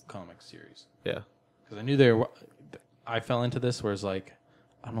 That's comic series. yeah. Because I knew I fell into this where it's like,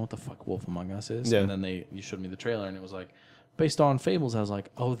 I don't know what the fuck Wolf Among Us is. Yeah. And then you showed me the trailer and it was like, based on Fables. I was like,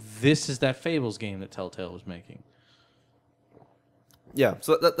 oh, this is that Fables game that Telltale was making. Yeah,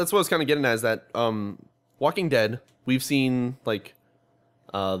 so that's what I was kind of getting at, is that Walking Dead, we've seen like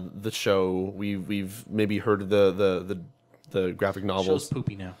the show, we've maybe heard of the graphic novels. Show's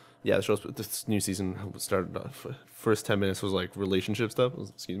poopy now. Yeah, the show's, this new season started off, first 10 minutes was like relationship stuff.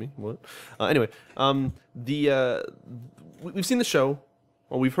 Excuse me, what? Anyway, we've seen the show.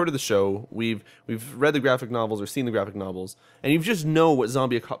 Well, we've heard of the show. We've read the graphic novels or seen the graphic novels, and you just know what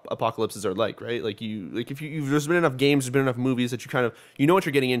zombie apocalypses are like, right? Like if there's been enough games, there's been enough movies that you know what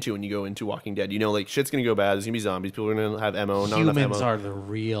you're getting into when you go into Walking Dead. You know, like shit's gonna go bad. There's gonna be zombies. People are gonna have ammo. Not enough Humans ammo. are the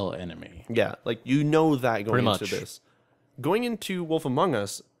real enemy. Yeah, like you know that going Pretty into much. this. Going into Wolf Among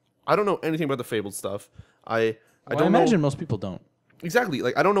Us, I don't know anything about the Fabled stuff. I I imagine most people don't. Exactly.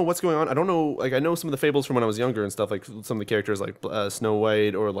 Like, I don't know what's going on. I don't know. Like, I know some of the fables from when I was younger and stuff. Like, some of the characters, like Snow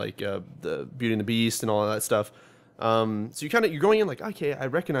White or like the Beauty and the Beast and all of that stuff. So you're going in like, okay, I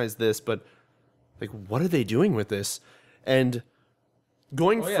recognize this, but like, what are they doing with this? And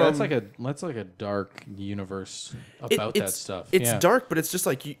going from that's like a dark universe about that stuff. It's dark, but it's just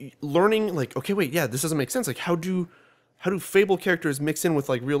like learning. Like, okay, wait, yeah, this doesn't make sense. Like, how do fable characters mix in with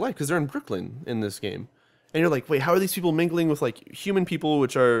like real life? Because they're in Brooklyn in this game. And you're like, wait, how are these people mingling with like human people,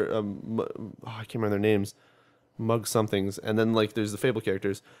 which are I can't remember their names, mug somethings, and then like there's the fable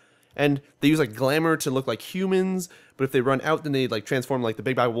characters, and they use like glamour to look like humans, but if they run out, then they like transform. Like the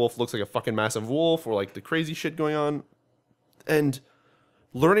big bad wolf looks like a fucking massive wolf, or like the crazy shit going on, and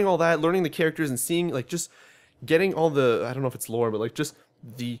learning all that, learning the characters, and seeing like just getting all the I don't know if it's lore, but like just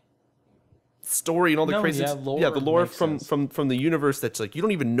the story and all the crazy the lore from the universe that's like you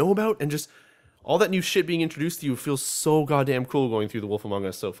don't even know about, and just all that new shit being introduced to you feels so goddamn cool going through The Wolf Among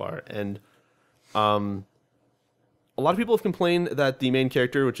Us so far. And a lot of people have complained that the main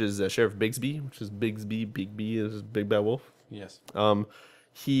character, which is Sheriff Bigsby, which is Big B is Big Bad Wolf. Yes.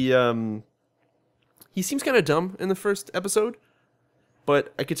 He seems kind of dumb in the first episode,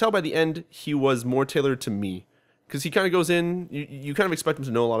 but I could tell by the end he was more tailored to me. Because he kind of goes in, you kind of expect him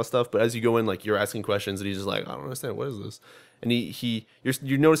to know a lot of stuff, but as you go in, like, you're asking questions, and he's just like, I don't understand, what is this? And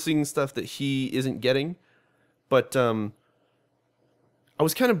you're noticing stuff that he isn't getting, but I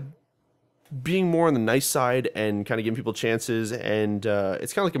was kind of being more on the nice side and kind of giving people chances, and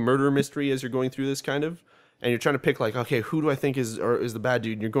it's kind of like a murder mystery as you're going through this, kind of, and you're trying to pick, like, okay, who do I think is the bad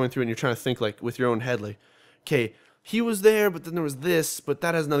dude, and you're going through and you're trying to think, like, with your own head, like, okay, he was there, but then there was this, but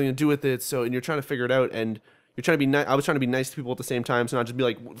that has nothing to do with it, so, and you're trying to figure it out, and you're trying to be I was trying to be nice to people at the same time, so not just be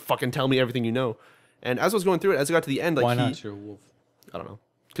like, fucking tell me everything you know. And as I was going through it, as I got to the end, like, why not? You're a wolf. I don't know,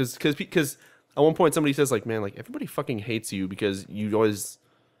 because at one point somebody says like, man, like everybody fucking hates you because you're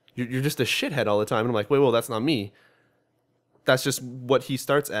just a shithead all the time. And I'm like, wait, well, that's not me. That's just what he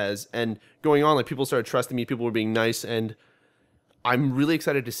starts as. And going on, like people started trusting me, people were being nice, and I'm really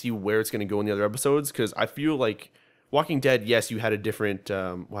excited to see where it's going to go in the other episodes because I feel like Walking Dead, yes, you had a different,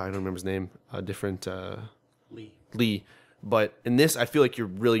 I don't remember his name, a different. Lee. But in this, I feel like you're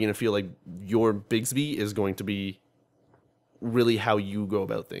really going to feel like your Bigsby is going to be really how you go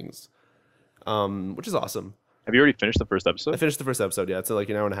about things, which is awesome. Have you already finished the first episode? I finished the first episode, yeah. It's like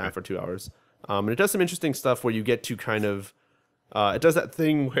an hour and a half or 2 hours. And it does some interesting stuff where you get to kind of... it does that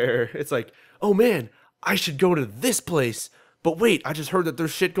thing where it's like, oh man, I should go to this place. But wait, I just heard that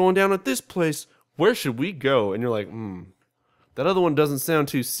there's shit going down at this place. Where should we go? And you're like, that other one doesn't sound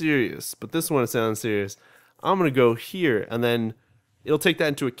too serious, but this one sounds serious. I'm going to go here, and then it'll take that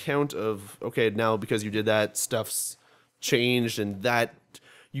into account of, okay, now because you did that, stuff's changed, and that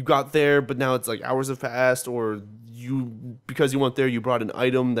you got there, but now it's like hours have passed, or because you went there, you brought an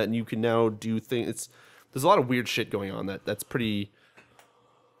item that you can now do things. There's a lot of weird shit going on that's pretty,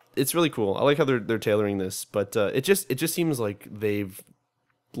 it's really cool. I like how they're tailoring this, but it just seems like they've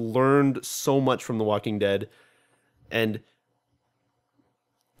learned so much from The Walking Dead, and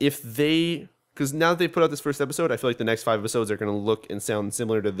if they... Because now that they put out this first episode, I feel like the next 5 episodes are going to look and sound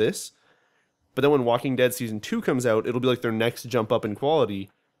similar to this. But then when Walking Dead Season 2 comes out, it'll be like their next jump up in quality.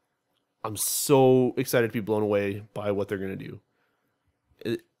 I'm so excited to be blown away by what they're going to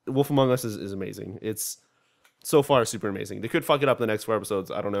do. Wolf Among Us is amazing. It's so far super amazing. They could fuck it up in the next 4 episodes,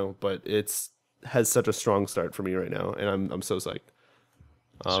 I don't know. But it's has such a strong start for me right now, and I'm so psyched.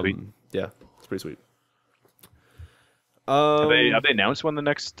 Sweet. Yeah, it's pretty sweet. Have they announced when the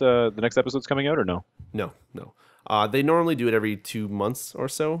next episode's coming out or no? No. They normally do it every 2 months or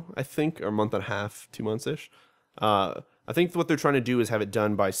so, I think, or a month and a half, 2 months ish. I think what they're trying to do is have it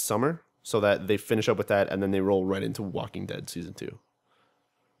done by summer, so that they finish up with that and then they roll right into Walking Dead Season 2.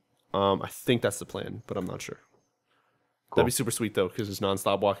 I think that's the plan, but I'm not sure. Cool. That'd be super sweet though, because it's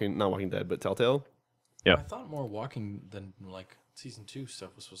not Walking Dead, but Telltale. Yeah. I thought more Walking than like Season 2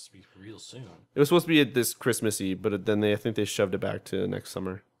 stuff was supposed to be real soon. It was supposed to be at this Christmassy, but then I think they shoved it back to next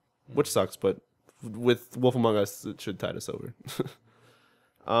summer, which sucks. But with Wolf Among Us, it should tide us over.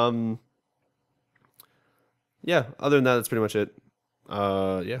 Yeah. Other than that, that's pretty much it.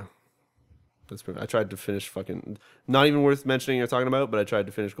 Yeah. I tried to finish fucking not even worth mentioning or talking about, but I tried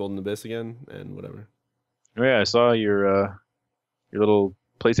to finish Golden Abyss again and whatever. Oh yeah, I saw your little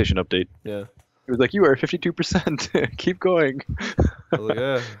PlayStation update. Yeah. It was like, you are 52%. Keep going. I was like,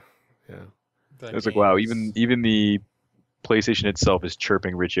 yeah. It was like, wow, even the PlayStation itself is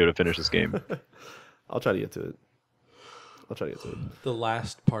chirping Riccio to finish this game. I'll try to get to it. The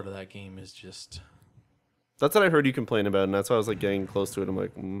last part of that game is just That's what I heard you complain about, and that's why I was like getting close to it. I'm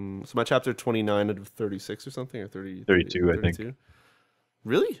like, so my chapter 29 out of 36 or something, or 32, I think.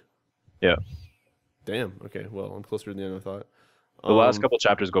 Really? Yeah. Damn. Okay. Well, I'm closer to the end than I thought. The last couple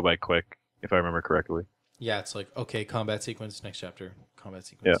chapters go by quick, if I remember correctly. Yeah, it's like, okay, combat sequence, next chapter, combat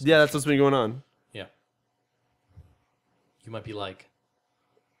sequence. Yeah, that's what's been going on. Yeah. You might be like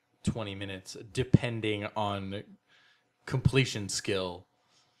 20 minutes, depending on completion skill,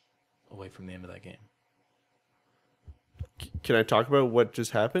 away from the end of that game. Can I talk about what just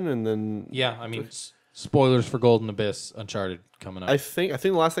happened and then? Yeah, I mean, spoilers for Golden Abyss, Uncharted coming up. I think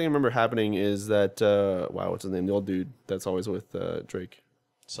the last thing I remember happening is that wow, what's his name? The old dude that's always with Drake.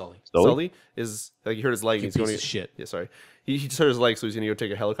 Sully is like he hurt his leg. You he's going piece of shit. Yeah, sorry. He just hurt his leg, so he's gonna go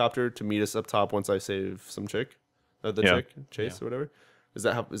take a helicopter to meet us up top once I save some chick, chick Chase or whatever. Is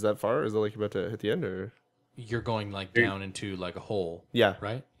that far? Is that like about to hit the end or? You're going like down into like a hole. Yeah.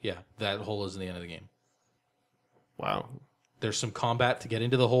 Right. Yeah, that hole is the end of the game. Wow. There's some combat to get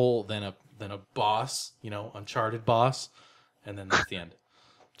into the hole, then a boss, Uncharted boss, and then that's the end.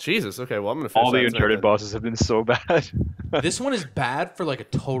 Jesus. Okay. Well, I'm gonna finish all the Uncharted bosses have been so bad. This one is bad for like a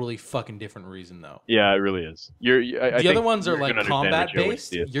totally fucking different reason, though. Yeah, it really is. The other ones are like combat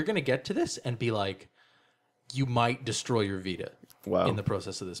based. You're gonna get to this and be like, you might destroy your Vita in the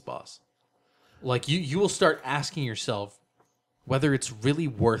process of this boss. Like you will start asking yourself whether it's really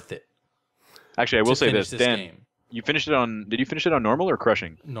worth it. Actually, I will say this, Dan. Game. You finished it on? Did you finish it on normal or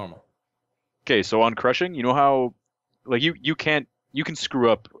crushing? Normal. Okay, so on crushing, you know how, like you can screw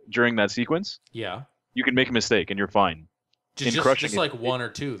up during that sequence. Yeah. You can make a mistake and you're fine. Just like one or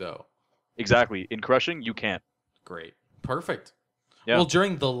two though. Exactly. In crushing, you can't. Great. Perfect. Yeah. Well,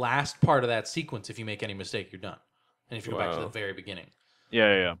 during the last part of that sequence, if you make any mistake, you're done. And if you go back to the very beginning.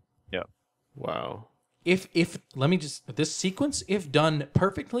 Yeah. Wow. If this sequence, if done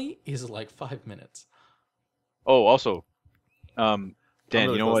perfectly, is like 5 minutes. Oh, also, Dan,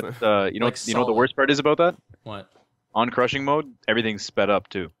 really you know what? there. You know what the worst part is about that? What? On crushing mode, everything's sped up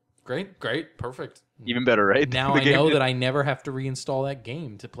too. Great, perfect. Even better, right? Now I know that I never have to reinstall that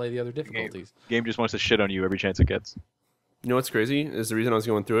game to play the other difficulties. Game just wants to shit on you every chance it gets. You know what's crazy is the reason I was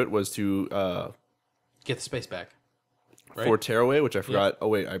going through it was to get the space back. Right? For Tearaway, which I forgot. Yeah. Oh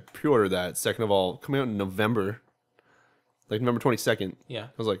wait, I pre-ordered that. Second of all, coming out in November, like November 22nd. Yeah. I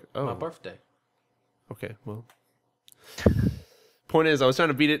was like, oh, my birthday. Okay, well. Point is, I was trying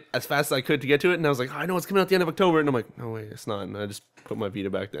to beat it as fast as I could to get to it, and I was like, I know it's coming out at the end of October, and I'm like, no way, it's not. And I just put my Vita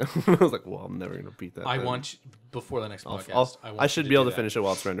back down. I was like, well, I'm never gonna beat that. I want you, before the next podcast. I should be able to finish it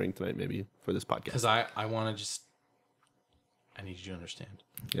while it's rendering tonight, maybe for this podcast. Because I want to just. I need you to understand.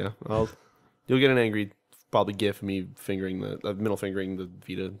 Yeah, you'll get an angry. Probably gif me fingering middle fingering the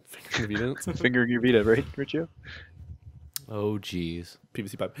Vita. Fingering your Vita, right, Riccio? Oh, jeez.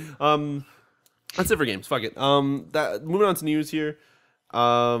 PVC pipe. That's it for games. Fuck it. Moving on to news here.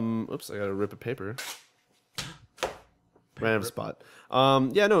 Oops, I gotta rip a paper. Ran out of spot.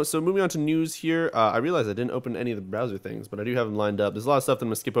 So moving on to news here. I realized I didn't open any of the browser things, but I do have them lined up. There's a lot of stuff that I'm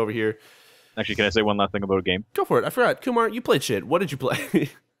gonna skip over here. Actually, can I say one last thing about a game? Go for it. I forgot. Kumar, you played shit. What did you play?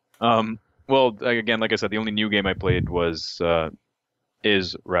 Well, again, like I said, the only new game I played was Bit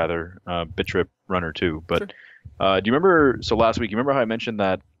Trip Runner 2. But sure. Do you remember? So last week, you remember how I mentioned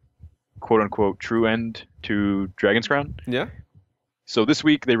that quote unquote true end to Dragon's Crown? Yeah. So this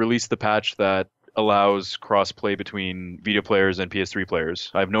week they released the patch that allows cross-play between Vita players and PS3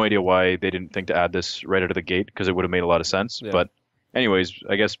 players. I have no idea why they didn't think to add this right out of the gate because it would have made a lot of sense. Yeah. But anyways,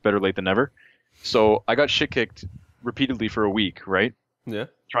 I guess better late than never. So I got shit kicked repeatedly for a week, right? Yeah.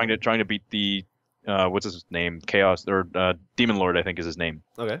 Trying to beat the what's his name? Chaos or Demon Lord, I think is his name.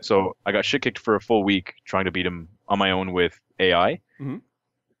 Okay. So I got shit kicked for a full week trying to beat him on my own with AI. Mm-hmm.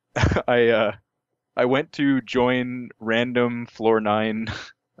 I went to join random floor 9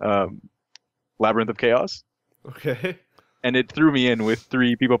 Labyrinth of Chaos. Okay. And it threw me in with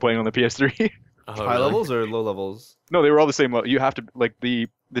 3 people playing on the PS3. High levels or low levels? No, they were all the same level. You have to like the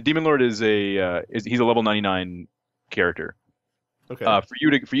Demon Lord is he's a level 99 character. Okay. For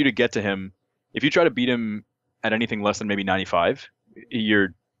you to get to him, if you try to beat him at anything less than maybe 95,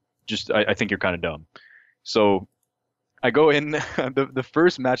 you're just I think you're kind of dumb. So I go in the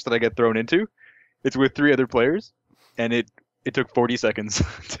first match that I get thrown into, it's with 3 other players, and it took 40 seconds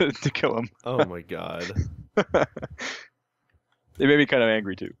to kill him. Oh my god. It made me kind of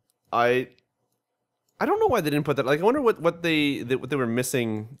angry too. I don't know why they didn't put that. Like, I wonder what they were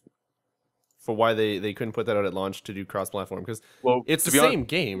missing for why they couldn't put that out at launch to do cross-platform, because it's the same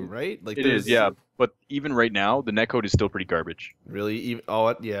game, right? Like it is, yeah. But even right now, the netcode is still pretty garbage. Really?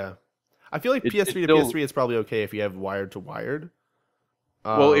 Yeah. I feel like PS3 to PS3 it's probably okay if you have wired to wired.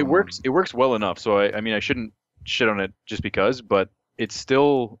 Well, it works. It works well enough. So I mean, I shouldn't shit on it just because, but it's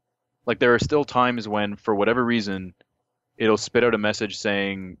still like there are still times when, for whatever reason, it'll spit out a message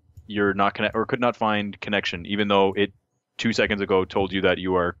saying you're not connect or could not find connection, even though it 2 seconds ago told you that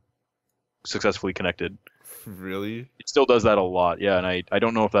you are successfully connected. Really? It still does that a lot. Yeah, and I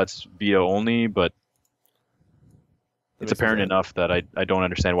don't know if that's Vita only, but it's apparent enough that I don't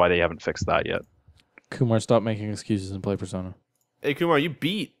understand why they haven't fixed that yet. Kumar, stop making excuses and play Persona. Hey, Kumar, you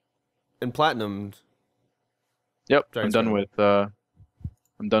beat and platinumed. Yep, I'm done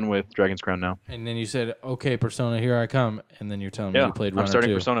with Dragon's Crown now. And then you said, "Okay, Persona, here I come." And then you're telling me you played Runner 2. I'm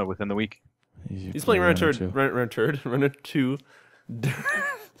starting Persona within the week. He's playing Runner 2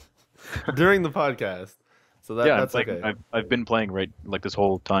 during the podcast. So that's like, okay. I've been playing like this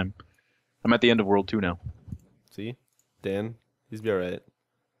whole time. I'm at the end of World 2 now. See, Dan, he's be all right.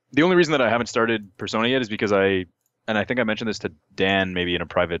 The only reason that I haven't started Persona yet is because I think I mentioned this to Dan maybe in a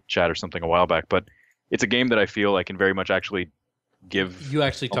private chat or something a while back, but it's a game that I feel I can very much actually give. You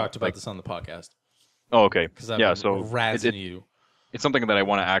actually talked about this on the podcast. Oh, okay. Yeah, so razzing you. It's something that I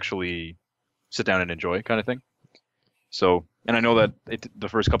want to actually sit down and enjoy, kind of thing. So, and I know that the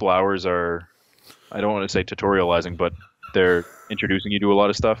first couple hours are, I don't want to say tutorializing, but they're introducing you to a lot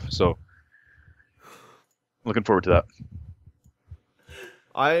of stuff. So, looking forward to that.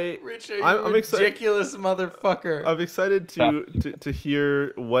 I'm excited. Ridiculous motherfucker. I'm excited to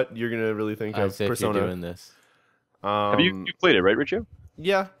hear what you're gonna really think of Persona. You're doing this. Have you played it, right, Riccio?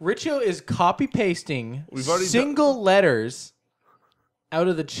 Yeah. Riccio is copy pasting single letters out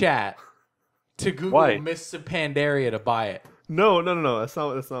of the chat to Google Mists of Pandaria to buy it. No. That's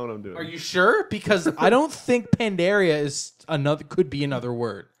not what I'm doing. Are you sure? Because I don't think Pandaria is could be another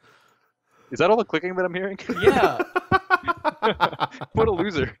word. Is that all the clicking that I'm hearing? Yeah. What a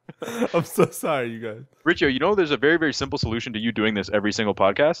loser. I'm so sorry, you guys. Riccio, you know there's a very, very simple solution to you doing this every single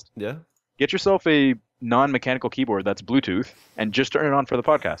podcast? Yeah. Get yourself a non-mechanical keyboard that's Bluetooth and just turn it on for the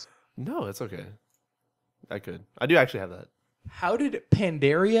podcast. No, it's okay. I could. I do actually have that. How did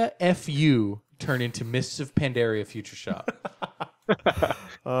Pandaria FU turn into Mists of Pandaria Future Shop?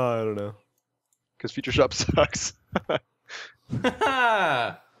 I don't know. Because Future Shop sucks.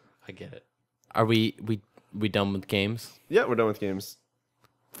 I get it. Are we done with games? Yeah, we're done with games.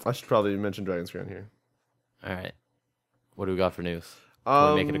 I should probably mention Dragon's Crown here. All right. What do we got for news?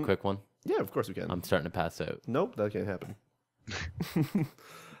 Can we make it a quick one? Yeah, of course we can. I'm starting to pass out. Nope, that can't happen.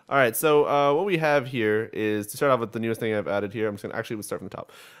 All right, so what we have here is, to start off with the newest thing I've added here, I'm just going to actually start from the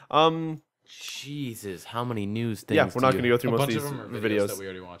top. Jesus, how many news things? Yeah, we're not going to go through most of these them are videos that we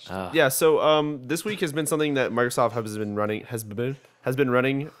already watched. Yeah, so this week has been something that Microsoft has been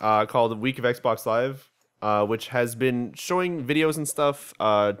running called the Week of Xbox Live, which has been showing videos and stuff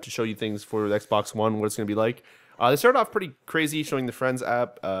to show you things for the Xbox One, what it's going to be like. They started off pretty crazy, showing the Friends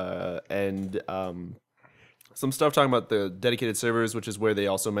app and some stuff talking about the dedicated servers, which is where they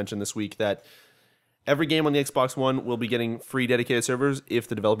also mentioned this week that every game on the Xbox One will be getting free dedicated servers if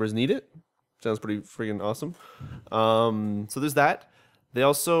the developers need it. Sounds pretty freaking awesome. So there's that. They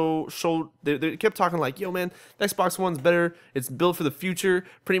also showed, they kept talking like, yo, man, the Xbox One's better. It's built for the future.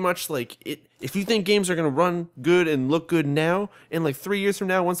 Pretty much like, if you think games are going to run good and look good now, in like 3 years from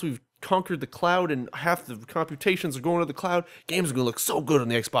now, once we've conquered the cloud and half the computations are going to the cloud, games are going to look so good on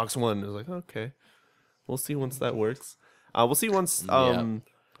the Xbox One. I was like, okay, we'll see once that works. We'll see once...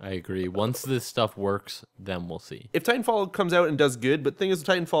 I agree. Once this stuff works, then we'll see. If Titanfall comes out and does good, but the thing is,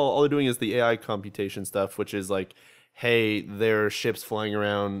 Titanfall, all they're doing is the AI computation stuff, which is like, hey, there are ships flying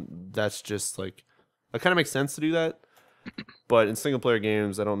around. That's just like, that kind of makes sense to do that. But in single player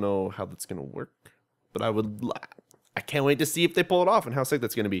games, I don't know how that's going to work. But I can't wait to see if they pull it off and how sick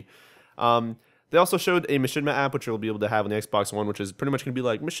that's going to be. They also showed a Machinima app, which you'll be able to have on the Xbox One, which is pretty much going to be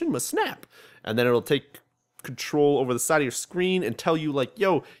like Machinima Snap. And then it'll take control over the side of your screen and tell you like,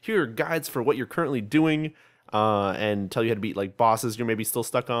 yo, here are guides for what you're currently doing, and tell you how to beat like bosses you're maybe still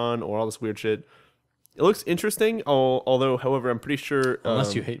stuck on or all this weird shit. It looks interesting, although, however, I'm pretty sure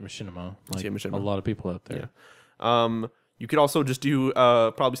unless you hate Machinima, like a lot of people out there. Yeah. You could also just do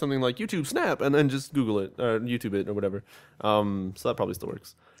probably something like YouTube Snap and then just Google it or YouTube it or whatever. So that probably still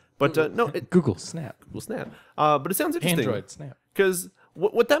works. But Google Snap. Google Snap. But it sounds interesting. Android Snap. Because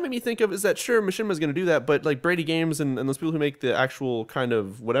what that made me think of is that, sure, Machinima's going to do that, but like Brady Games and those people who make the actual kind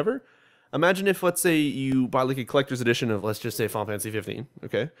of whatever, imagine if, let's say, you buy like a collector's edition of, let's just say, Final Fantasy 15,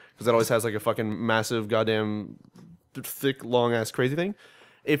 okay? Because that always has like a fucking massive, goddamn, thick, long-ass crazy thing.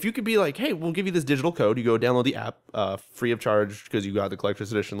 If you could be like, hey, we'll give you this digital code, you go download the app free of charge because you got the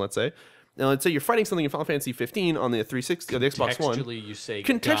collector's edition, let's say. Now, let's say you're fighting something in Final Fantasy 15 on the 360 or the Xbox One. Contextually, you say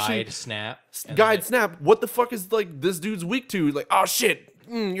guide snap. Guide snap. What the fuck is like this dude's weak to? Like, oh shit,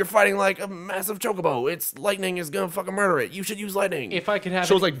 you're fighting like a massive chocobo. It's lightning is gonna fucking murder it. You should use lightning. If I could have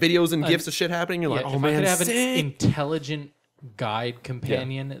shows like videos and gifs of shit happening, you're like, oh man, if I could have sick. an intelligent guide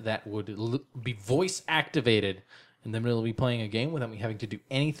companion that would be voice activated, and then we'll be playing a game without me having to do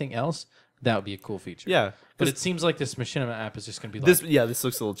anything else. That would be a cool feature. Yeah, but it seems like this Machinima app is just going to be like this. Yeah, this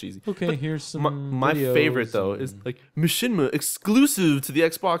looks a little cheesy. Okay, but here's some. My favorite though is like Machinima exclusive to the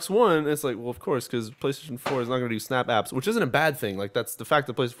Xbox One. It's like, well, of course, because PlayStation 4 is not going to do Snap apps, which isn't a bad thing. Like that's the fact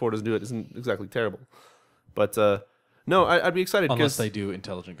that PlayStation 4 doesn't do it isn't exactly terrible. But no, I'd be excited unless they do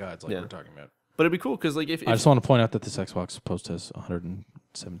intelligent guides like we're talking about. But it'd be cool because like if I just want to point out that this Xbox post has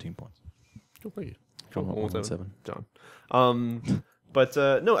 117 points. Go play it. From 117. John. But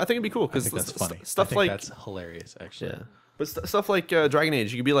no, I think it'd be cool because that's funny. Stuff like that's hilarious, actually. Yeah, but stuff like Dragon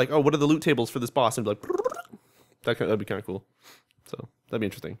Age, you could be like, oh, what are the loot tables for this boss, and be like, that'd be kind of cool. So that'd be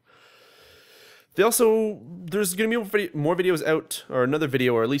interesting. There's gonna be more videos out, or another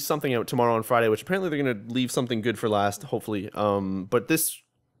video, or at least something out tomorrow on Friday, which apparently they're gonna leave something good for last, hopefully. But this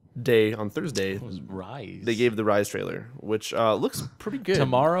day on Thursday, Rise. They gave the Rise trailer, which looks pretty good.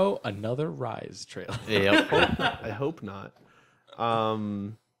 Tomorrow, another Rise trailer. Yeah, I hope not.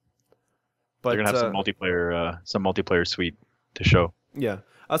 But they're gonna have some multiplayer suite to show. Yeah,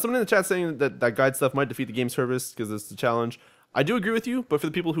 someone in the chat saying that guide stuff might defeat the game's purpose because it's the challenge. I do agree with you, but for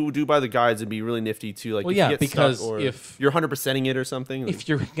the people who do buy the guides, it'd be really nifty to like. Well, if yeah, you get because stuck or if you're 100%ing it or something, if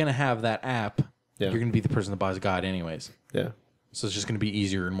you're gonna have that app, you're gonna be the person that buys a guide anyways. Yeah. So it's just gonna be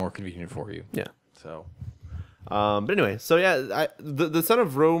easier and more convenient for you. Yeah. So. But anyway, so yeah, the Son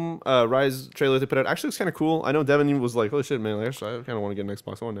of Rome Rise trailer they put out actually looks kind of cool. I know Devin was like, "Oh shit, man! Like, actually, I kind of want to get an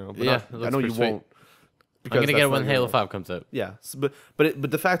Xbox One now." But yeah, I know you won't. I'm gonna get it when Halo 5 comes out. Yeah, so, but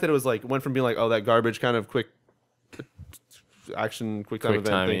the fact that it was like went from being like, "Oh, that garbage kind of quick action, quick time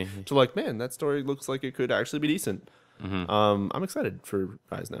event thing," to like, man, that story looks like it could actually be decent. I'm excited for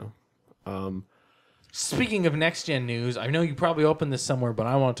Rise now. Speaking of next-gen news, I know you probably opened this somewhere, but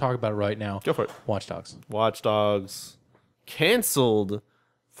I want to talk about it right now. Go for it. Watch Dogs. Watch Dogs canceled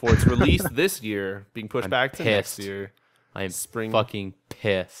for its release this year, being pushed back to next year. I am fucking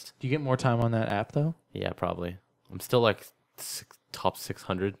pissed. Do you get more time on that app, though? Yeah, probably. I'm still like top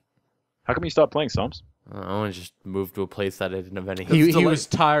 600. How come you stopped playing Psalms? I want to just move to a place that I didn't have any. He was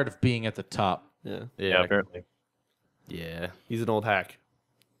tired of being at the top. Yeah, apparently. Yeah. He's an old hack.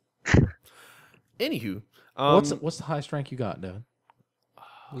 Anywho, what's the highest rank you got, Devin?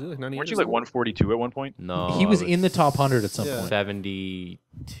 Was it like 98? Weren't you like 142 at one point? No, he was in the top 100 at some point.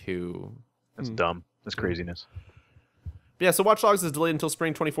 72. That's dumb. That's craziness. But yeah, so Watch Dogs is delayed until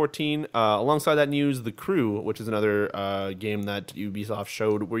spring 2014. Alongside that news, The Crew, which is another game that Ubisoft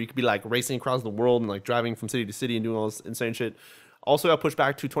showed, where you could be like racing across the world and like driving from city to city and doing all this insane shit, also got pushed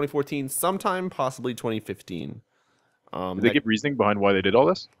back to 2014, sometime possibly 2015. Did they give reasoning behind why they did all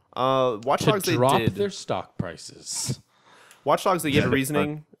this? Watch Dogs to drop their stock prices. Watch Dogs they gave a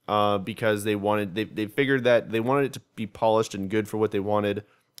reasoning because they figured that they wanted it to be polished and good for what they wanted,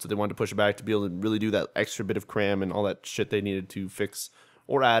 so they wanted to push it back to be able to really do that extra bit of cram and all that shit they needed to fix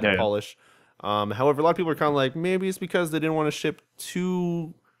or add and polish. However, a lot of people are kind of like, maybe it's because they didn't want to ship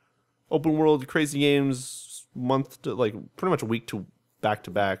 2 open world crazy games month to like pretty much a week to back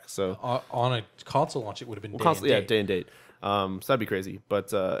to back. So on a console launch, it would have been day and date. So that'd be crazy. But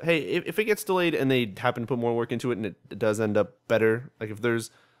hey, if it gets delayed and they happen to put more work into it and it does end up better, like if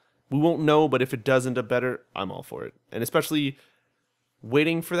there's, we won't know, but if it does end up better, I'm all for it. And especially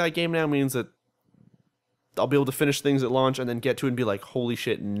waiting for that game now means that I'll be able to finish things at launch and then get to it and be like, holy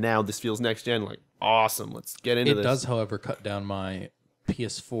shit, now this feels next gen. Like, awesome, let's get into this. It does, however, cut down my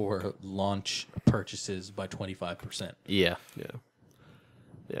PS4 launch purchases by 25%. Yeah.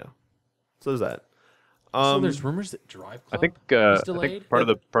 So there's that. So there's rumors that Drive Club I think part of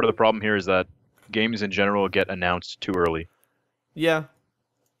the problem here is that games in general get announced too early. Yeah.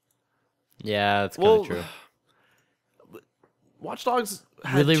 Yeah, that's kind of true. Watch Dogs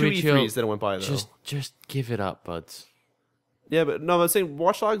had really, 2 Riccio, E3s that it went by though. Just give it up, buds. Yeah, but no, I was saying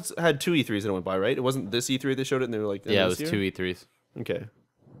Watch Dogs had 2 E3s that it went by, right? It wasn't this E3 they showed it and they were like, yeah, it was 2 E3s. Okay.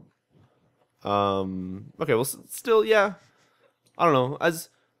 Okay, well, still, yeah. I don't know. As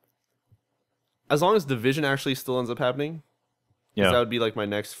long as Division actually still ends up happening, that would be like my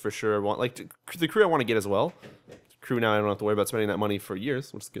next for sure. Like the Crew I want to get as well. Crew now I don't have to worry about spending that money for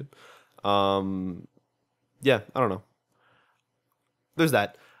years, which is good. Yeah, I don't know. There's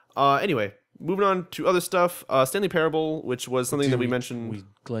that. Anyway, moving on to other stuff. Stanley Parable, which was something that we mentioned. We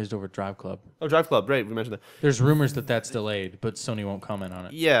glazed over Drive Club. Oh, Drive Club, right? We mentioned that. There's rumors that that's delayed, but Sony won't comment on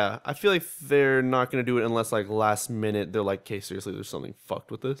it. Yeah, I feel like they're not going to do it unless like last minute they're like, okay, seriously, there's something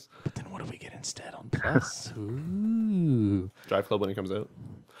fucked with this. But then what do we get instead on Plus? Ooh. Drive Club when it comes out.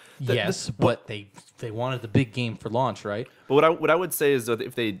 Yes, but they wanted the big game for launch, right? But what I would say is that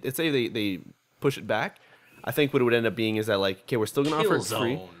if they say they push it back, I think what it would end up being is that like, okay, we're still going to offer it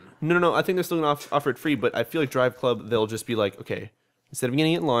free. No. I think they're still going to offer it free, but I feel like Drive Club, they'll just be like, okay, instead of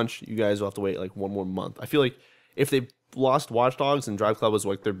getting it at launch, you guys will have to wait like one more month. I feel like if they lost Watch Dogs and Drive Club was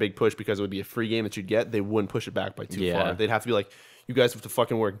like their big push because it would be a free game that you'd get, they wouldn't push it back by too far. They'd have to be like, you guys have to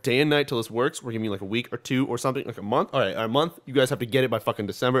fucking work day and night till this works. We're giving you like a week or two or something, like a month. All right, a month. You guys have to get it by fucking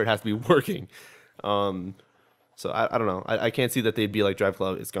December. It has to be working. So I don't know. I can't see that they'd be like Drive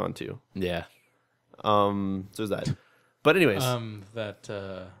Club. It's gone too. Yeah. So there's that. But anyways, what's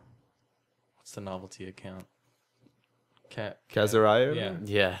the novelty account? Kazariah? Yeah.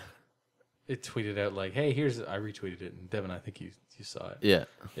 Yeah. It tweeted out like, "Hey, I retweeted it, and Devin, I think you saw it. Yeah.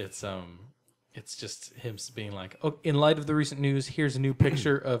 It's just him being like, "Oh, in light of the recent news, here's a new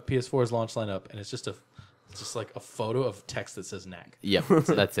picture of PS4's launch lineup," and it's just like a photo of text that says "knack." Yep.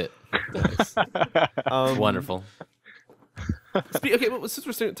 That's it. Wonderful. Okay, well, since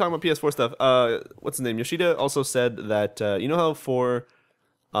we're talking about PS4 stuff, what's his name? Yoshida also said that you know how for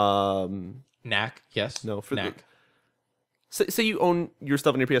Knack, yes. No, for Knack. Say you own your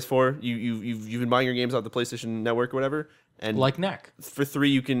stuff on your PS4, you've been buying your games off the PlayStation Network or whatever, and Like Knack. for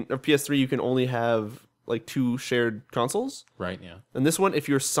PS3 you can only have like 2 shared consoles. Right, yeah. And this one, if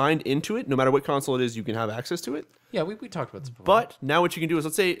you're signed into it, no matter what console it is, you can have access to it. Yeah, we talked about this before. But now what you can do is,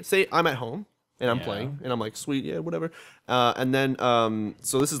 let's say I'm at home and I'm Yeah. playing and I'm like, sweet, yeah, whatever. And then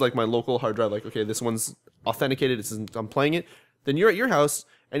so this is like my local hard drive. Like, okay, this one's authenticated. I'm playing it. Then you're at your house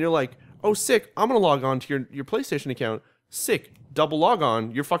and you're like, oh, sick. I'm gonna log on to your PlayStation account. Sick. Double log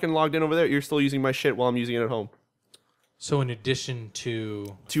on. You're fucking logged in over there. You're still using my shit while I'm using it at home. So in addition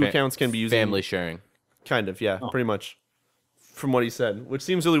to 2 accounts can be using Family sharing. Kind of, yeah, pretty much. From what he said, which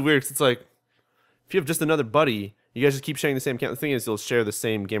seems really weird. 'Cause it's like, if you have just another buddy, you guys just keep sharing the same account. The thing is, you'll share the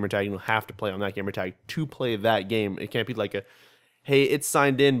same gamer tag, and you'll have to play on that gamer tag to play that game. It can't be like a, hey, it's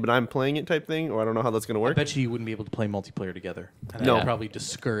signed in, but I'm playing it type thing, or I don't know how that's gonna I work. bet you wouldn't be able to play multiplayer together. And No. that would probably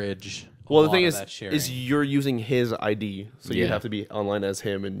discourage Well, a the thing lot of that sharing. is you're using his ID, so you'd Yeah. have to be online as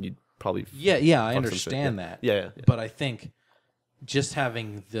him, and you'd probably Yeah, I fuck some shit, understand yeah. that. Yeah. But I think just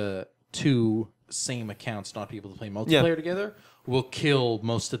having the 2 same accounts not be able to play multiplayer together will kill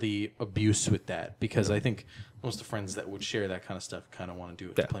most of the abuse with that, because I think most of the friends that would share that kind of stuff kind of want to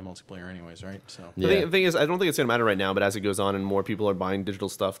do it to play multiplayer anyways, right? So The thing is, I don't think it's going to matter right now, but as it goes on and more people are buying digital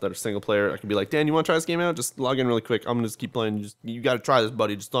stuff that are single player, I could be like, Dan, you want to try this game out? Just log in really quick. I'm going to just keep playing. You got to try this,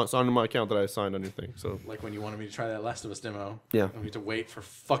 buddy. Just sign into my account that I signed on your thing. So like when you wanted me to try that Last of Us demo, Yeah. and we had to wait for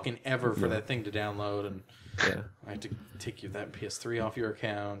fucking ever for that thing to download, and yeah. I had to take that PS3 off your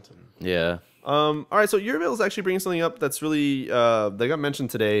account. And Yeah. All right, so Eurobill's is actually bringing something up that's really they got mentioned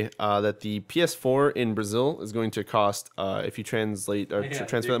today that the PS4 in Brazil is going to cost if you translate or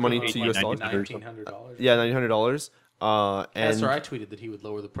transfer that money to US dollars. $1,900. Yeah, $900. And I tweeted that he would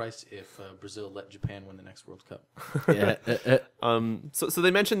lower the price if Brazil let Japan win the next World Cup. Yeah. so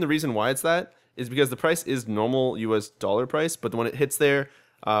they mentioned the reason why it's that is because the price is normal US dollar price, but when it hits there,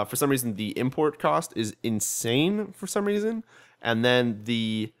 for some reason the import cost is insane for some reason, and then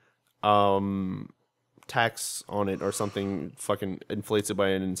the tax on it or something fucking inflates it by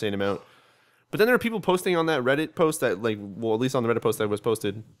an insane amount. But then there are people posting on that Reddit post that, like, well, at least on the Reddit post that was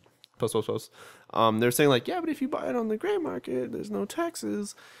posted, they're saying like, yeah, but if you buy it on the gray market, there's no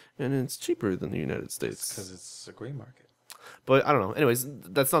taxes and it's cheaper than the United States Because it's a gray market. But I don't know. Anyways,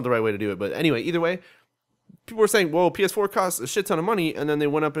 that's not the right way to do it. But anyway, either way, people were saying, well, PS4 costs a shit ton of money, and then they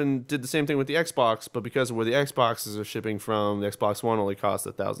went up and did the same thing with the Xbox, but because of where the Xboxes are shipping from, the Xbox One only costs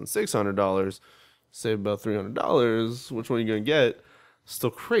 $1,600, save about $300. Which one are you going to get?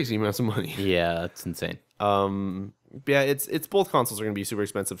 Still crazy amounts of money. Yeah, that's insane. Yeah, it's both consoles are going to be super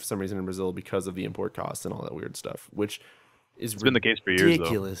expensive for some reason in Brazil because of the import costs and all that weird stuff, which is It's been the case for years, though.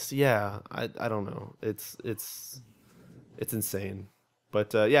 ridiculous. Yeah, I don't know. It's insane.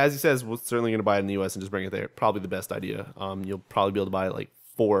 But yeah, as he says, we're certainly going to buy it in the US and just bring it there. Probably the best idea. You'll probably be able to buy like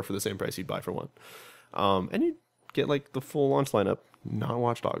 4 for the same price you'd buy for 1. And you get like the full launch lineup. Not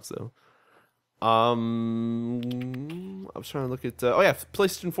Watch Dogs though. I was trying to look at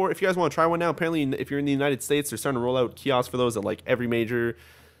PlayStation 4. If you guys want to try one now, apparently if you're in the United States, they're starting to roll out kiosks for those at like every major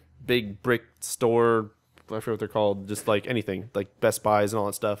big brick store. I forget what they're called. Just like anything, like Best Buys and all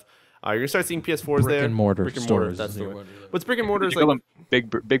that stuff. You're gonna start seeing PS4s there. Brick and mortar Brick and stores. That's the word. What's brick and mortar is You call like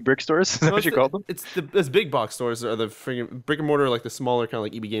them big brick stores? Is that what you call them? It's big box stores are the friggin' brick and mortar, like the smaller kind of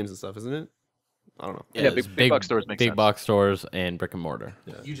like EB Games and stuff, isn't it? I don't know. Yeah, big box stores make sense. Big box stores and brick and mortar.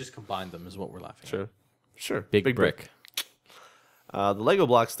 Yeah. You just combined them is what we're laughing at. Sure. Big brick. The Lego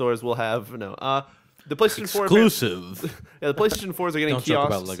block stores will have the PlayStation 4 Exclusive. Yeah, the PlayStation 4s are getting Don't kiosks. joke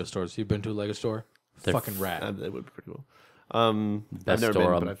about Lego stores. You've been to a Lego store? They're Fucking rad. That would be pretty cool. Best never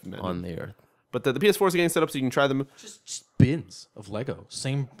store been, but I've met on the earth. But the PS4s are getting set up so you can try them. Just bins of Lego.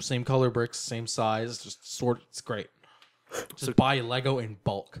 Same color bricks, same size. Just sort. It's great. Just buy Lego in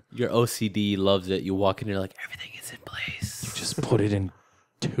bulk. Your OCD loves it. You walk in, you're like, everything is in place. You just put it in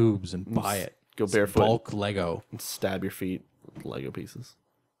tubes and buy it. Go It's barefoot. bulk Lego. And stab your feet with Lego pieces.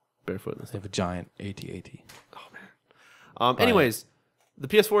 Barefoot. They have a giant AT-AT. Anyways, the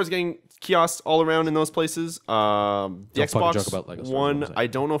PS4 is getting kiosks all around in those places. The Don't fucking joke Xbox about Lego stores, One, what was I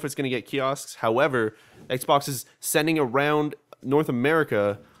don't know if it's going to get kiosks. However, Xbox is sending around North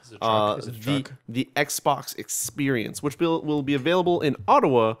America Is it a truck? Is it a truck? the Xbox Experience, which will be available in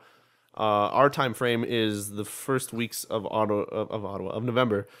Ottawa. Our time frame is the first weeks of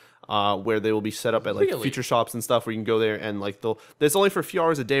November, where they will be set up at like Really? future shops and stuff where you can go there and like it's only for a few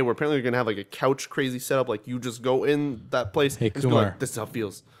hours a day. Where apparently they're gonna have like a couch crazy setup, like you just go in that place. Hey, and just be Kumar. like, this is how it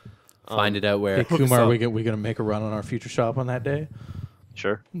feels. Find it out where. Hey, Hook us Kumar, up. we going to make a run on our future shop on that day?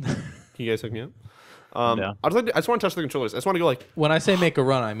 Sure. Can you guys hook me up? Yeah. I just want to touch the controllers. I just want to go like, When I say make a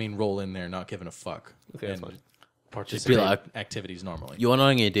run, I mean roll in there, not giving a fuck. Okay, that's and fine. participate Just be like- activities normally. You want to know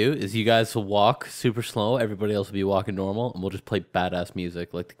what I'm going to do? Is you guys will walk super slow. Everybody else will be walking normal. And we'll just play badass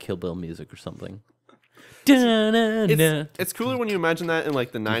music like the Kill Bill music or something. it's cooler when you imagine that in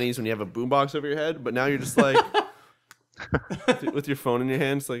like the 90s when you have a boombox over your head, but now you're just like with your phone in your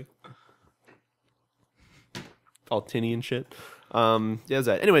hand, it's like all tinny and shit. Yeah, that's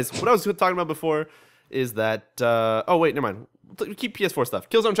that. Anyways, what I was talking about before is that oh wait, never mind. We keep PS4 stuff.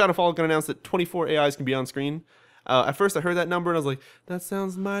 Killzone Shadowfall gonna announce that 24 AIs can be on screen. At first I heard that number and I was like, that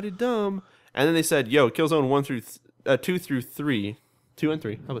sounds mighty dumb. And then they said, yo, Killzone 2 through 3. 2 and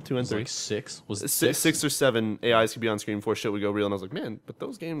 3. How about 2 and 3? Like 6? Was it Six or 7 AIs could be on screen before shit would go real. And I was like, man, but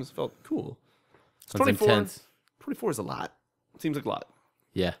those games felt cool. Sounds intense. 24 is a lot. Seems like a lot.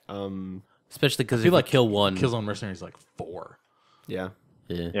 Yeah. Especially because if feel you like kill one. Killzone Mercenary is like 4. Yeah.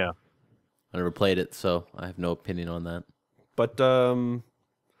 Yeah. I never played it, so I have no opinion on that. But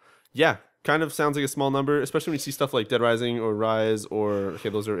yeah, kind of sounds like a small number, especially when you see stuff like Dead Rising or Rise or okay,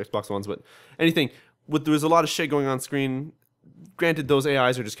 those are Xbox ones, but anything there's a lot of shit going on screen. Granted, those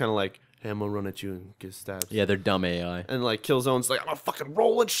AIs are just kind of like, hey, I'm gonna run at you and get stabbed. Yeah, they're dumb AI. And like Killzone's like, I'm gonna fucking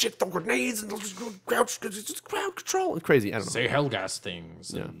roll and shit, throw grenades and just crouch, just crowd control. Crazy. I don't know. Say Hellgas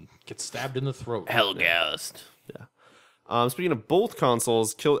things and get stabbed in the throat. Hellgast. Speaking of both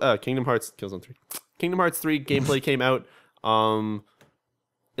consoles, Kingdom Hearts 3 gameplay came out.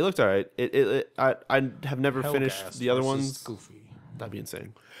 It looked alright. I have never finished the other ones. Goofy. That'd be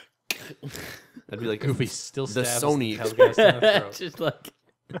insane. That'd be like Goofy still the stabs Sony. Hellgas in the throat. Just like,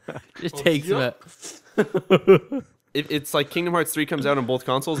 just takes him out. It's like Kingdom Hearts 3 comes out on both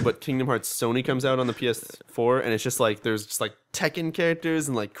consoles, but Kingdom Hearts Sony comes out on the PS4, and it's just like there's just like Tekken characters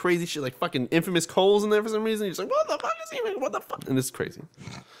and like crazy shit, like fucking infamous Coles in there for some reason. You're just like, what the fuck is he? What the fuck? And it's crazy.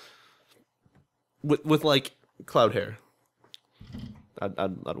 With like cloud hair. I'd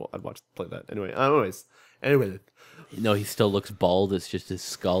watch play that anyway. Anyway. No, he still looks bald. It's just his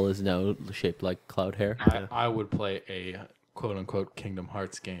skull is now shaped like cloud hair. I would play a quote unquote Kingdom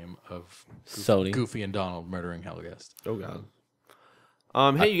Hearts game of Sony. Goofy and Donald murdering Hellgast. Oh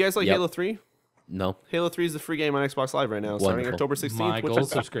god. Hey, you guys like Yep. Halo 3? No. Halo 3 is the free game on Xbox Live right now, starting Wonderful. October 16th. My which gold I-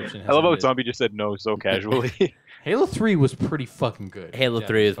 subscription. I love how ended. Zombie just said no so casually. Halo 3 was pretty fucking good. Halo Yeah,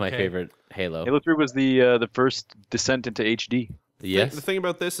 3 is my okay. favorite Halo. Halo 3 was the first descent into HD. Yes. The thing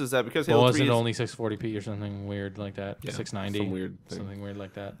about this is that because Well, Halo 3 wasn't is it only 640p or something weird like that? Yeah, 690? some weird thing. Something weird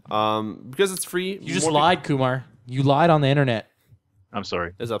like that. because it's free. You just more lied, Kumar. You lied on the internet. I'm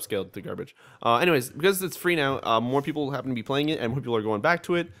sorry. is upscaled to garbage. Anyways, because it's free now, more people happen to be playing it, and more people are going back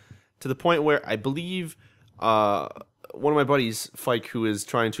to it, to the point where I believe one of my buddies, Fike, who is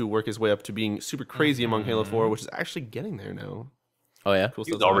trying to work his way up to being super crazy among Halo 4, which is actually getting there now. Oh, yeah? Cool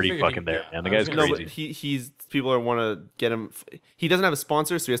He's stuff. already figured he- fucking there, yeah, man. The I was guy's gonna No, crazy. but he's people want to get him. He doesn't have a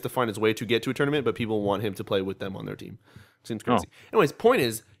sponsor, so he has to find his way to get to a tournament. But people want him to play with them on their team. Seems crazy. Anyways, point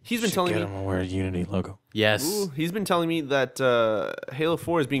is, he's been telling Get me. him to wear a Unity logo. Yes. Ooh, he's been telling me that Halo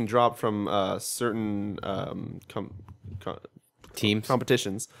 4 is being dropped from certain Teams.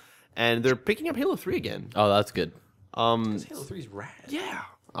 competitions, and they're picking up Halo 3 again. Oh, that's good. Halo 3 is rad. Yeah.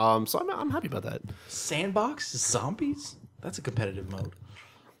 So I'm happy about that. Sandbox? Zombies? That's a competitive mode.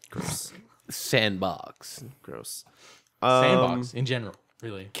 Gross. Sandbox. Gross. Sandbox in general,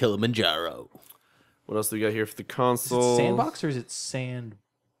 really. Kilimanjaro. What else do we got here for the Is console? it Sandbox or is it Sandbar?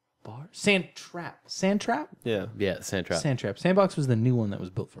 Sandtrap. Sandtrap? Yeah. Yeah, Sandtrap. Sandtrap. Sandbox was the new one that was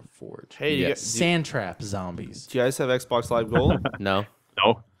built for Forge. Hey, Yeah. Sandtrap zombies. do you guys have Xbox Live Gold? No.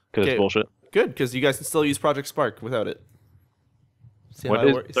 No, because Okay. it's bullshit. Good, because you guys can still use Project Spark without it. See What how it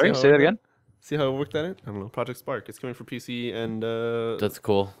is? wor- see Sorry, how it say that worked again. out? See how it worked that in? I don't know. Project Spark. It's coming for PC and That's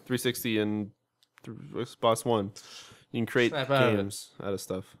cool. 360 and Xbox One. You can create Snap out of it. games out of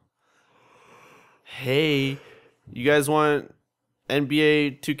stuff. Hey, you guys want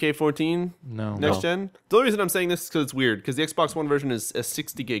NBA 2K14 No. next gen? The only reason I'm saying this is because it's weird. Because the Xbox One version is a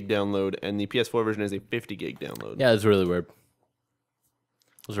 60 gig download and the PS4 version is a 50 gig download. Yeah, it's really weird.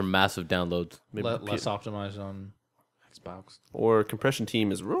 Those are massive downloads. Maybe Less optimized on Xbox. or compression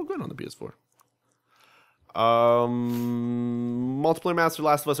team is real good on the PS4. Multiplayer Master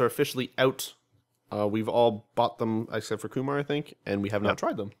Last of Us are officially out. We've all bought them except for Kumar, I think, and we have not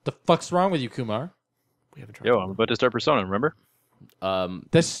tried them. The fuck's wrong with you, Kumar? We haven't tried Yo, them. I'm about to start Persona. Remember?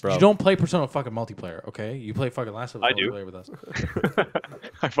 This Bro. you don't play Persona fucking multiplayer, okay? You play fucking Last of Us I do. multiplayer with us.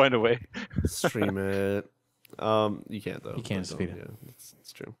 I find a way. Stream it. You can't though. You can't Don't- speed it. Yeah,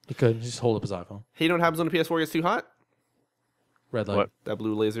 it's true. He could just hold up his iPhone. Hey, you know what happens when the PS4 gets too hot? Red light. What? That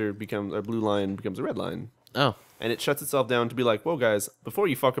blue laser becomes, or blue line becomes a red line, Oh. and it shuts itself down to be like, "Whoa, guys! Before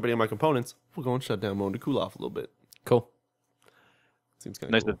you fuck up any of my components, we'll go and shut down mode to cool off a little bit." Cool. Seems kind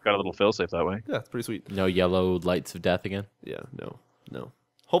of Nice cool. that it's got a little failsafe that way. Yeah, it's pretty sweet. No yellow lights of death again. Yeah, no.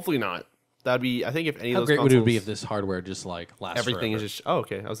 Hopefully not. That'd be. I think if any How of those great consoles, would it be if this hardware just like lasts everything forever? is just. Oh,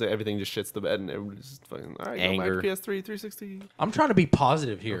 okay. I was say everything just shits the bed and everybody's just fucking. All right, go Anger. back to PS3, 360. I'm trying to be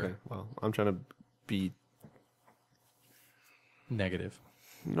positive here. Okay. Well, I'm trying to be. Negative.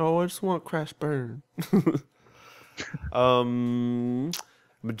 No, I just want Crash Burn. I'm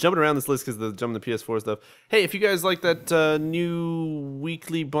jumping around this list because the jumping the PS4 stuff. Hey, if you guys like that new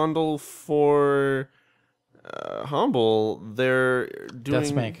weekly bundle for Humble, they're doing.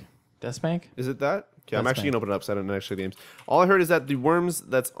 Deathspank? Is it that? Okay, I'm Deathspank. actually gonna open it up so I don't know actually the names. All I heard is that the worms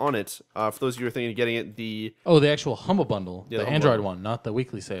that's on it. For those of you who are thinking of getting it, the Oh, the actual Humble Bundle. Yeah, the the Humble Android Bundle. one, not the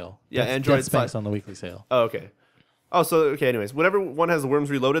weekly sale. Yeah, Android Deathspank's side- on the weekly sale. oh okay. Oh, so okay. Anyways, whatever one has the worms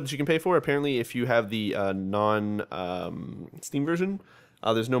reloaded that you can pay for. Apparently, if you have the non Steam version,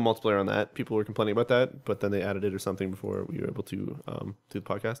 there's no multiplayer on that. People were complaining about that, but then they added it or something before we were able to do the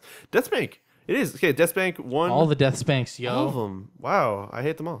podcast. Deathspank. It is okay. Deathspank 1. All the Deathspanks, yo. all of them. Wow, I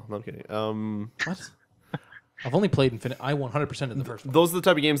hate them all. No, I'm kidding. What? I've only played Infinite. I 100% in the first one. Those are the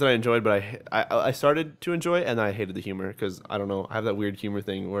type of games that I enjoyed, but I started to enjoy and I hated the humor because I don't know. I have that weird humor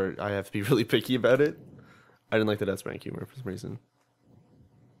thing where I have to be really picky about it. I didn't like the Deathspank humor for some reason.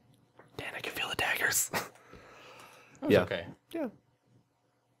 Dan, I can feel the daggers. Yeah. Okay. Yeah.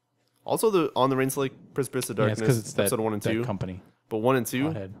 Also, the On the Rains Lake Precipice of Yeah, it's Darkness, because it's that, episode 1 and that 2. company. But 1 and 2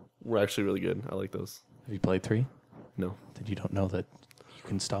 Pothead. were actually really good. I like those. Have you played 3? No. Then you don't know that you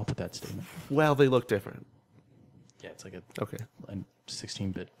can stop with that statement. Well, they look different. Yeah, it's like Okay. a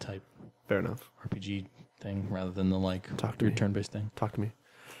 16-bit type Fair enough. RPG thing rather than the like Talk to weird me. turn-based thing. Talk to me.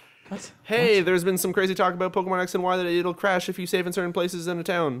 What? Hey, there's been some crazy talk about Pokemon X and Y that it'll crash if you save in certain places in a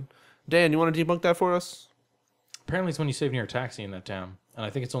town. Dan, you want to debunk that for us? Apparently it's when you save near a taxi in that town. And I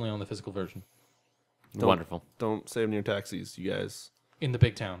think it's only on the physical version. Wonderful. Don't save near taxis, you guys. In the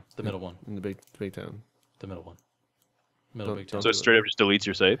big town. The middle one. In the big town. The middle one. Middle Don't- big town. So it straight up just deletes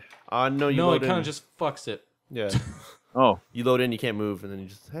your save. No, you No, load it kind in. of just fucks it. Yeah. Oh, You load in, you can't move, and then you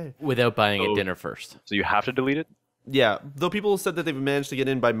just, hey. Without buying Oh. a dinner first. so you have to delete it? Yeah, though people said that they've managed to get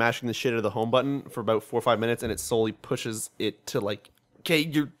in by mashing the shit out of the home button for about 4 or 5 minutes, and it slowly pushes it to like, okay,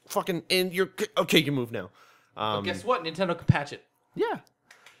 you're fucking in, okay, you can move now. But guess what? Nintendo can patch it. Yeah.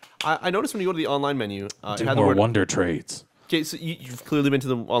 I noticed when you go to the online menu, it Do had the more word, Wonder Trades. okay, so you've clearly been to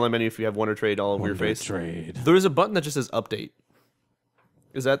the online menu if you have Wonder Trade all over your Wonder face. Trade. There is a button that just says update.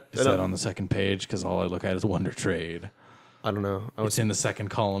 Is that on the second page? Because all I look at is Wonder Trade. I don't know. It's in the second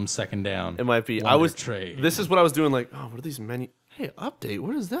column, second down. It might be. Wonder Trade. This is what I was doing. Like, oh, what are these menu? Hey, update.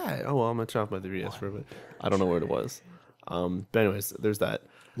 What is that? Oh well, I'm gonna turn off my 3DS for a bit. I don't know where it was. But anyways, there's that.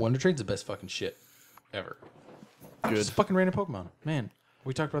 Wonder Trade's the best fucking shit ever. Good. Just fucking random Pokemon. Man,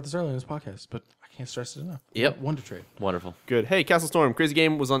 we talked about this earlier in this podcast, but I can't stress it enough. Yep. Wonder Trade. Wonderful. Good. Hey, Castle Storm. Crazy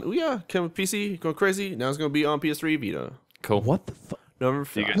game was on. Ouya, came with PC. Go crazy. Now it's gonna be on PS3 Vita. Cool. What the fuck? November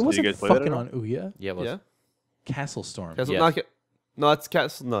Do you 5th. guys- It wasn't guys play that fucking at all? on Ouya. Yeah, it was. Yeah. Castle Storm. Castle. Yes. Not no, that's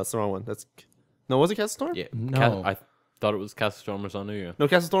Castle. No, that's the wrong one. That's no. Was it Castle Storm? Yeah. No. I thought it was Castle Storm was on New Year. No,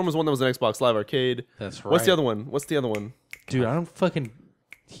 Castle Storm was one that was an Xbox Live Arcade. That's right. What's the other one? What's the other one? Dude, I don't fucking...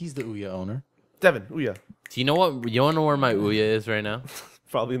 He's the Ouya owner. Devin. Ouya. Do you know what? You want to know where my Ouya is right now?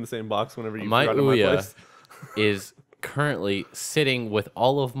 Probably in the same box whenever you My forgot in my Ouya place. is currently sitting with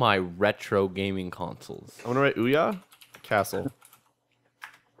all of my retro gaming consoles. I want to write Ouya Castle.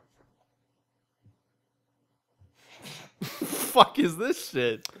 Fuck is this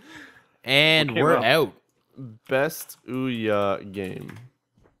shit? And Okay, we're well. out. Best Ouya game.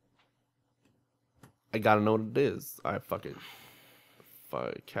 I gotta know what it is. All right, fuck it.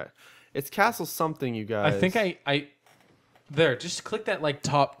 It's Castle something, you guys. I think I there. Just click that like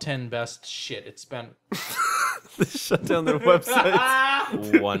top 10 best shit. It's been They shut down their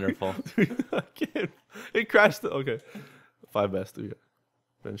website. Wonderful. I can't. It crashed. Okay. 5 best Ouya.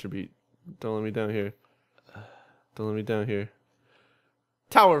 Venture beat. Don't let me down here. Don't let me down here.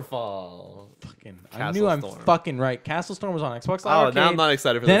 Towerfall. fucking. I Castle knew I'm Storm. fucking right. Castle Storm was on Xbox Live Oh, Arcade. now I'm not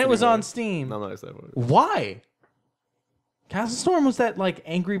excited for Then this it was anymore. on Steam. No, I'm not excited for it. Why? Castle Storm was that like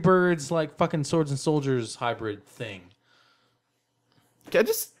Angry Birds, like fucking Swords and Soldiers hybrid thing. Okay,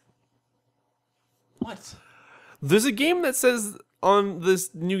 What? There's a game that says on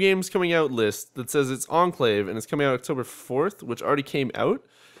this new games coming out list that says it's Enclave and it's coming out October 4th, which already came out.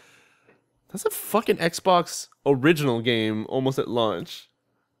 That's a fucking Xbox original game almost at launch.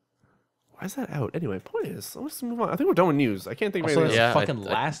 Why is that out? Anyway, point is, let's move on. I think we're done with news. I can't think of Also, anything that's else. fucking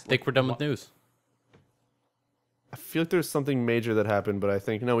I last. think we're done with news. I feel like there's something major that happened, but I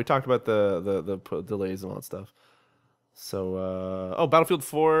think no. We talked about the delays and all that stuff. So, Battlefield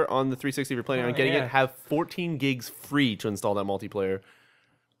 4 on the 360. If you're planning on getting yeah. it, have 14 gigs free to install that multiplayer.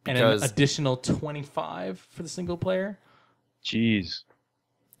 And an Because additional 25 for the single player. Jeez.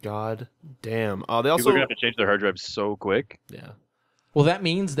 God damn. They People also are gonna have to change their hard drives so quick. yeah. Well, that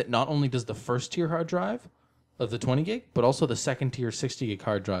means that not only does the first tier hard drive of the 20 gig, but also the second tier 60 gig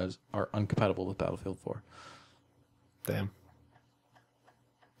hard drives are uncompatible with Battlefield 4. Damn.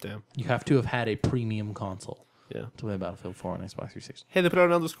 You have to have had a premium console Yeah. to play Battlefield 4 on Xbox 360. Hey, they put out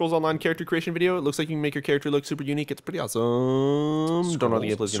an Elder Scrolls Online character creation video. It looks like you can make your character look super unique. It's pretty awesome. Don't know what the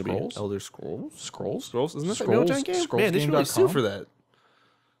gameplay is going to be. Scrolls? Elder Scrolls? Scrolls? Scrolls? Isn't that the Scrolls? Neo-Gen game? Scrolls Man, they should really sue game.com? for that.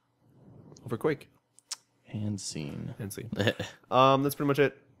 Over Quake. And scene. And see. That's pretty much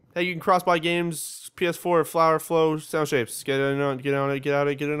it. Hey, you can cross-buy games, PS4, Flower, Flow, Sound Shapes. Get in on it, get on it, get out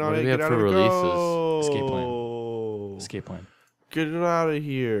of it, get in on What do it, we get have out for of it, releases? go. Escape plan. Escape plan. Get it out of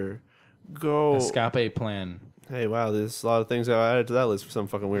here. Go. Escape plan. Hey, wow, there's a lot of things I added to that list for some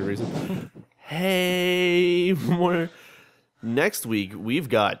fucking weird reason. Hey, more. Next week, we've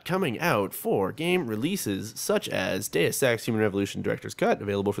got coming out 4 game releases such as Deus Ex Human Revolution Director's Cut,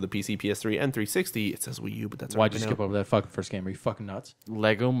 available for the PC, PS3, and 360. It says Wii U, but that's Why'd already you been skip out. over that fucking first game? Are you fucking nuts?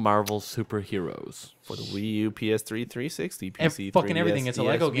 Lego Marvel Superheroes. For the Wii U, PS3, 360, PC, Fucking 3DS, everything. It's a PS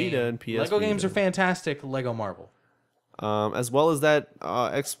Lego Vita, game. and PS Lego games Vita. are fantastic. Lego Marvel. As well as that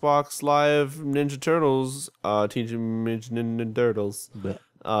Xbox Live Ninja Turtles, Teenage Mutant Ninja Turtles.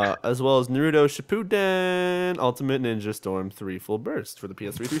 As well as Naruto Shippuden Ultimate Ninja Storm 3 Full Burst for the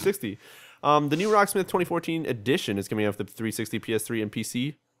PS3 360. The new Rocksmith 2014 edition is coming out for the 360, PS3, and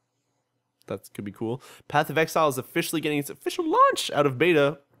PC. That could be cool. Path of Exile is officially getting its official launch out of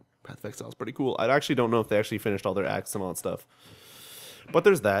beta. Path of Exile is pretty cool. I actually don't know if they actually finished all their acts and all that stuff. But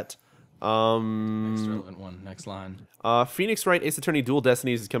there's that. Next relevant one. Next line. Phoenix Wright Ace Attorney Dual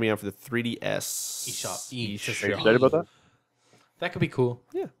Destinies is coming out for the 3DS. eShop. Are you eShop. excited about that? That could be cool.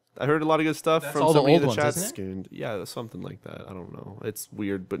 Yeah. I heard a lot of good stuff That's from all the somebody in old the ones, chat. isn't Yeah, something like that. I don't know. It's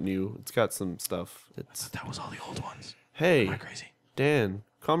weird but new. It's got some stuff. It's That was all the old ones. hey, Am I crazy? Dan,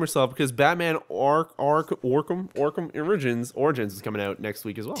 calm yourself because Batman Arkham Origins is coming out next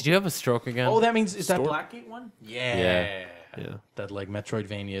week as well. Did you have a stroke again? Oh, that means is that Store- Blackgate one? Yeah. Yeah. That like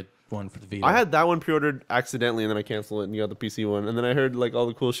Metroidvania one for the Vita. I had that one pre-ordered accidentally and then I canceled it and you got the PC one and then I heard like all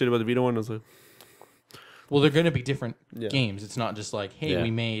the cool shit about the Vita one. I was like, Well, they're going to be different Yeah. games. It's not just like, hey, Yeah.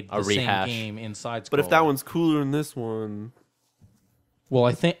 we made A the same rehash. game inside. but if that one's cooler than this one, well,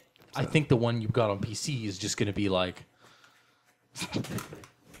 I think the one you got on PC is just going to be like,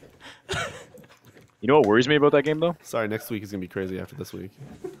 You know what worries me about that game though? sorry, next week is gonna be crazy after this week.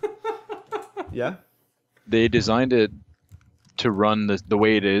 Yeah. They designed it to run the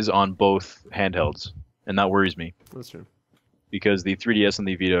way it is on both handhelds, and that worries me That's true. because the 3DS and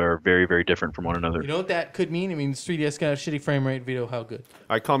the Vita are very, very different from one another. you know what that could mean? I mean, 3DS got a shitty frame rate. Vita, how good?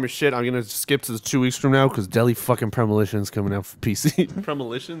 All right, calm your shit. I'm gonna skip to the 2 weeks from now because Deli fucking Premonition's coming out for PC.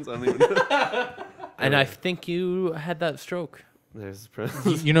 Premonitions? I don't even know. And I think you had that stroke. There's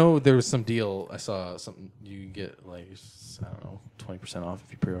You know, there was some deal. I saw something. You can get like, I don't know, 20% off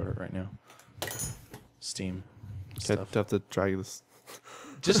if you pre-order it right now. Steam. I Stuff. have to drag this.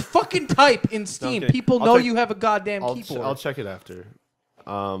 Just fucking type in Steam. Okay. People I'll know check- you have a goddamn I'll keyboard. check it after.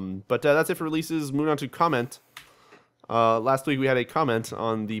 But that's it for releases. Moving on to comment. last week we had a comment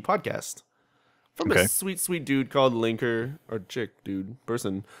on the podcast from a sweet dude called Linker, or chick dude,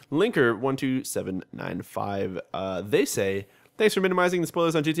 person. Linker12795. They say, thanks for minimizing the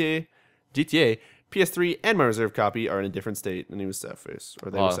spoilers on GTA. PS3 and my reserve copy are in a different state. And he was sad face.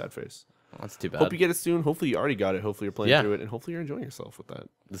 Or they were sad face. That's too bad. Hope you get it soon. Hopefully you already got it. Hopefully you're playing through it. And hopefully you're enjoying yourself with that.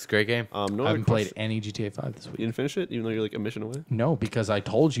 This is a great game. I haven't played any GTA 5 this week. You didn't finish it? Even though you're like a mission away? No, because I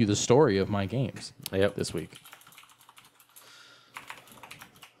told you the story of my games this week.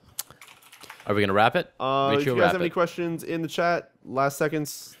 Are we going to wrap it? If you guys have any questions in the chat, last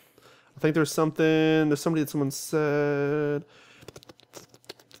seconds. I think there's something. There's somebody that someone said.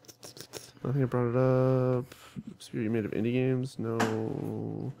 I think I brought it up. You made of indie games?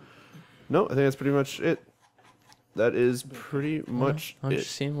 No. No, I think that's pretty much it. That is pretty much I'm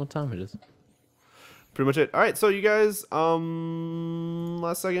just seeing what time it is. Pretty much it. All right, so you guys,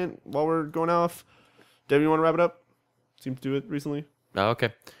 last second while we're going off, Devin, you want to wrap it up? Seem to do it recently. Oh,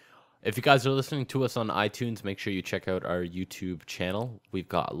 okay. If you guys are listening to us on iTunes, make sure you check out our YouTube channel. We've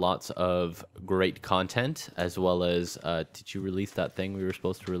got lots of great content, as well as, did you release that thing we were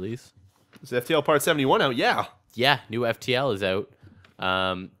supposed to release? Is FTL Part 71 out? Yeah. Yeah, new FTL is out.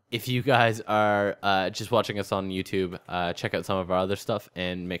 If you guys are just watching us on YouTube, check out some of our other stuff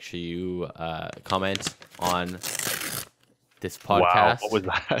and make sure you comment on this podcast. Wow, what was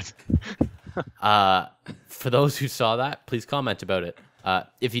that? For those who saw that, please comment about it.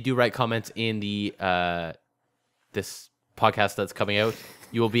 If you do write comments in the this podcast that's coming out,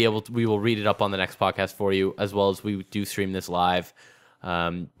 you will be able to, we will read it up on the next podcast for you, as well as we do stream this live.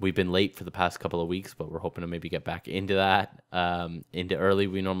 We've been late for the past couple of weeks, but we're hoping to maybe get back into that, into early.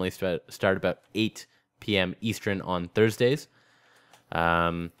 We normally start about 8 p.m. Eastern on Thursdays.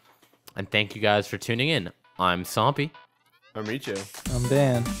 And thank you guys for tuning in. I'm Sompy. I'm Riccio. I'm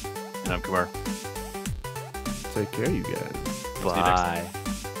Dan. And I'm Kumar. Take care, you guys. Bye.